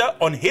pleasure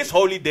on his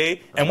holy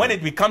day, and when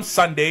it becomes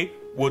Sunday,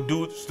 we'll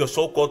do the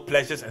so-called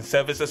pleasures and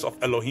services of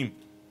Elohim.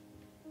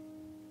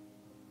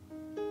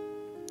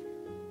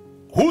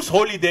 Whose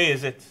holy day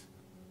is it?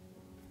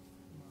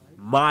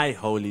 My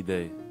holy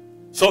day.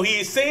 So he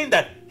is saying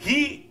that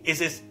it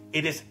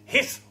is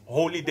his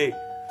holy day.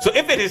 So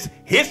if it is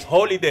his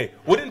holy day,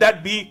 wouldn't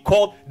that be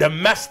called the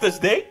Master's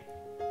Day?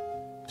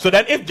 So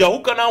then if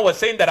Jehukanah was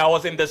saying that I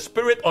was in the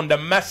spirit on the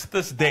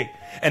Master's Day,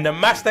 and the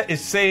Master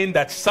is saying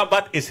that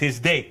Sabbath is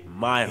his day,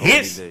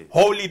 his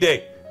holy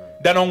day,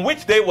 then on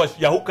which day was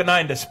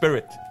Jehukanah in the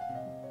spirit?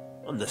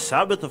 On the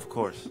Sabbath, of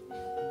course.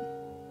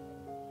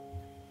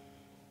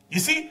 You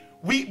see,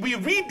 we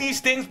read these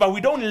things, but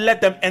we don't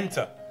let them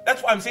enter.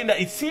 That's why I'm saying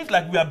that it seems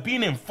like we are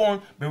being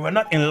informed, but we're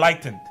not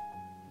enlightened.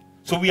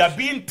 So we are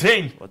being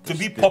trained to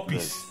be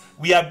puppies.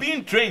 We are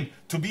being trained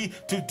to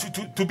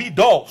be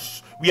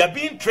dolls. We are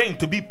being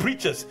trained to be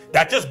preachers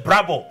that just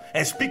brabble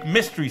and speak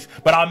mysteries,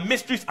 but our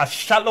mysteries are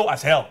shallow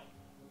as hell.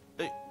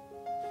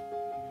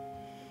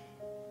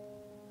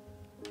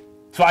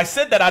 So I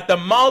said that at the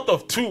mouth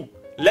of 2,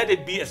 let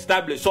it be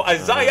established. So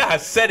Isaiah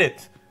has said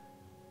it,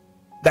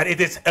 that it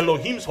is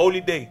Elohim's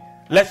holy day.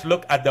 Let's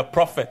look at the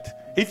prophet.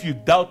 If you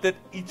doubted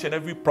each and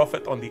every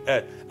prophet on the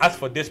earth, as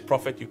for this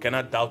prophet, you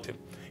cannot doubt him.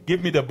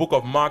 Give me the book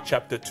of Mark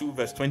chapter 2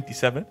 verse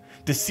 27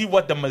 to see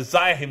what the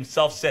Messiah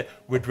himself said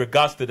with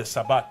regards to the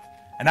Sabbath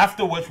And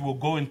afterwards, we'll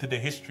go into the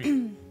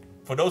history.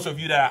 For those of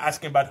you that are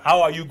asking about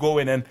how are you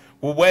going and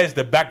where's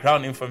the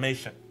background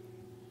information.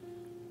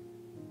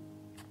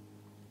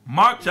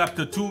 Mark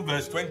chapter 2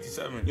 verse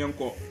 27.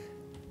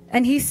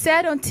 And he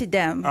said unto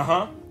them,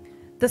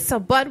 the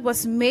Sabbath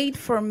was made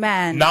for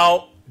man.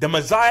 Now, the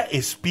Messiah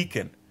is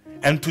speaking.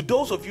 And to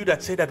those of you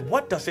that say that,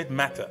 what does it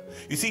matter?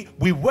 You see,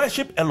 we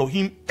worship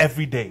Elohim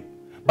every day.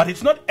 But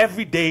it's not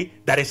every day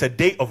that is a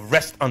day of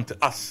rest unto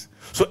us.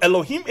 So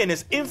Elohim in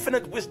his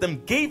infinite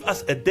wisdom gave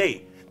us a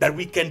day that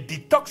we can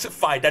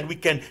detoxify, that we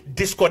can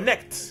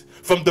disconnect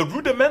from the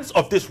rudiments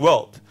of this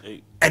world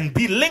and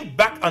be linked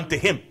back unto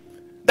him.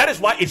 That is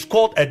why it's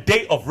called a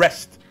day of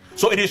rest.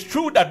 So it is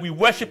true that we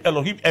worship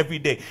Elohim every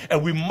day,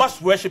 and we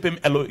must worship him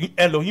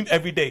Elohim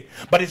every day.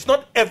 But it's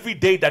not every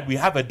day that we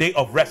have a day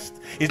of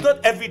rest. It's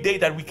not every day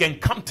that we can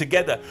come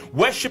together,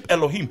 worship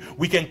Elohim.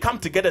 We can come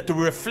together to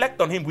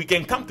reflect on him. We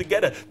can come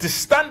together to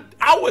stand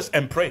hours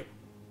and pray.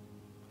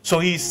 So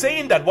he's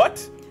saying that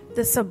what?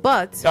 The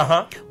Sabbath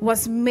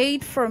was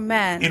made for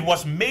man. It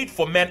was made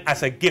for man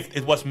as a gift.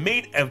 It was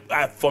made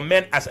for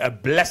man as a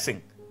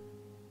blessing.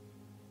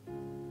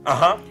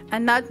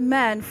 And not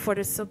man for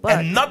the Sabbath.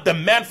 And not the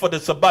man for the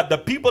Sabbath. The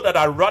people that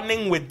are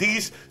running with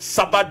these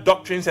Sabbath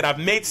doctrines and have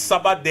made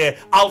Sabbath their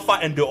Alpha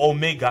and the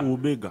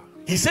Omega.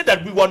 He said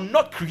that we were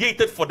not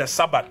created for the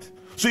Sabbath.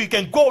 So you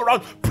can go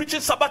around preaching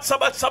Sabbath,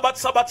 Sabbath, Sabbath,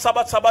 Sabbath,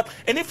 Sabbath,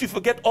 Sabbath. And if you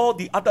forget all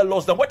the other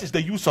laws, then what is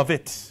the use of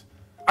it?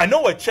 I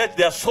know a church,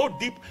 they are so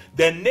deep.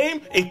 Their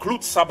name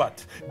includes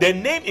Sabbath. Their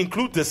name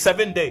includes the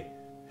 7th day.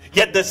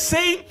 Yet the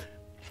same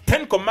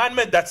 10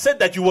 commandments that said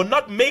that you will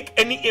not make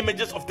any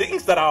images of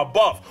things that are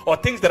above or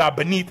things that are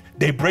beneath,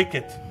 they break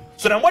it.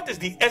 So then what is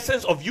the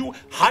essence of you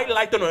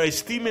highlighting or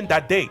esteeming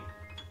that day?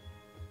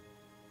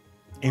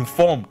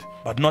 Informed,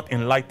 but not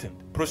enlightened.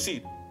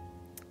 Proceed.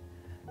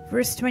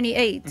 Verse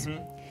 28.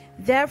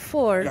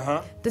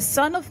 Therefore, the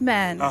Son of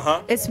Man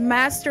is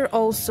master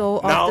also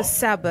of the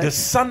Sabbath. The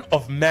Son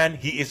of Man,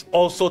 he is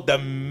also the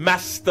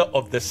master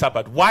of the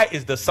Sabbath. Why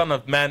is the Son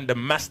of Man the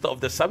master of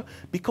the Sabbath?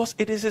 Because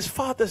it is his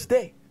Father's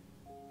day.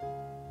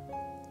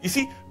 You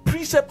see,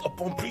 precept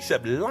upon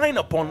precept, line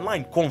upon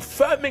line,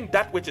 confirming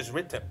that which is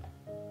written.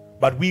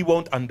 But we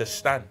won't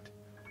understand.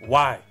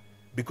 Why?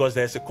 Because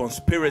there's a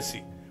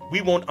conspiracy.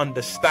 We won't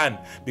understand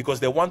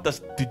because they want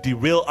us to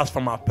derail us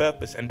from our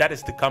purpose, and that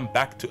is to come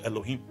back to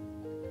Elohim.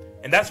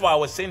 And that's why I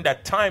was saying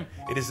that time,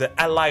 it is the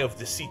ally of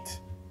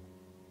deceit.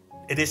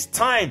 It is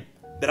time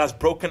that has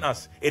broken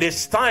us. It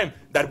is time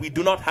that we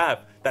do not have,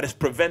 that is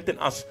preventing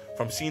us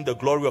from seeing the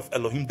glory of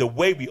Elohim the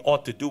way we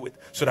ought to do it,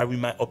 so that we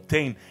might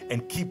obtain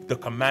and keep the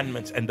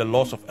commandments and the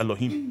laws of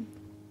Elohim.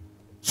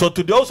 So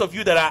to those of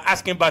you that are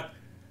asking, but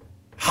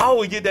how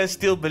will you then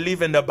still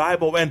believe in the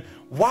Bible? And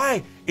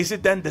why is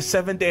it then the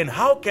 7th day? And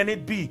how can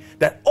it be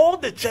that all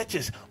the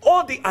churches,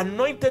 all the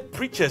anointed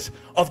preachers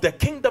of the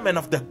kingdom and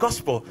of the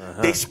gospel,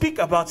 they speak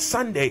about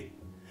Sunday?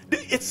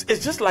 It's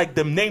just like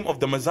the name of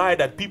the Messiah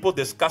that people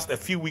discussed a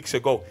few weeks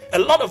ago. A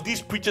lot of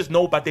these preachers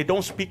know, but they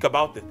don't speak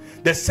about it.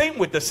 The same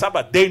with the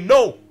Sabbath. They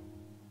know.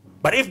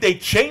 But if they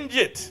change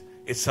it,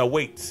 it's a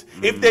wait.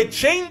 If they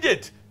change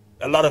it,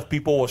 a lot of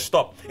people will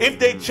stop. If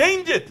they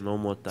change it, no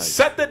more time.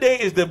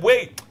 Saturday is the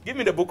way. Give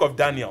me the book of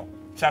Daniel,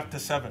 chapter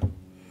 7,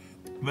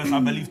 verse,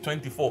 I believe,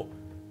 24.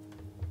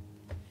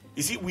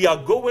 You see, we are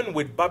going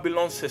with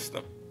Babylon's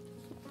system.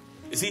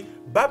 You see,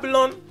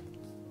 Babylon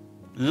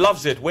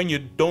loves it when you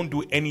don't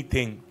do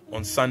anything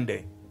on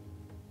Sunday,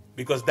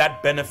 because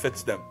that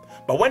benefits them.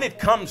 But when it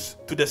comes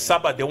to the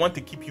Sabbath, they want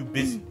to keep you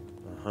busy.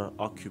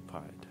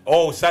 Occupied.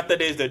 Oh,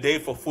 Saturday is the day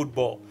for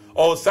football.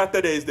 Oh,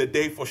 Saturday is the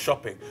day for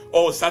shopping.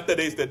 Oh,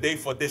 Saturday is the day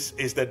for this,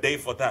 is the day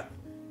for that.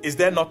 Is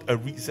there not a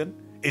reason?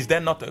 Is there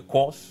not a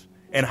cause?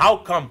 And how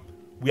come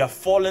we have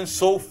fallen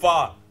so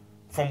far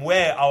from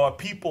where our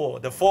people,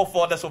 the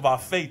forefathers of our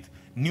faith,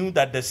 knew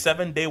that the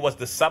 7th day was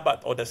the Sabbath,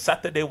 or the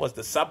Saturday was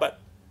the Sabbath?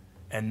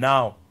 And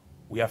now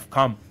we have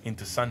come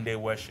into Sunday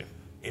worship.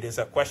 It is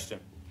a question.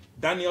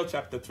 Daniel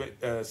chapter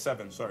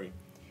 7, sorry.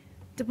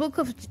 The book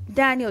of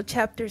Daniel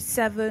chapter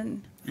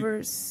 7,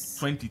 verse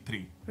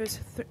 23. Verse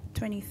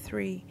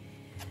 23.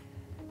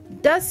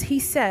 Thus he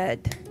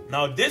said.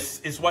 Now this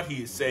is what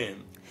he is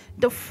saying.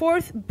 The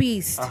fourth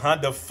beast.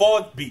 The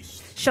fourth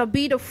beast shall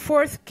be the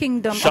fourth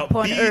kingdom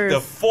upon earth.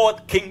 The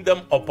fourth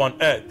kingdom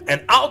upon earth.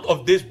 And out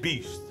of this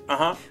beast,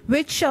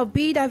 which shall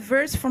be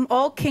diverse from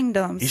all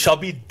kingdoms. He shall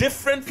be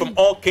different from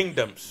all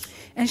kingdoms.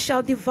 And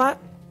shall devour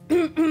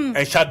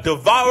and shall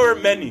devour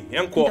many.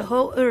 The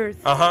whole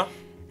earth.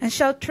 And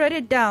shall tread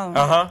it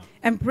down.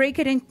 And break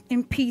it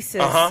in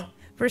pieces.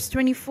 Verse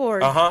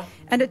 24.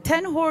 And the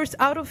 10 horse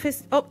out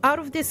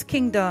of this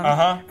kingdom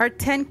are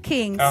 10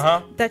 kings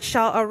that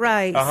shall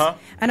arise.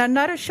 And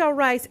another shall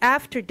rise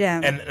after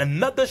them. And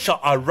another shall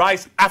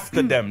arise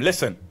after them.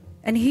 Listen.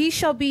 And he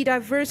shall be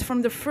diverse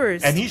from the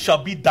first. And he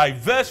shall be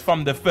diverse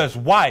from the first.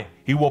 Why?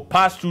 He will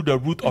pass through the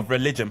root of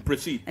religion.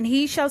 Proceed. And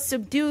he shall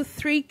subdue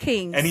 3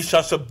 kings. And he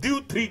shall subdue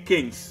 3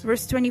 kings.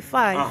 Verse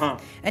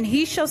 25. And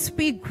he shall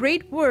speak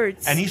great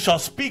words. And he shall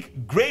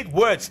speak great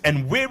words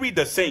and weary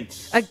the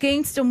saints.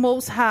 Against the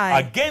Most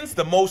High. Against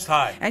the Most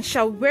High. And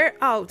shall wear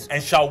out.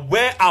 And shall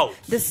wear out.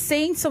 The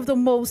saints of the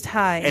Most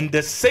High. And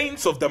the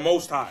saints of the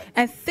Most High.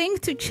 And think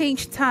to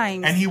change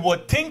times. And he will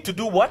think to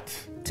do what?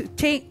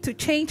 To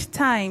change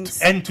times.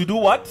 And to do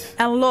what?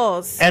 And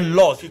laws. And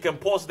laws. You can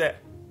pause there.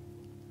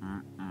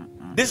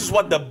 This is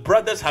what the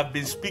brothers have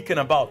been speaking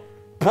about.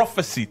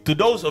 Prophecy. To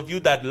those of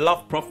you that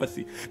love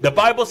prophecy, the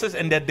Bible says,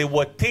 and that they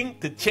will think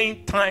to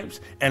change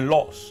times and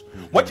laws.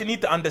 What you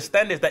need to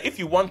understand is that if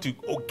you want to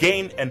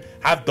gain and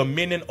have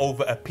dominion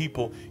over a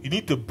people, you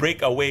need to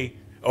break away,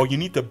 or you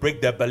need to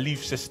break their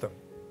belief system.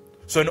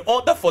 So in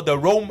order for the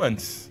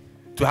Romans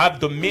to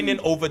have dominion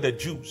over the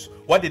Jews,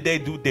 what did they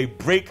do? They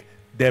break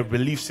their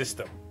belief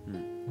system.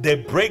 They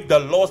break the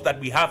laws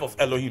that we have of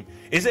Elohim.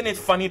 Isn't it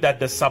funny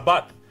that the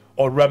Sabbath,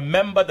 or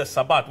remember the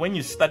Sabbath, when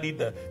you study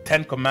the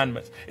 10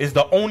 commandments, is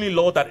the only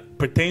law that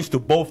pertains to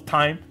both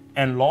time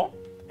and law?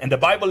 And the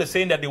Bible is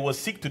saying that they will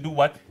seek to do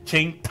what?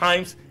 Change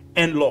times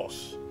and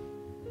laws.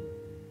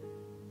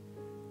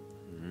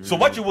 So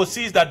what you will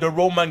see is that the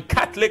Roman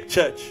Catholic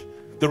Church,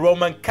 the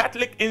Roman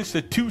Catholic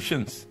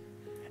institutions,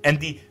 and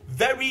the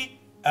very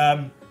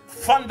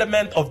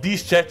fundament of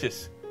these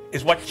churches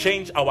is what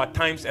changed our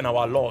times and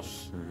our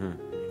laws.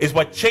 Is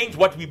what changed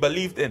what we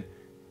believed in.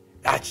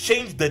 Has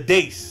changed the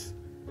days.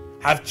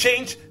 Have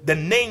changed the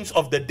names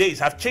of the days,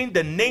 have changed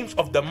the names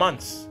of the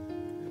months.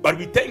 But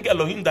we thank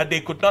Elohim that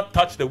they could not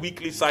touch the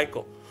weekly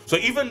cycle. So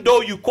even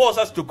though you cause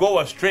us to go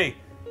astray,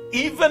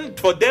 even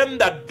for them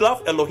that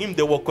love Elohim,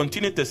 they will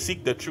continue to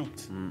seek the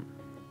truth.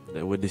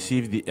 They would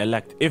deceive the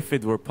elect if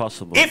it were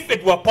possible. If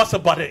it were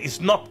possible, but it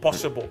is not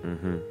possible.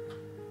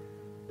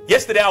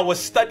 Yesterday I was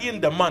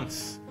studying the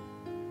months.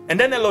 And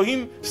then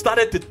Elohim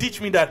started to teach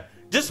me that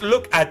just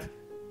look at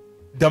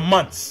the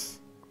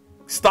months.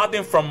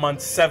 Starting from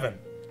month 7.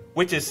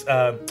 Which is,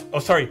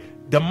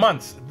 the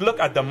months. Look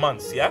at the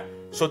months, yeah?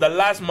 So the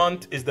last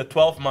month is the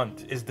 12th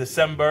month, is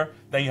December.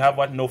 Then you have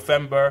what?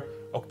 November,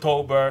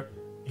 October,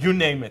 you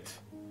name it.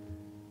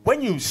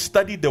 When you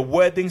study the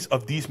wordings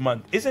of these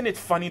months, isn't it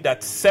funny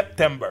that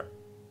September,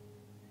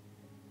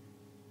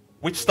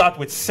 which start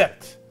with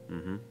sept,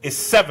 is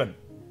 7.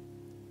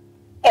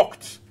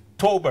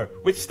 October,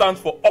 which stands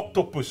for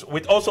octopus,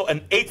 with also an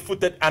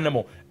 8-footed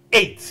animal,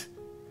 8.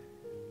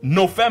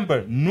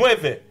 November,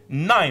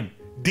 9.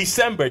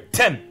 December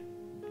 10,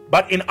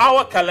 but in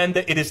our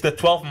calendar it is the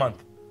 12th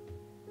month.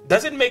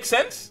 Does it make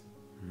sense?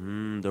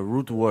 The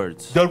root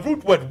words. The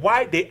root word.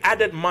 Why? They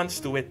added months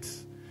to it.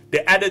 They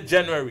added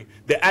January.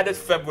 They added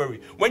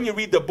February. When you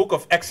read the book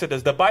of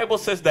Exodus, the Bible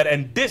says that,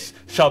 and this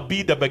shall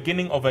be the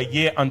beginning of a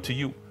year unto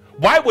you.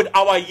 Why would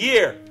our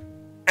year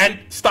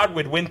start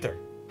with winter?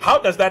 How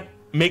does that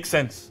make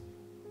sense?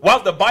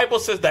 While the Bible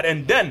says that,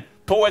 and then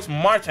towards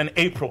March and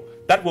April,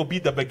 that will be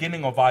the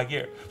beginning of our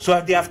year.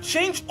 So they have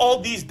changed all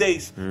these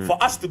days for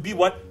us to be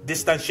what?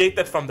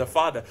 Distantiated from the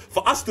Father.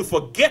 For us to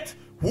forget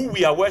who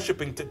we are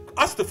worshiping, to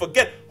us to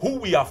forget who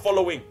we are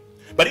following.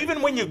 But even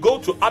when you go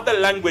to other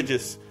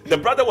languages, the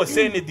brother was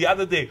saying it the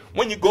other day,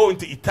 when you go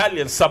into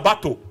Italian,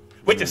 Sabbato,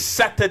 which is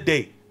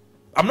Saturday.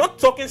 I'm not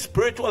talking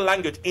spiritual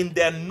language, in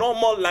their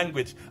normal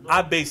language.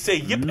 Abe say,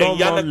 yip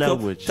and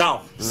language.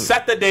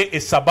 Saturday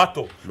is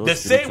Sabbato. The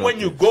same when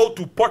you go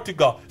to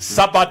Portugal,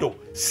 Sabado,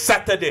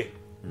 Saturday.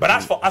 But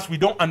as for us, we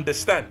don't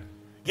understand.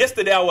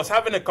 Yesterday, I was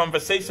having a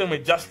conversation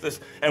with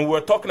Justice, and we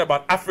were talking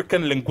about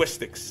African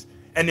linguistics.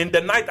 And in the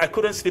night, I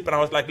couldn't sleep, and I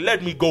was like,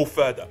 let me go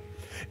further.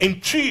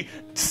 In Chi,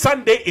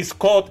 Sunday is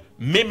called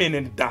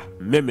Mimininda.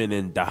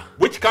 Mimininda.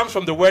 Which comes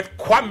from the word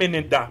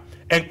Kwamininda.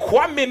 And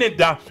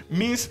Kwamininda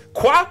means,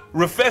 Kwa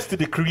refers to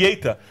the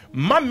creator.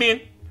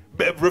 Mamin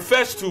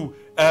refers to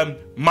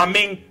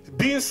Maming,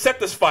 being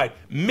satisfied.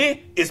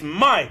 Me is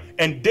my,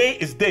 and day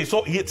is day.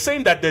 So he's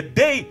saying that the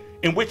day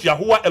in which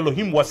Yahuwah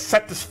Elohim was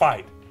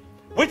satisfied.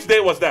 Which day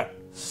was that?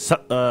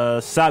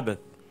 Sabbath.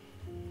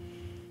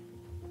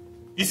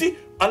 You see,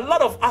 a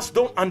lot of us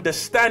don't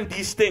understand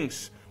these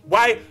things.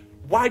 Why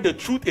the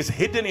truth is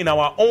hidden in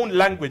our own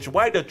language.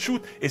 Why the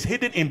truth is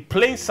hidden in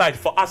plain sight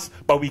for us,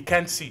 but we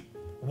can't see.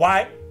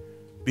 Why?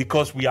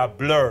 Because we are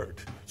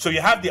blurred. So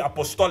you have the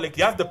apostolic,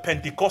 you have the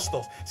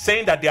Pentecostals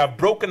saying that they are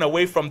broken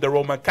away from the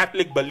Roman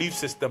Catholic belief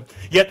system.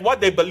 Yet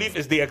what they believe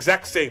is the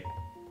exact same.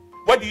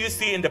 What do you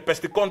see in the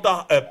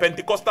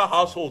Pentecostal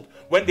household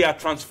when they are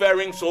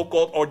transferring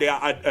so-called, or they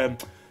are,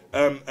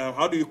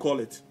 how do you call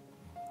it?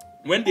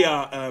 When they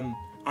are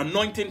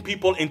anointing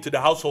people into the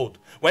household.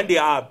 When they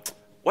are,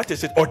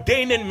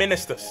 ordaining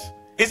ministers.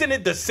 Isn't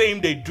it the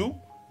same they do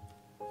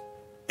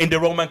in the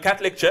Roman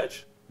Catholic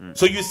Church?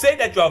 So you say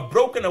that you have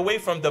broken away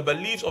from the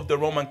beliefs of the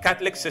Roman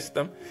Catholic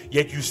system,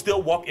 yet you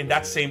still walk in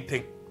that same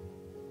thing.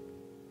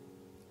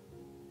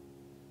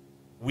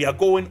 We are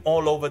going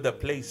all over the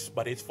place,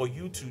 but it's for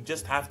you to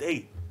just have,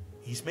 hey,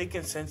 he's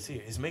making sense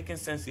here. He's making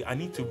sense here. I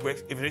need to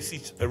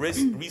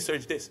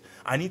research this.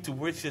 I need to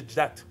research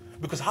that.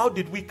 Because how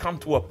did we come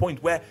to a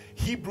point where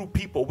Hebrew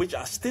people, which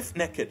are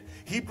stiff-necked,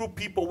 Hebrew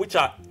people which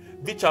are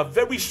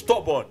very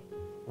stubborn,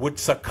 would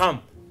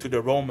succumb to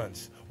the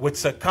Romans, would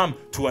succumb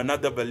to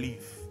another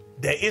belief?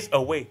 There is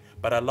a way,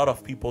 but a lot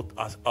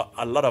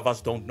of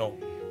us don't know.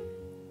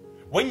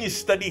 When you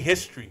study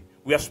history,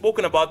 we have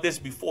spoken about this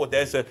before.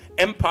 There's an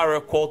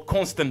emperor called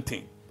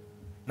Constantine.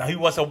 Now, he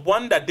was a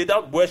one that did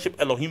not worship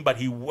Elohim, but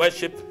he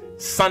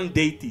worshipped sun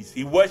deities.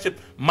 He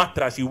worshipped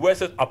Matras. He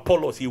worshipped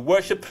Apollos. He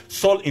worshipped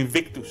Sol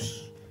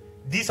Invictus.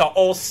 These are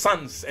all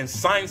suns and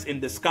signs in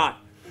the sky.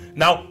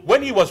 Now,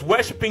 when he was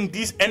worshipping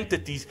these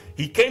entities,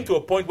 he came to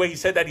a point where he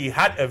said that he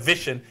had a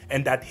vision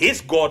and that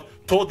his God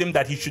told him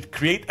that he should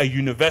create a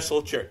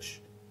universal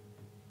church.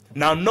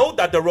 Now, note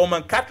that the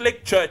Roman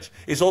Catholic Church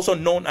is also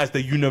known as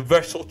the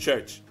universal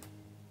church.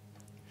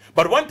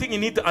 But one thing you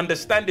need to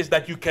understand is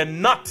that you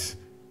cannot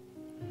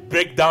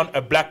break down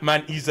a black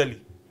man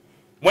easily.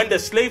 When the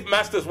slave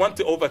masters want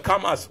to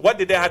overcome us, what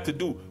did they have to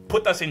do?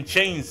 Put us in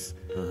chains,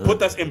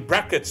 put us in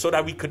brackets so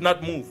that we could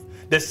not move.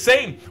 The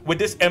same with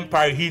this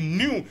empire. He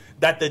knew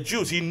that the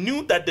Jews, he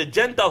knew that the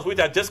Gentiles which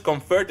had just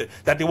converted,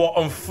 that they were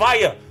on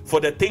fire for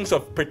the things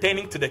of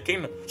pertaining to the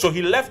kingdom. So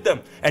he left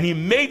them and he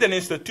made an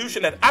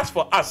institution that, as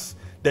for us,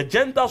 the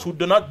Gentiles who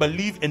do not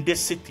believe in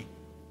this city,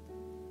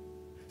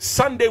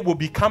 Sunday will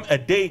become a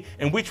day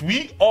in which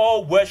we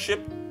all worship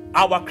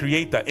our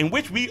Creator, in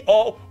which we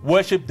all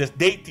worship the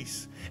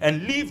deities,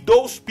 and leave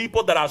those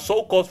people that are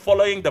so-called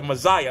following the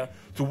Messiah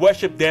to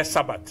worship their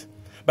Sabbath.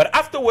 But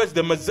afterwards,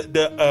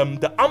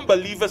 the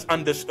unbelievers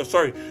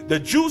understood, the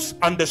Jews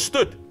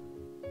understood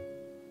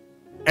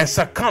and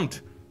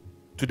succumbed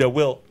to the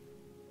will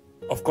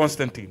of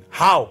Constantine.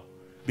 How?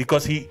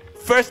 Because he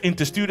first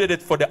instituted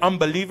it for the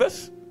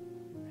unbelievers,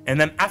 and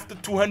then after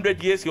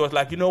 200 years, he was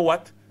like, you know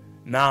what?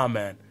 Nah,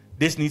 man,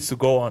 this needs to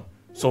go on.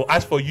 So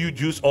as for you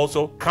Jews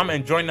also, come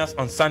and join us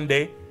on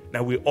Sunday.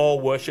 Now we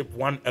all worship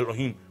one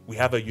Elohim. We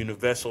have a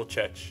universal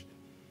church.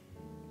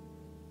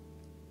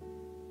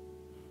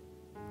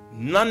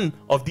 None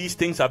of these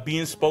things are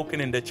being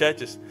spoken in the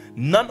churches.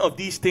 None of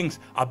these things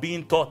are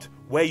being taught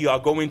where you are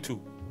going to.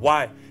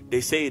 Why?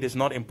 They say it is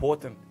not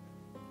important.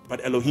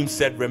 But Elohim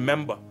said,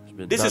 remember.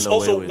 This is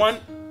also one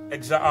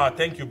example.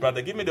 Thank you,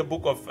 brother. Give me the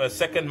book of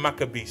 2nd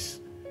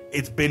Maccabees.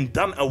 It's been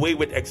done away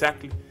with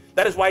exactly.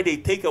 That is why they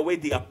take away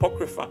the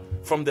Apocrypha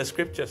from the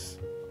scriptures.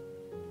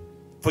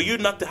 For you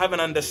not to have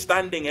an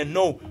understanding and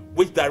know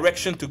which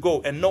direction to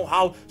go and know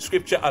how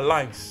scripture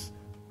aligns.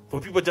 For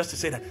people just to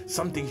say that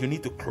some things you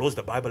need to close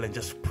the Bible and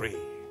just pray.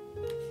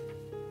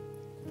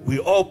 We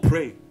all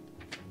pray,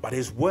 but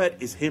his word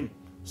is him.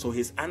 So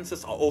his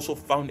answers are also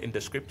found in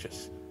the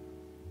scriptures.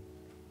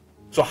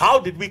 So how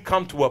did we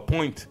come to a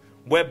point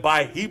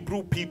whereby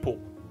Hebrew people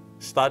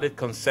started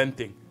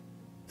consenting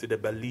to the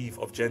belief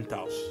of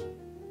Gentiles?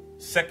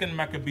 2nd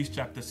Maccabees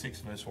chapter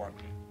 6 verse 1.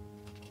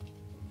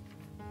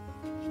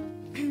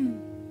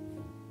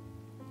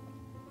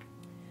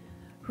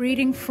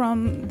 Reading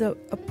from the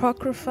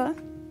Apocrypha,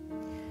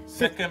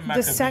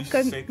 the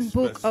second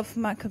book of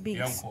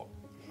Maccabees,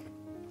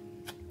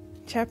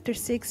 chapter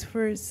 6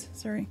 verse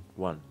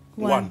 1.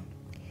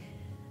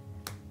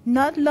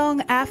 Not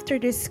long after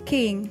this,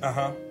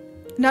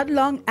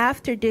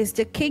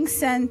 the king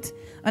sent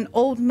an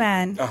old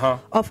man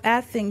of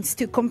Athens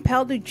to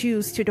compel the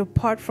Jews to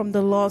depart from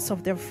the laws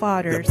of their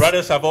fathers. The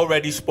brothers have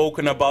already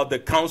spoken about the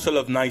Council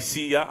of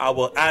Nicaea. I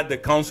will add the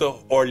Council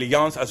of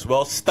Orleans as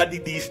well. Study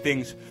these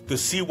things to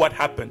see what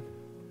happened.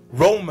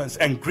 Romans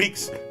and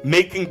Greeks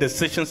making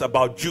decisions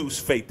about Jews'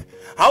 faith.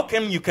 How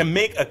come you can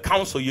make a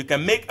council, you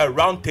can make a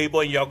round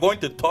table, and you're going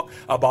to talk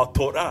about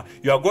Torah,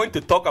 you're going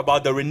to talk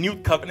about the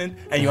renewed covenant,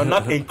 and you're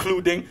not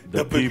including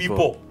the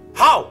people?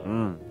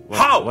 How?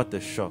 How? What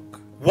a shock.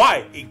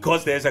 Why?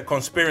 Because there's a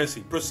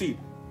conspiracy. Proceed.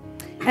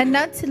 And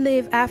not to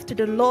live after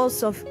the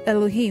laws of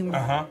Elohim.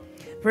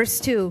 Verse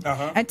 2.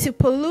 And to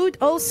pollute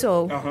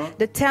also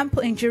the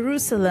temple in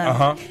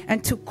Jerusalem.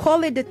 And to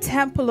call it the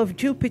temple of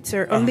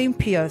Jupiter,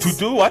 Olympius. To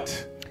do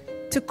what?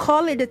 To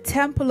call it the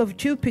temple of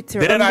Jupiter,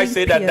 Didn't Olympius. I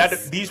say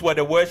that these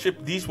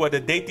were the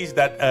deities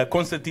that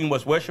Constantine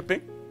was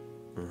worshipping?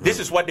 This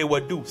is what they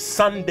would do.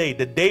 Sunday,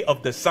 the day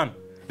of the sun.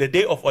 The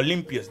day of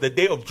Olympius, the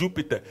day of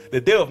Jupiter, the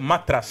day of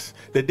Matras,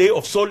 the day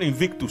of Sol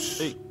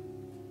Invictus.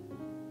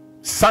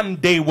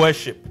 Sunday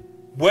worship,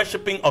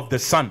 worshipping of the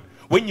sun.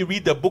 When you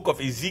read the book of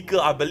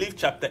Ezekiel, I believe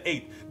chapter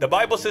 8, the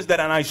Bible says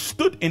that, and I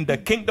stood in the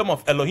kingdom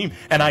of Elohim,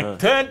 and I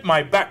turned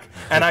my back,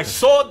 and I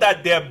saw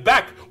that their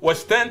back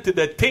was turned to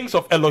the things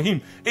of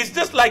Elohim. It's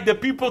just like the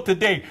people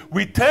today.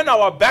 We turn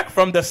our back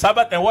from the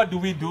Sabbath, and what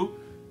do?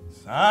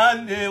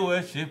 Sunday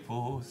worship,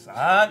 oh,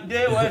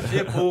 Sunday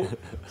worship, oh,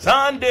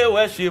 Sunday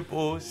worship,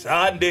 oh,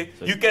 Sunday.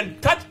 You can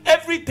touch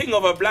everything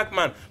of a black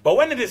man, but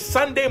when it is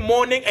Sunday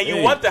morning and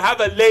you want to have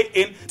a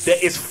lay-in, there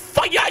is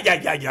fire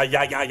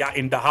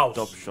in the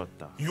house.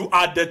 You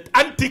are the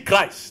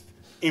Antichrist,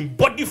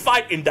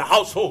 embodified in the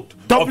household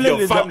of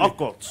your family.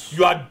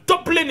 You are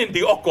doubling in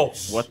the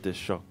occults. What a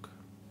shock.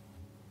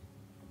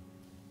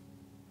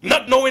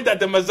 Not knowing that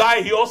the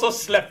Messiah, he also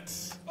slept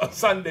on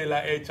Sunday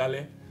like, hey,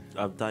 Charlie.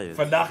 I'm tired.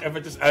 Vandaag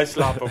eventjes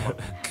uitslapen, man.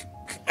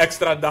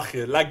 Extra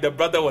dagje. Like the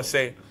brother was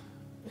saying.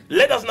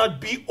 Let us not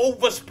be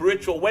over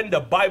spiritual when the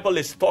Bible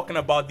is talking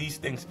about these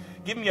things.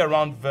 Give me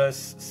around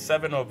verse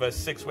 7 or verse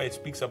 6 where it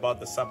speaks about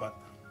the Sabbath.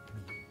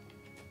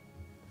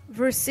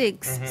 Verse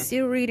 6,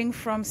 still reading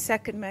from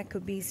 2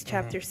 Maccabees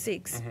chapter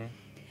 6.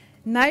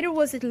 Neither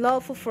was it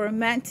lawful for a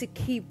man to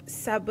keep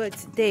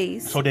Sabbath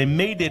days. So they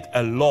made it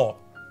a law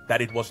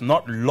that it was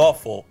not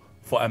lawful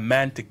for a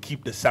man to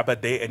keep the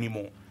Sabbath day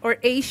anymore. Or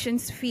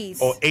ancient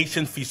feasts. Or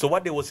ancient feasts. So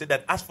what they will say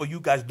that as for you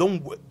guys,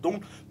 don't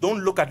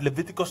look at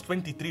Leviticus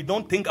 23.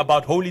 Don't think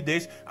about holy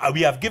days.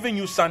 We have given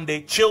you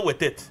Sunday. Chill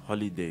with it.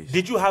 Holidays.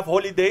 Did you have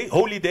holy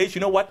days? You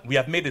know what? We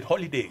have made it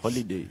holidays.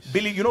 Holidays.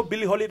 Billy, you know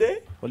Billy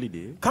Holiday?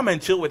 Holiday. Come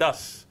and chill with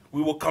us.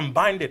 We will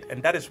combine it.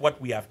 And that is what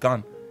we have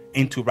gone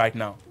into right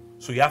now.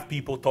 So you have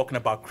people talking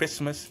about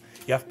Christmas.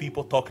 You have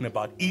people talking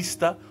about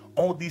Easter.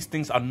 All these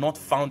things are not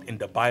found in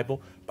the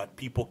Bible, but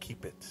people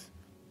keep it.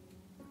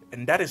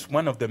 And that is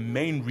one of the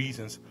main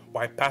reasons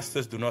why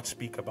pastors do not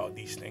speak about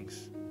these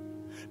things.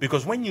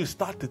 Because when you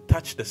start to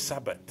touch the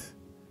Sabbath,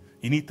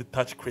 you need to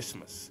touch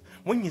Christmas.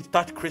 When you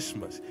touch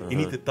Christmas, you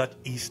need to touch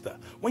Easter.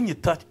 When you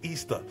touch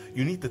Easter,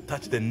 you need to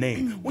touch the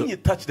name. When you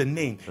touch the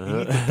name, you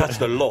need to touch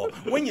the law.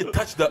 When you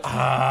touch the...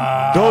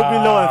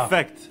 Domino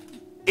effect.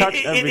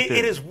 Touch everything.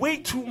 It is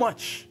way too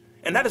much.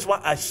 And that is why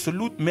I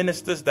salute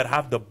ministers that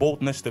have the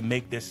boldness to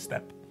make this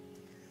step.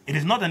 It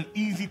is not an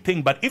easy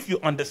thing, but if you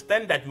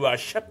understand that you are a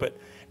shepherd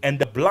and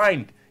the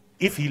blind,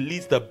 if he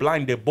leads the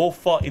blind, they both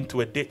fall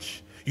into a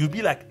ditch. You'll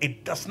be like,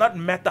 it does not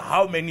matter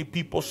how many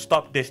people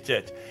stop this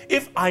church.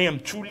 If I am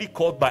truly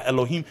called by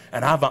Elohim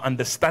and have an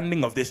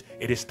understanding of this,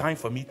 it is time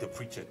for me to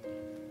preach it.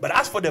 But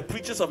as for the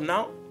preachers of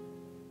now,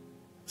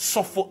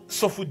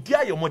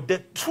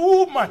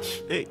 too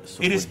much.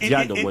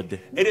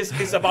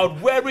 It's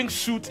about wearing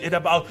suits. It's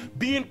about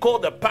being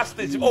called a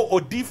pastor.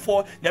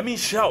 D4,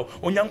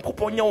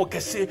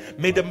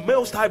 may the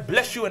Most High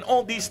bless you and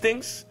all these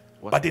things.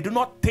 What? But they do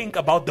not think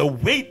about the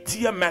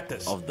weightier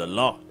matters of the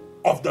law.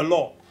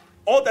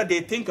 All that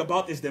they think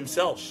about is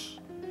themselves.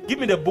 Give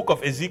me the book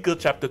of Ezekiel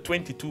chapter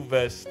 22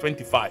 verse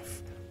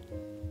 25.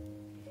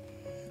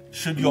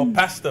 Should your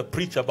pastor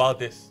preach about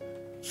this?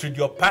 Should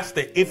your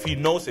pastor, if he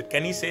knows it,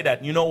 can he say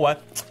that, you know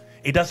what?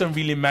 It doesn't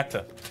really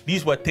matter.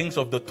 These were things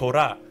of the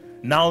Torah.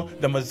 Now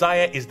the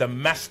Messiah is the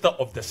master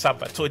of the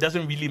Sabbath. So it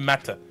doesn't really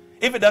matter.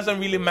 If it doesn't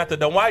really matter,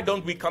 then why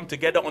don't we come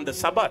together on the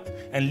Sabbath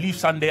and leave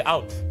Sunday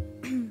out?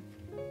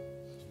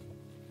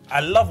 I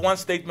love one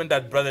statement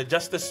that Brother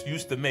Justice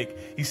used to make.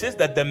 He says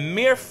that the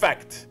mere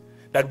fact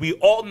that we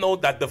all know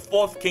that the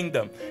fourth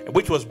kingdom,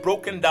 which was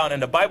broken down, and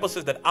the Bible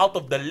says that out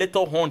of the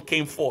little horn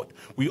came forth.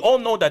 We all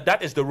know that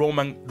that is the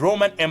Roman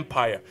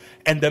Empire.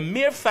 And the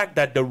mere fact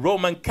that the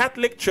Roman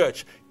Catholic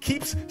Church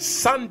keeps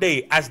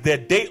Sunday as their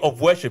day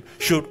of worship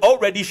should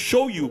already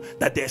show you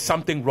that there's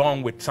something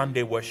wrong with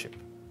Sunday worship.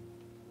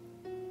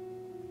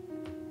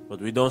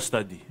 But we don't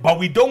study. But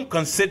we don't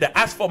consider.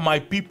 As for my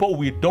people,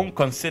 we don't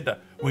consider.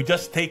 We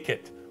just take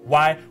it.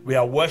 Why? We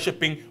are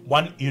worshiping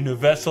one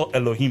universal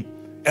Elohim.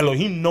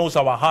 Elohim knows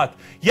our heart.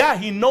 Yeah,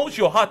 he knows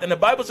your heart. And the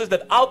Bible says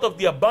that out of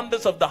the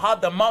abundance of the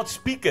heart, the mouth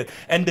speaketh.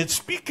 And the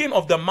speaking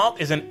of the mouth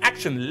is an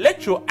action.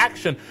 Let your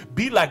action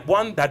be like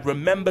one that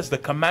remembers the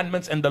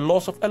commandments and the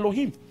laws of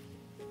Elohim.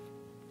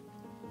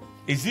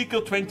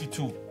 Ezekiel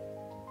 22.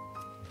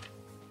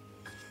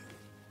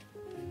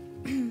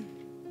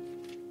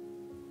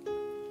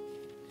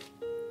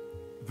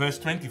 Verse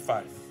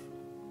 25.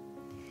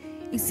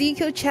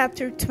 Ezekiel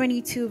chapter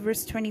 22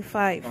 verse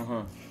 25.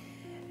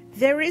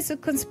 There is a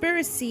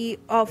conspiracy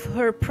of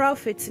her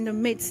prophets in the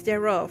midst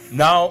thereof.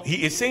 Now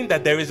he is saying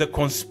that there is a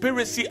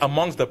conspiracy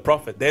amongst the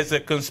prophets. There's a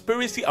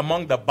conspiracy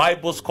among the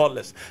Bible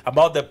scholars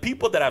about the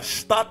people that have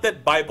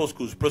started Bible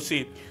schools.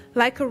 Proceed.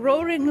 Like a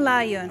roaring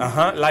lion.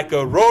 Like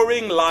a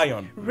roaring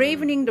lion.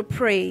 Ravening the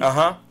prey.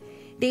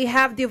 They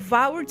have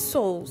devoured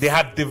souls. They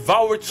have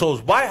devoured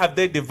souls. Why have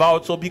they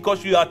devoured souls?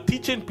 Because you are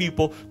teaching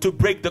people to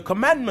break the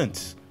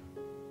commandments.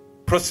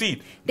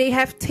 Proceed. They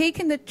have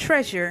taken the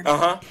treasure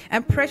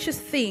and precious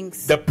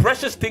things. The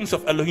precious things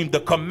of Elohim, the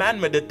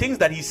commandment, the things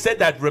that he said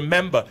that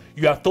remember,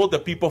 you have told the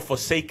people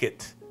forsake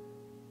it.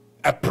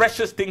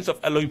 Precious things of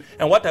Elohim.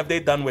 And what have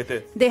they done with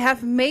it? They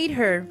have made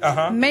her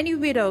many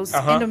widows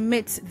in the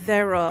midst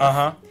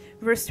thereof.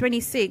 Verse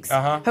 26.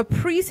 Her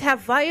priests have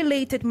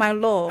violated my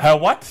law. Her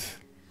what?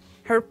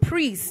 Her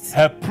priests.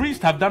 Her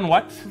priests have done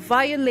what?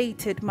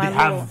 Violated my law. They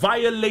have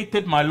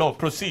violated my law.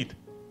 Proceed.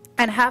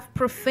 And have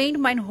profaned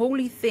mine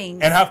holy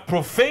things. And have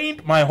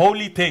profaned my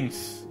holy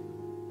things.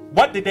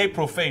 What did they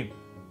profane?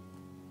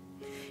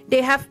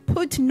 They have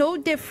put no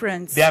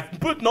difference. They have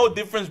put no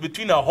difference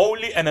between a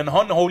holy and an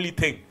unholy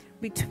thing.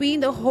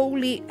 Between the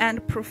holy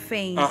and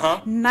profane.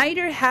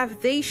 Neither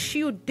have they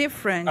shewed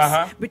difference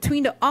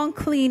between the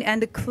unclean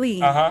and the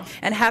clean.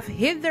 And have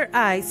hid their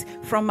eyes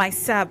from my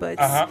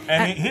Sabbaths.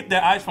 And hid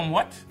their eyes from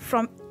what?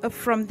 From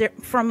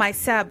my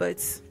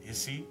Sabbaths. You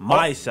see?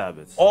 My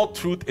Sabbath. All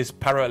truth is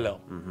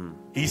parallel.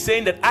 He's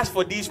saying that as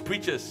for these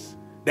preachers,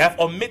 They have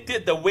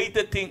omitted the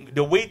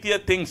weightier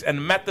things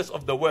and matters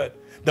of the word.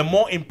 The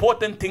more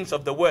important things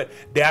of the word,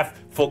 they have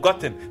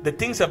forgotten. The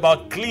things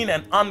about clean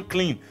and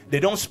unclean, they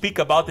don't speak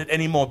about it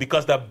anymore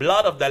because the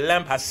blood of the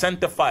Lamb has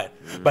sanctified.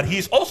 But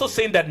he's also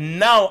saying that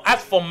now,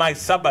 as for my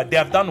Sabbath, they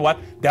have done what?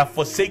 They have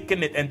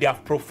forsaken it and they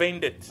have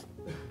profaned it.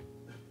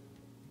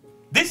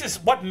 This is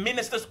what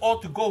ministers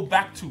ought to go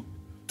back to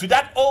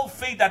that old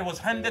faith that was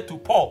handed to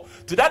Paul,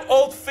 to that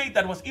old faith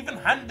that was even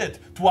handed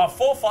to our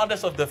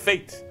forefathers of the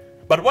faith.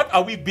 But what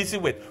are we busy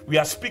with? We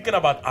are speaking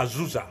about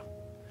Azusa.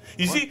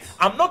 You see,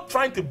 I'm not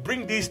trying to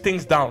bring these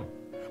things down,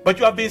 but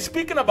you have been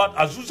speaking about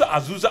Azusa.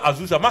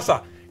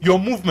 Masa, your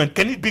movement,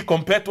 can it be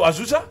compared to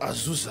Azusa?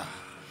 Azusa.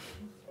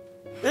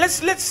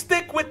 Let's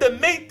stick with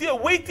the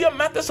weightier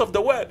matters of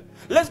the word.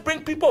 Let's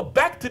bring people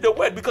back to the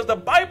word, because the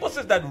Bible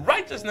says that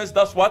righteousness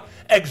does what?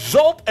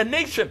 Exalt a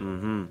nation.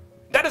 Mm-hmm.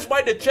 That is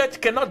why the church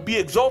cannot be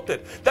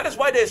exalted. That is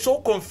why there's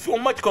so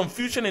much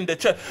confusion in the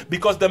church,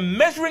 because the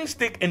measuring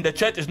stick in the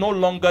church is no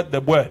longer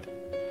the word.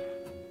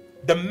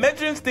 The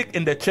measuring stick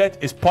in the church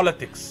is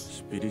politics.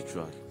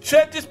 Spiritual.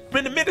 Churches,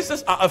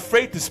 ministers are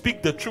afraid to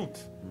speak the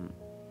truth.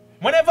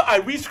 Whenever I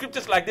read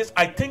scriptures like this,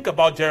 I think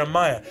about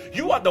Jeremiah.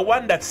 You are the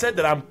one that said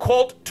that I'm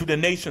called to the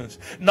nations.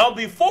 Now,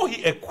 before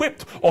he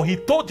equipped or he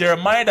told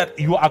Jeremiah that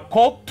you are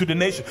called to the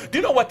nation, do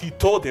you know what he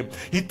told him?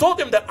 He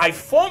told him that I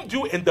formed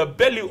you in the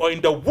belly or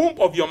in the womb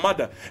of your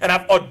mother, and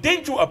I've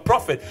ordained you a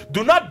prophet.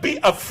 Do not be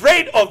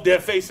afraid of their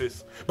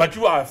faces, but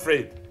you are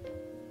afraid.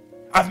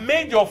 I've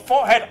made your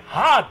forehead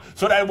hard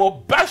so that it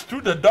will burst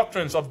through the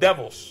doctrines of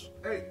devils.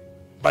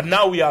 But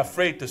now we are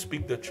afraid to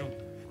speak the truth.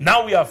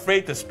 Now we are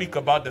afraid to speak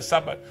about the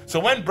Sabbath. So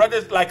when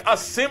brothers like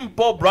us,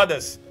 simple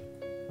brothers,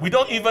 we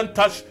don't even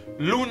touch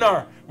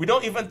lunar, we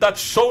don't even touch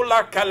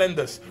solar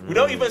calendars, we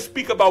don't even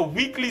speak about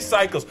weekly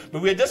cycles,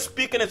 but we're just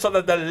speaking it so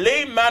that the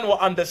layman will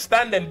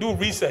understand and do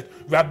research.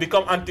 We have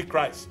become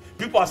antichrist.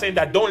 People are saying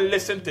that don't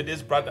listen to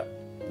this brother.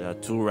 They are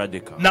too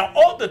radical. Now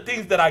all the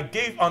things that I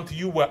gave unto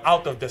you were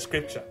out of the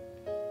scripture.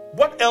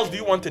 What else do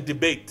you want to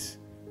debate?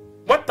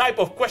 What type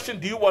of question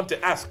do you want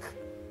to ask?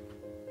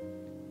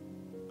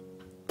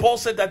 Paul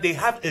said that they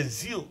have a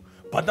zeal,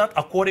 but not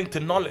according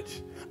to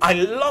knowledge. I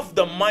love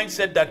the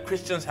mindset that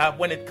Christians have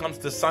when it comes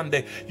to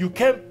Sunday. You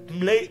can't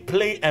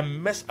play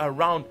and mess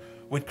around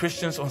with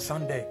Christians on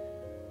Sunday.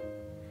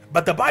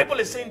 But the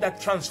Bible is saying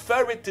that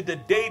transfer it to the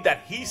day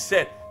that he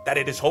said that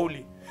it is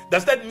holy.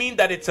 Does that mean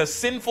that it's a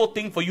sinful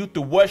thing for you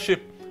to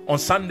worship on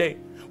Sunday?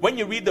 When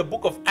you read the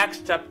book of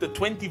Acts chapter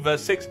 20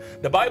 verse 6,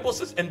 the Bible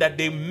says, and that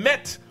they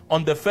met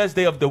on the first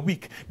day of the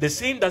week. The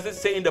same does it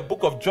say in the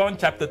book of John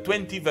chapter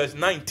 20 verse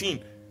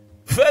 19.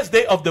 First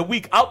day of the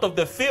week, out of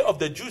the fear of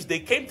the Jews, they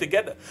came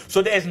together.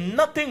 So there is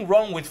nothing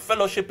wrong with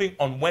fellowshipping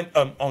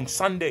on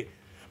Sunday.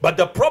 But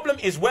the problem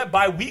is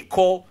whereby we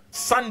call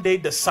Sunday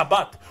the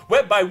Sabbath,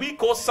 whereby we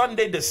call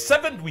Sunday the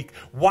seventh week.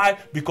 Why?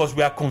 Because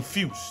we are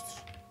confused.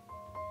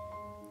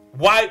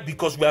 Why?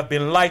 Because we have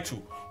been lied to.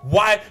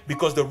 Why?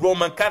 Because the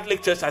Roman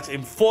Catholic Church has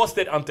enforced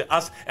it unto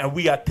us and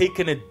we are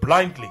taking it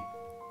blindly.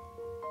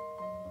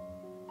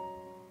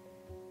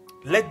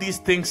 Let these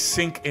things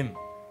sink in.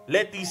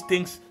 Let these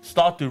things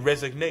start to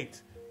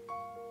resonate.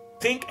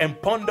 Think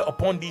and ponder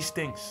upon these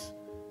things.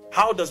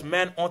 How does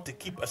man ought to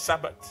keep a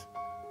Sabbath?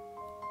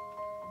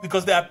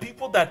 Because there are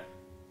people that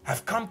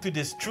have come to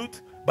this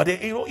truth, but they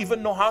don't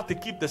even know how to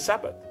keep the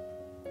Sabbath.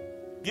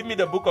 Give me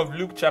the book of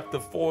Luke chapter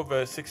 4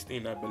 verse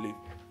 16, I believe.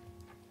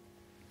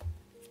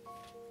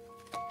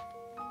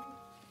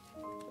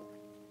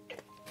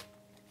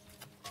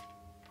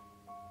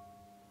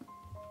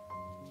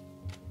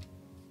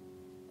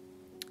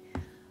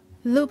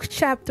 Luke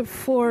chapter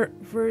 4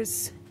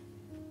 verse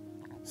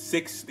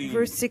 16.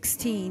 Verse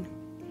 16.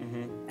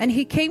 And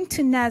he came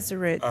to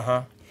Nazareth,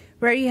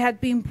 where he had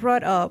been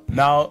brought up.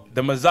 Now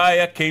the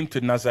Messiah came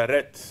to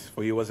Nazareth,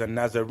 for he was a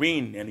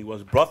Nazarene, and he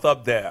was brought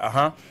up there.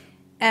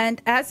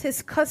 And as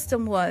his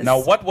custom was. Now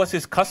what was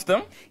his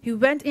custom? He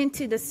went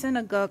into the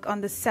synagogue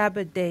on the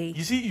Sabbath day.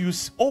 You see, you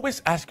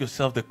always ask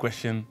yourself the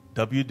question,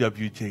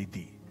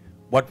 WWJD,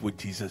 what would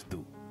Jesus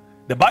do?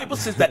 The Bible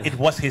says that it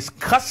was his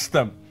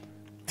custom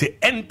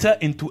to enter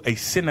into a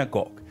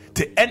synagogue,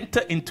 to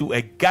enter into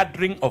a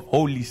gathering of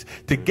holies,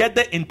 to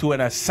gather into an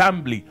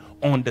assembly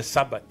on the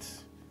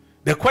Sabbath.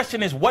 The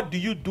question is, what do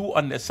you do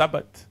on the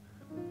Sabbath?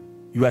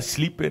 You are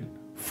sleeping,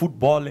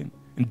 footballing,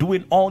 and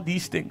doing all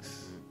these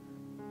things.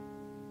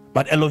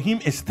 But Elohim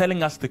is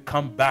telling us to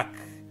come back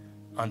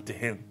unto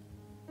him.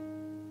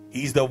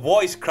 He's the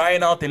voice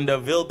crying out in the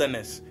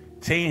wilderness,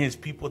 saying his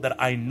people that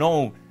I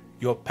know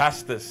your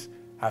pastors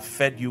have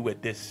fed you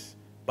with this.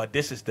 But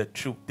this is the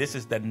truth. This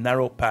is the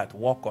narrow path.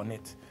 Walk on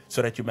it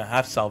so that you may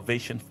have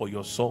salvation for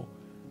your soul.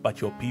 But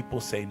your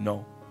people say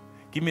no.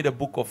 Give me the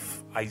book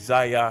of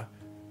Isaiah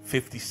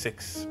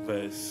 56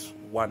 verse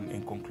 1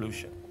 in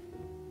conclusion.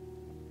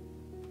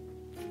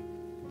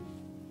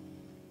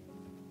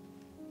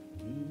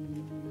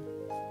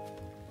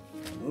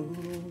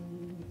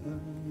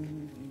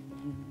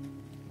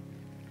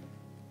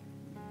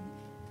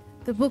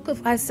 The book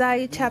of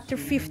Isaiah chapter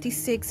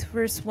 56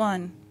 verse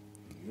 1.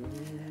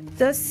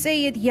 Thus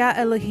saith Yah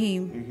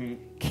Elohim,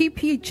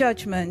 keep ye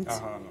judgment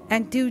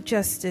and do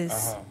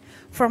justice.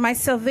 For my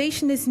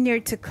salvation is near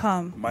to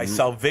come. My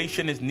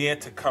salvation is near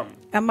to come.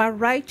 And my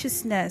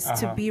righteousness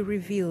to be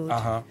revealed.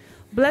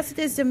 Blessed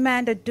is the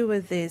man that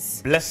doeth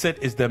this. Blessed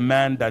is the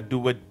man that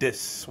doeth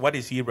this. What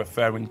is he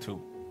referring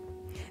to?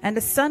 And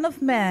the Son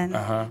of Man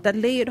that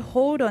layeth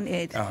hold on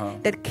it,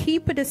 that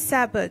keepeth the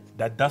Sabbath.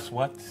 That does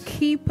what?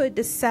 Keepeth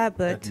the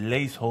Sabbath. That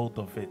lays hold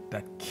of it,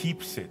 that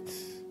keeps it.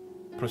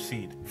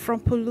 Proceed. From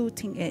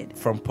polluting it.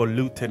 From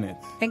polluting it.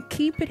 And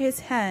keepeth his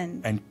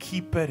hand. And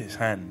keepeth his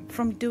hand.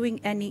 From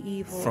doing any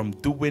evil. From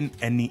doing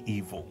any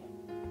evil.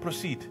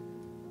 Proceed.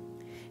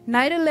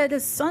 Neither let the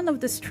son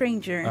of the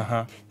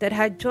stranger that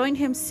had joined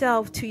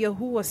himself to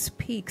Yahuwah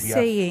speak,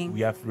 saying...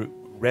 We have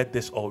read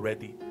this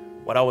already.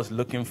 What I was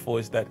looking for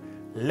is that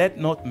let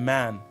not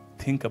man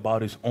think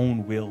about his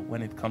own will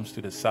when it comes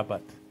to the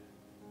Sabbath.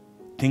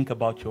 Think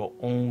about your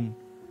own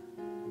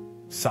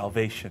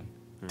salvation.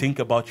 Think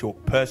about your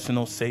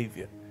personal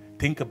Savior.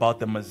 Think about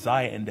the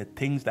Messiah and the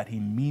things that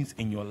he means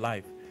in your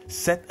life.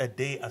 Set a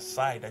day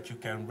aside that you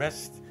can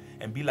rest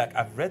and be like,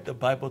 I've read the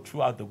Bible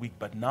throughout the week,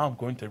 but now I'm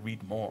going to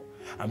read more.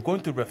 I'm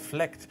going to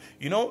reflect.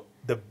 You know,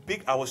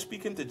 I was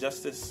speaking to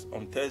Justice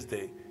on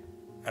Thursday,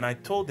 and I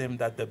told him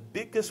that the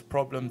biggest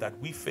problem that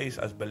we face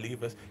as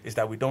believers is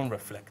that we don't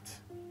reflect.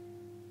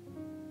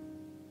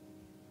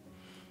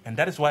 And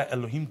that is why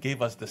Elohim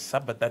gave us the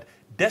Sabbath, that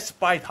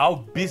despite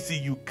how busy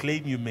you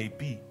claim you may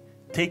be,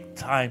 take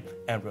time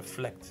and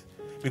reflect.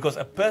 Because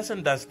a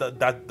person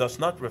that does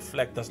not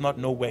reflect does not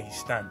know where he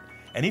stands.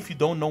 And if you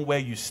don't know where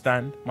you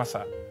stand,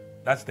 Masa,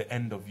 that's the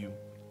end of you.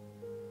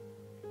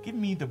 Give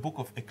me the book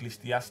of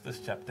Ecclesiastes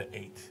chapter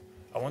 8.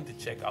 I want to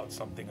check out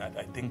something at,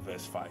 I think,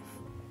 verse 5.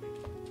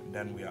 And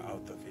then we are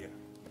out of here.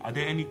 Are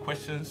there any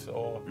questions?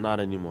 Or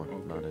Not anymore.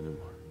 Okay. Not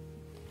anymore.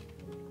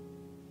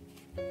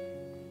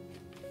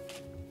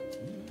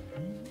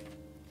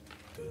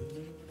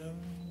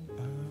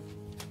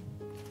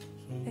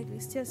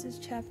 Ecclesiastes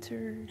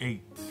chapter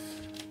 8.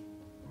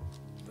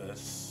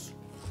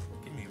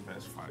 Give me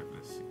verse 5.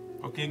 Let's see.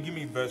 Okay, give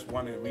me verse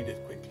 1 and read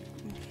it quickly.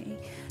 Okay.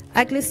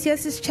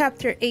 Ecclesiastes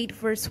chapter 8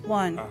 verse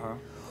 1.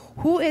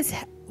 Who is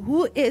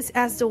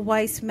as the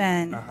wise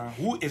man?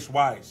 Who is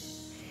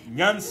wise?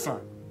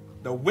 Nyansan,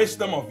 the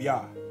wisdom of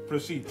Yah.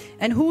 Proceed.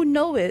 And who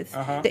knoweth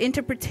the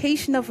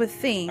interpretation of a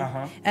thing?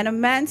 And a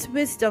man's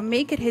wisdom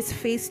maketh his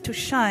face to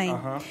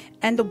shine,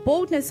 and the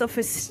boldness of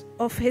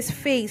his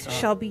face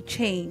shall be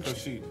changed.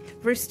 Proceed.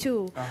 Verse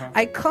 2.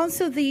 I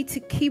counsel thee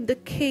to keep the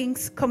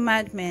king's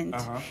commandment,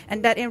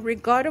 and that in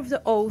regard of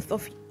the oath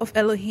of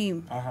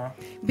Elohim.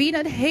 Be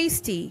not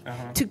hasty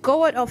to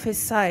go out of his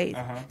sight.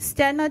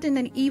 Stand not in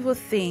an evil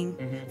thing,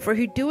 for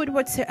he doeth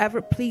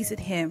whatsoever pleaseth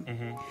him.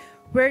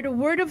 Where the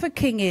word of a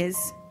king is,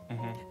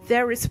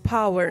 there is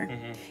power.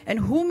 And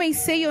who may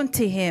say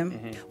unto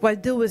him,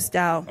 what doest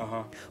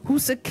thou?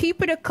 Whoso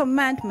keepeth the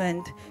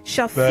commandment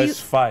shall Verse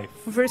 5.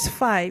 Verse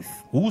 5.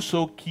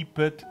 Whoso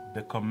keepeth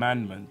the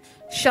commandment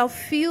shall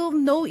feel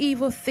no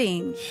evil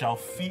thing. Shall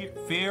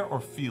fear or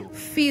feel?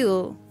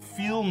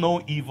 Feel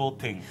no evil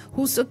thing.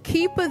 Whoso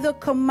keepeth the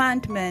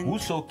commandment.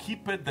 Whoso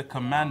keepeth the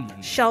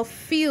commandment shall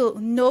feel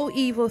no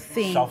evil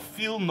thing. Shall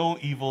feel no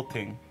evil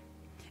thing.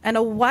 And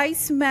a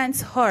wise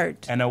man's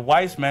heart. And a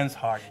wise man's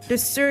heart.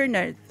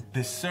 Discerneth.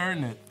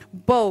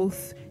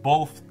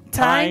 Both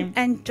time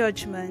and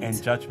judgment.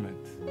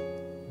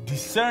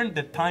 Discern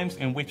the times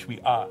in which we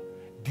are.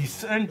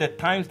 Discern the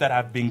times that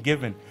have been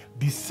given.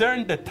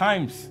 Discern the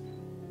times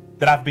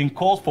that have been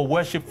called for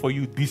worship for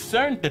you.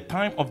 Discern the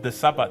time of the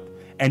Sabbath.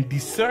 And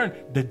discern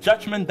the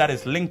judgment that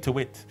is linked to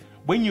it.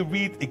 When you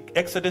read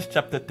Exodus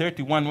chapter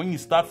 31, when you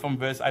start from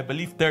verse, I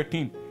believe,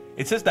 13,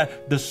 it says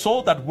that the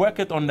soul that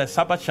worketh on the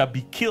Sabbath shall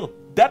be killed.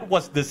 That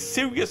was the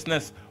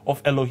seriousness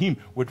of Elohim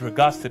with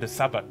regards to the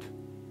Sabbath.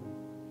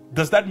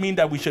 Does that mean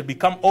that we should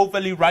become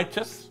overly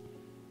righteous?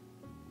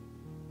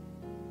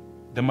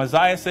 The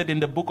Messiah said in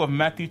the book of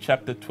Matthew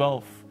chapter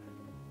 12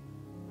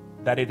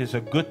 that it is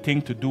a good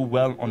thing to do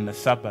well on the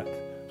Sabbath.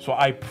 So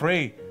I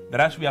pray that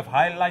as we have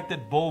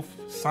highlighted both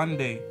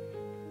Sunday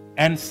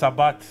and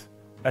Sabbath,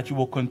 that you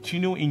will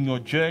continue in your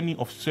journey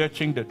of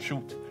searching the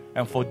truth.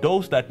 And for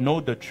those that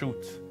know the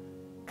truth,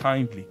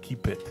 kindly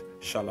keep it.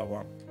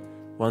 Shalom.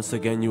 Once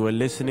again, you are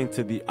listening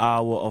to the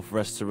Hour of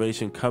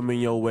Restoration, coming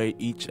your way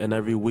each and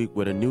every week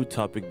with a new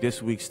topic. This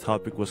week's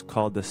topic was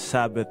called the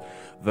Sabbath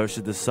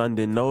versus the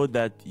Sunday. Know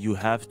that you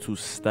have to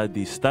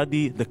study.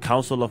 Study the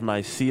Council of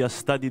Nicaea.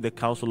 Study the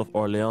Council of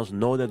Orleans.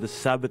 Know that the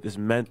Sabbath is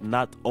meant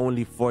not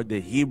only for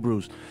the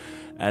Hebrews.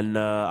 And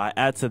I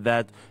add to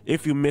that,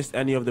 if you missed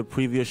any of the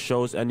previous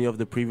shows, any of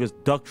the previous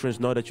doctrines,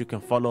 know that you can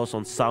follow us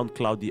on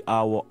SoundCloud, The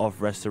Hour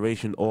of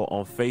Restoration, or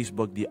on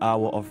Facebook, The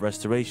Hour of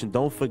Restoration.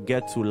 Don't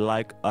forget to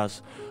like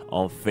us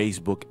on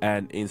Facebook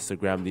and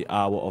Instagram, The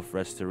Hour of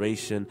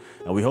Restoration.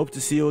 And we hope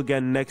to see you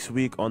again next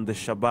week on the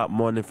Shabbat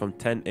morning from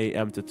 10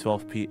 a.m. to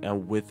 12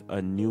 p.m. with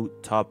a new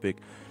topic.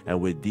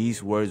 And with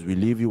these words, we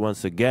leave you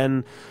once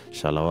again.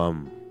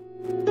 Shalom.